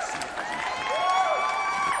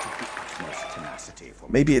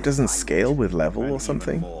 Maybe it doesn't scale with level or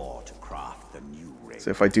something. So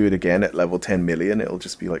if I do it again at level 10 million, it'll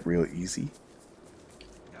just be like real easy.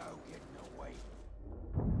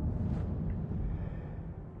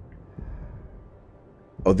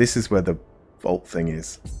 Oh, this is where the vault thing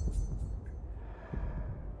is.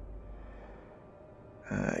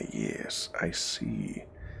 Yes, I see.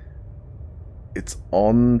 It's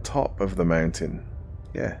on top of the mountain.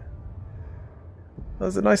 Yeah.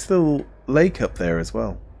 There's a nice little lake up there as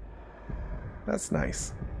well. That's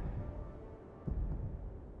nice.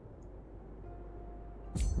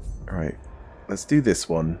 Alright, let's do this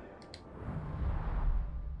one.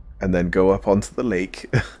 And then go up onto the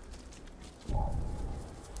lake.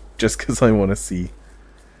 Just because I want to see.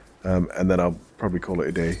 And then I'll probably call it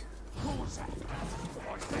a day.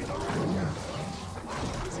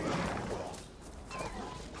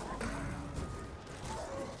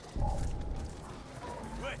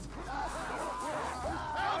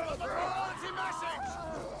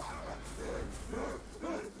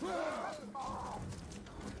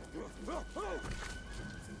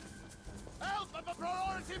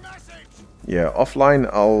 Yeah, offline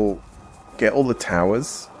I'll get all the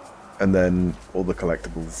towers and then all the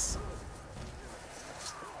collectibles.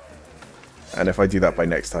 And if I do that by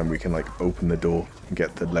next time, we can like open the door and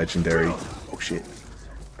get the legendary, oh shit,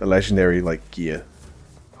 the legendary like gear.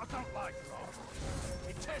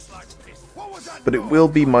 But it will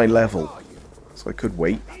be my level, so I could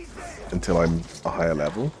wait until I'm a higher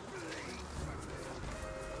level.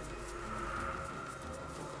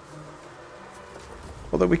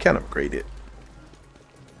 Although we can upgrade it.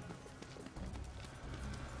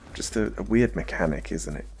 Just a weird mechanic,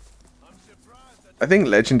 isn't it? I think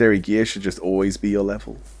legendary gear should just always be your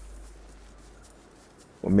level.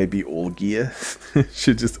 Or maybe all gear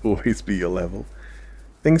should just always be your level.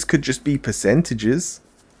 Things could just be percentages.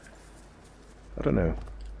 I don't know.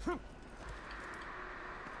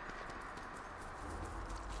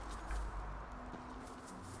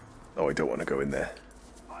 Oh, I don't want to go in there.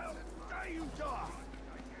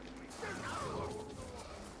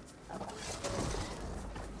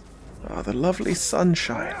 Oh, the lovely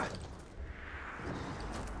sunshine.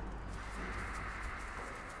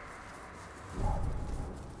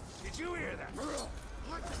 Did you hear that?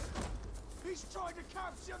 He's trying to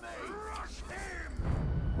capture me. Rush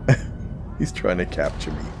him. He's trying to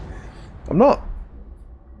capture me. I'm not.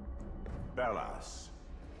 Bellas.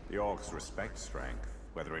 The orcs respect strength,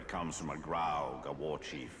 whether it comes from a Graug, a war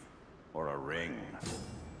chief, or a ring.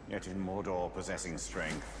 Yet in Mordor, possessing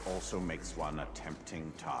strength also makes one a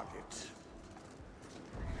tempting target.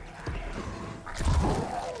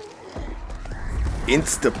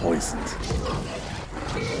 Insta-poisoned.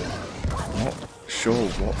 Not sure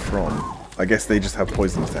what from. I guess they just have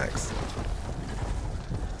poison attacks.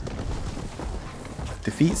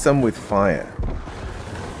 Defeat some with fire.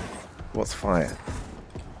 What's fire?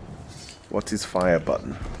 What is fire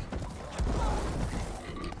button?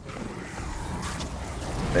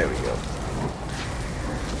 There we go.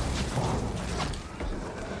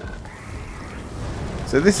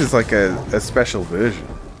 So this is like a special version.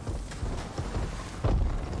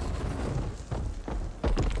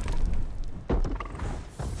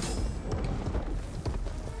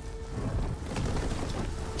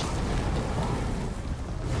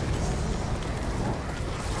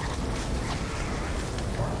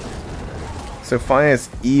 So fire is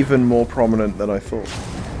even more prominent than I thought.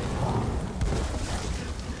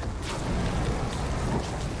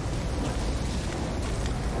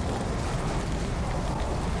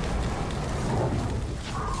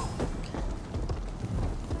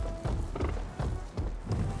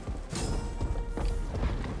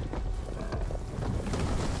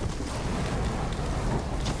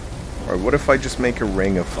 Alright, what if I just make a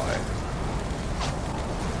ring of fire?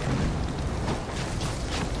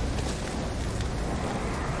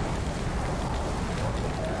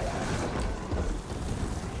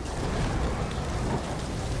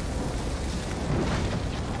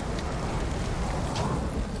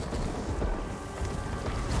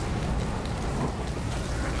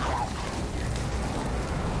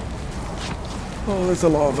 Oh, there's a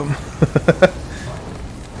lot of them.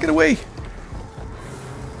 Get away!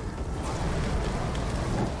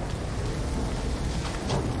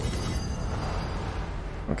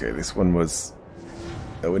 Okay, this one was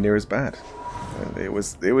nowhere near as bad. It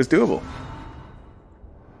was doable.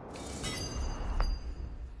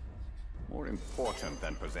 More important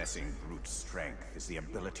than possessing brute strength is the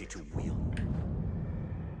ability to wield.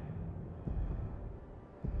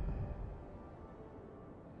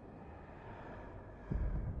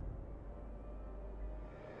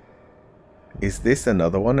 Is this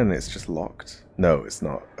another one and it's just locked? No, it's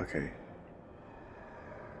not. Okay.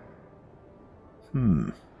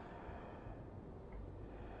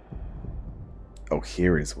 Oh,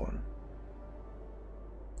 here is one.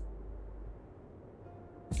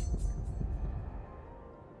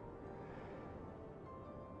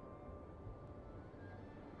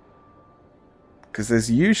 Because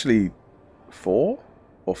there's usually 4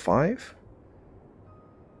 or 5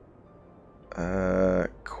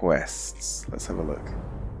 quests. Let's have a look.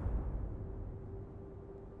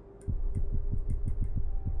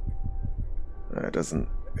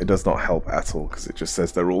 It does not help at all because it just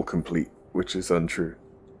says they're all complete, which is untrue.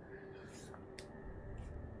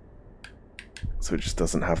 So it just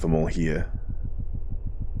doesn't have them all here.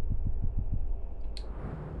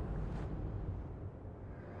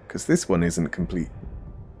 Because this one isn't complete.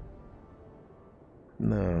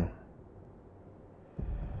 No.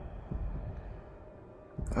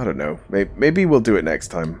 I don't know. Maybe we'll do it next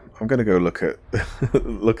time. I'm gonna go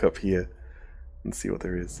look up here and see what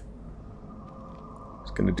there is.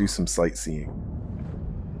 Just gonna do some sightseeing.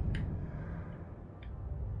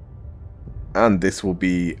 And this will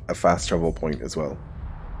be a fast travel point as well.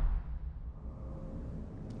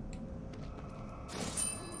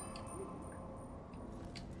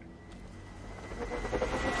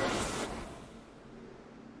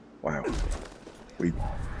 Wow. We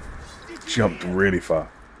jumped really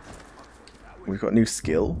far. We've got a new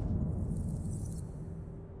skill.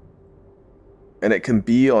 And it can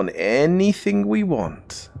be on anything we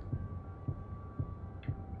want.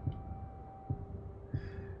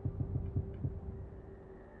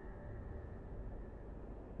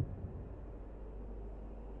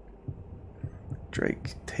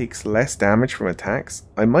 Drake takes less damage from attacks.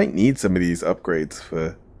 I might need some of these upgrades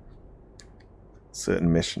for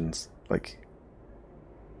certain missions. Like,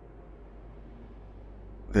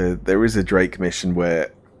 there is a Drake mission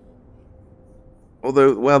where,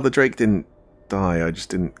 although, well, the Drake didn't die, I just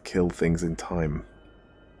didn't kill things in time.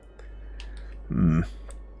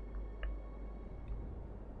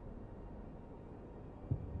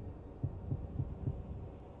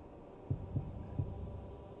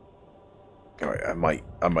 Alright,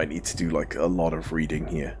 I might need to do like a lot of reading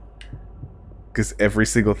here. Because every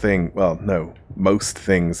single thing, well, no, most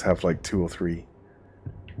things have like 2 or 3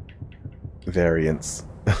 variants.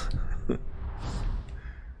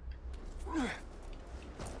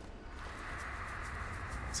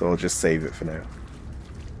 So I'll just save it for now.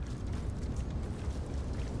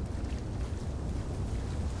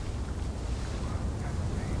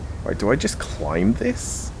 Right, do I just climb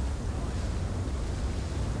this?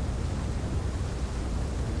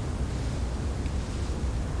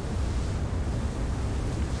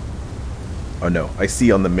 Oh no, I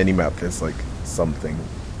see on the minimap there's like something.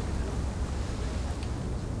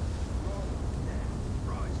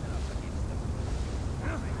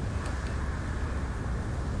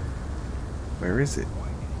 Where is it?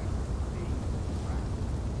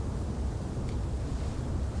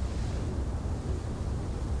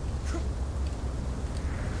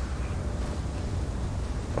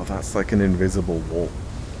 Oh, that's like an invisible wall.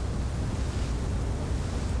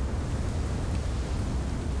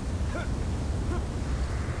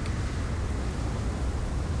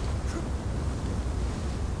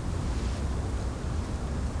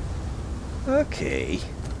 Okay.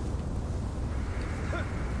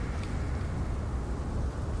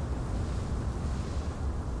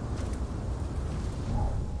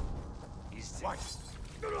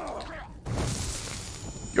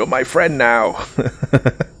 You're my friend now.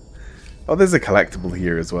 Oh, there's a collectible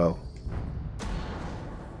here as well.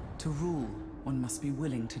 To rule, one must be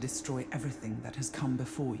willing to destroy everything that has come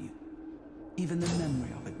before you. Even the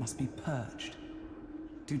memory of it must be purged.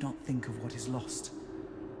 Do not think of what is lost.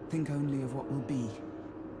 Think only of what will be.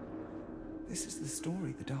 This is the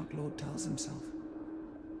story the Dark Lord tells himself.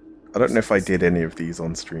 I don't know if I did any of these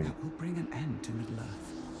on stream. That will bring an end to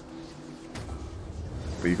Middle-earth.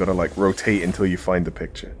 But you gotta like rotate until you find the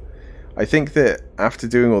picture. I think that after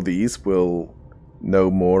doing all these, we'll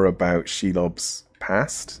know more about Shelob's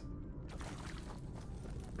past.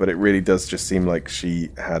 But it really does just seem like she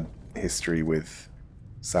had history with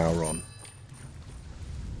Sauron.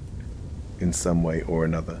 In some way or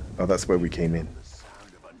another. Oh, that's where we came in.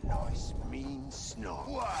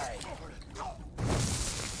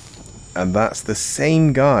 And that's the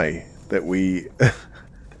same guy that we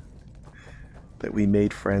that we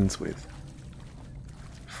made friends with.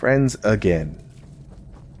 Friends again.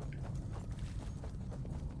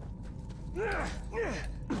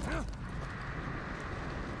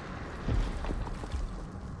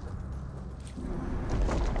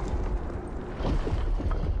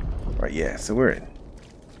 Right, yeah, so we're in.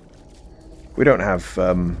 We don't have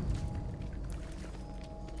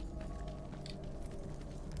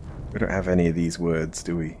we don't have any of these words,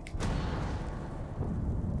 do we?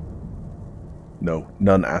 No,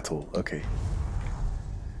 none at all. Okay.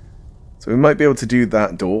 So we might be able to do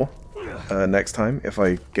that door next time if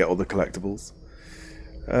I get all the collectibles.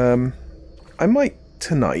 I might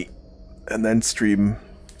tonight and then stream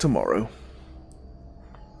tomorrow.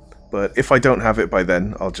 But if I don't have it by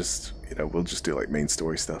then, I'll just, you know, we'll just do like main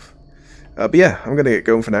story stuff. But yeah, I'm gonna get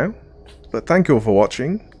going for now. But thank you all for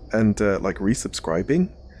watching and like resubscribing.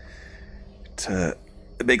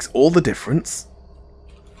 It makes all the difference.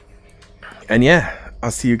 And yeah,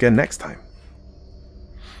 I'll see you again next time.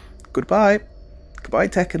 Goodbye. Goodbye,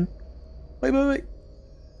 Tekken. Bye bye.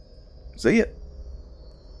 See ya.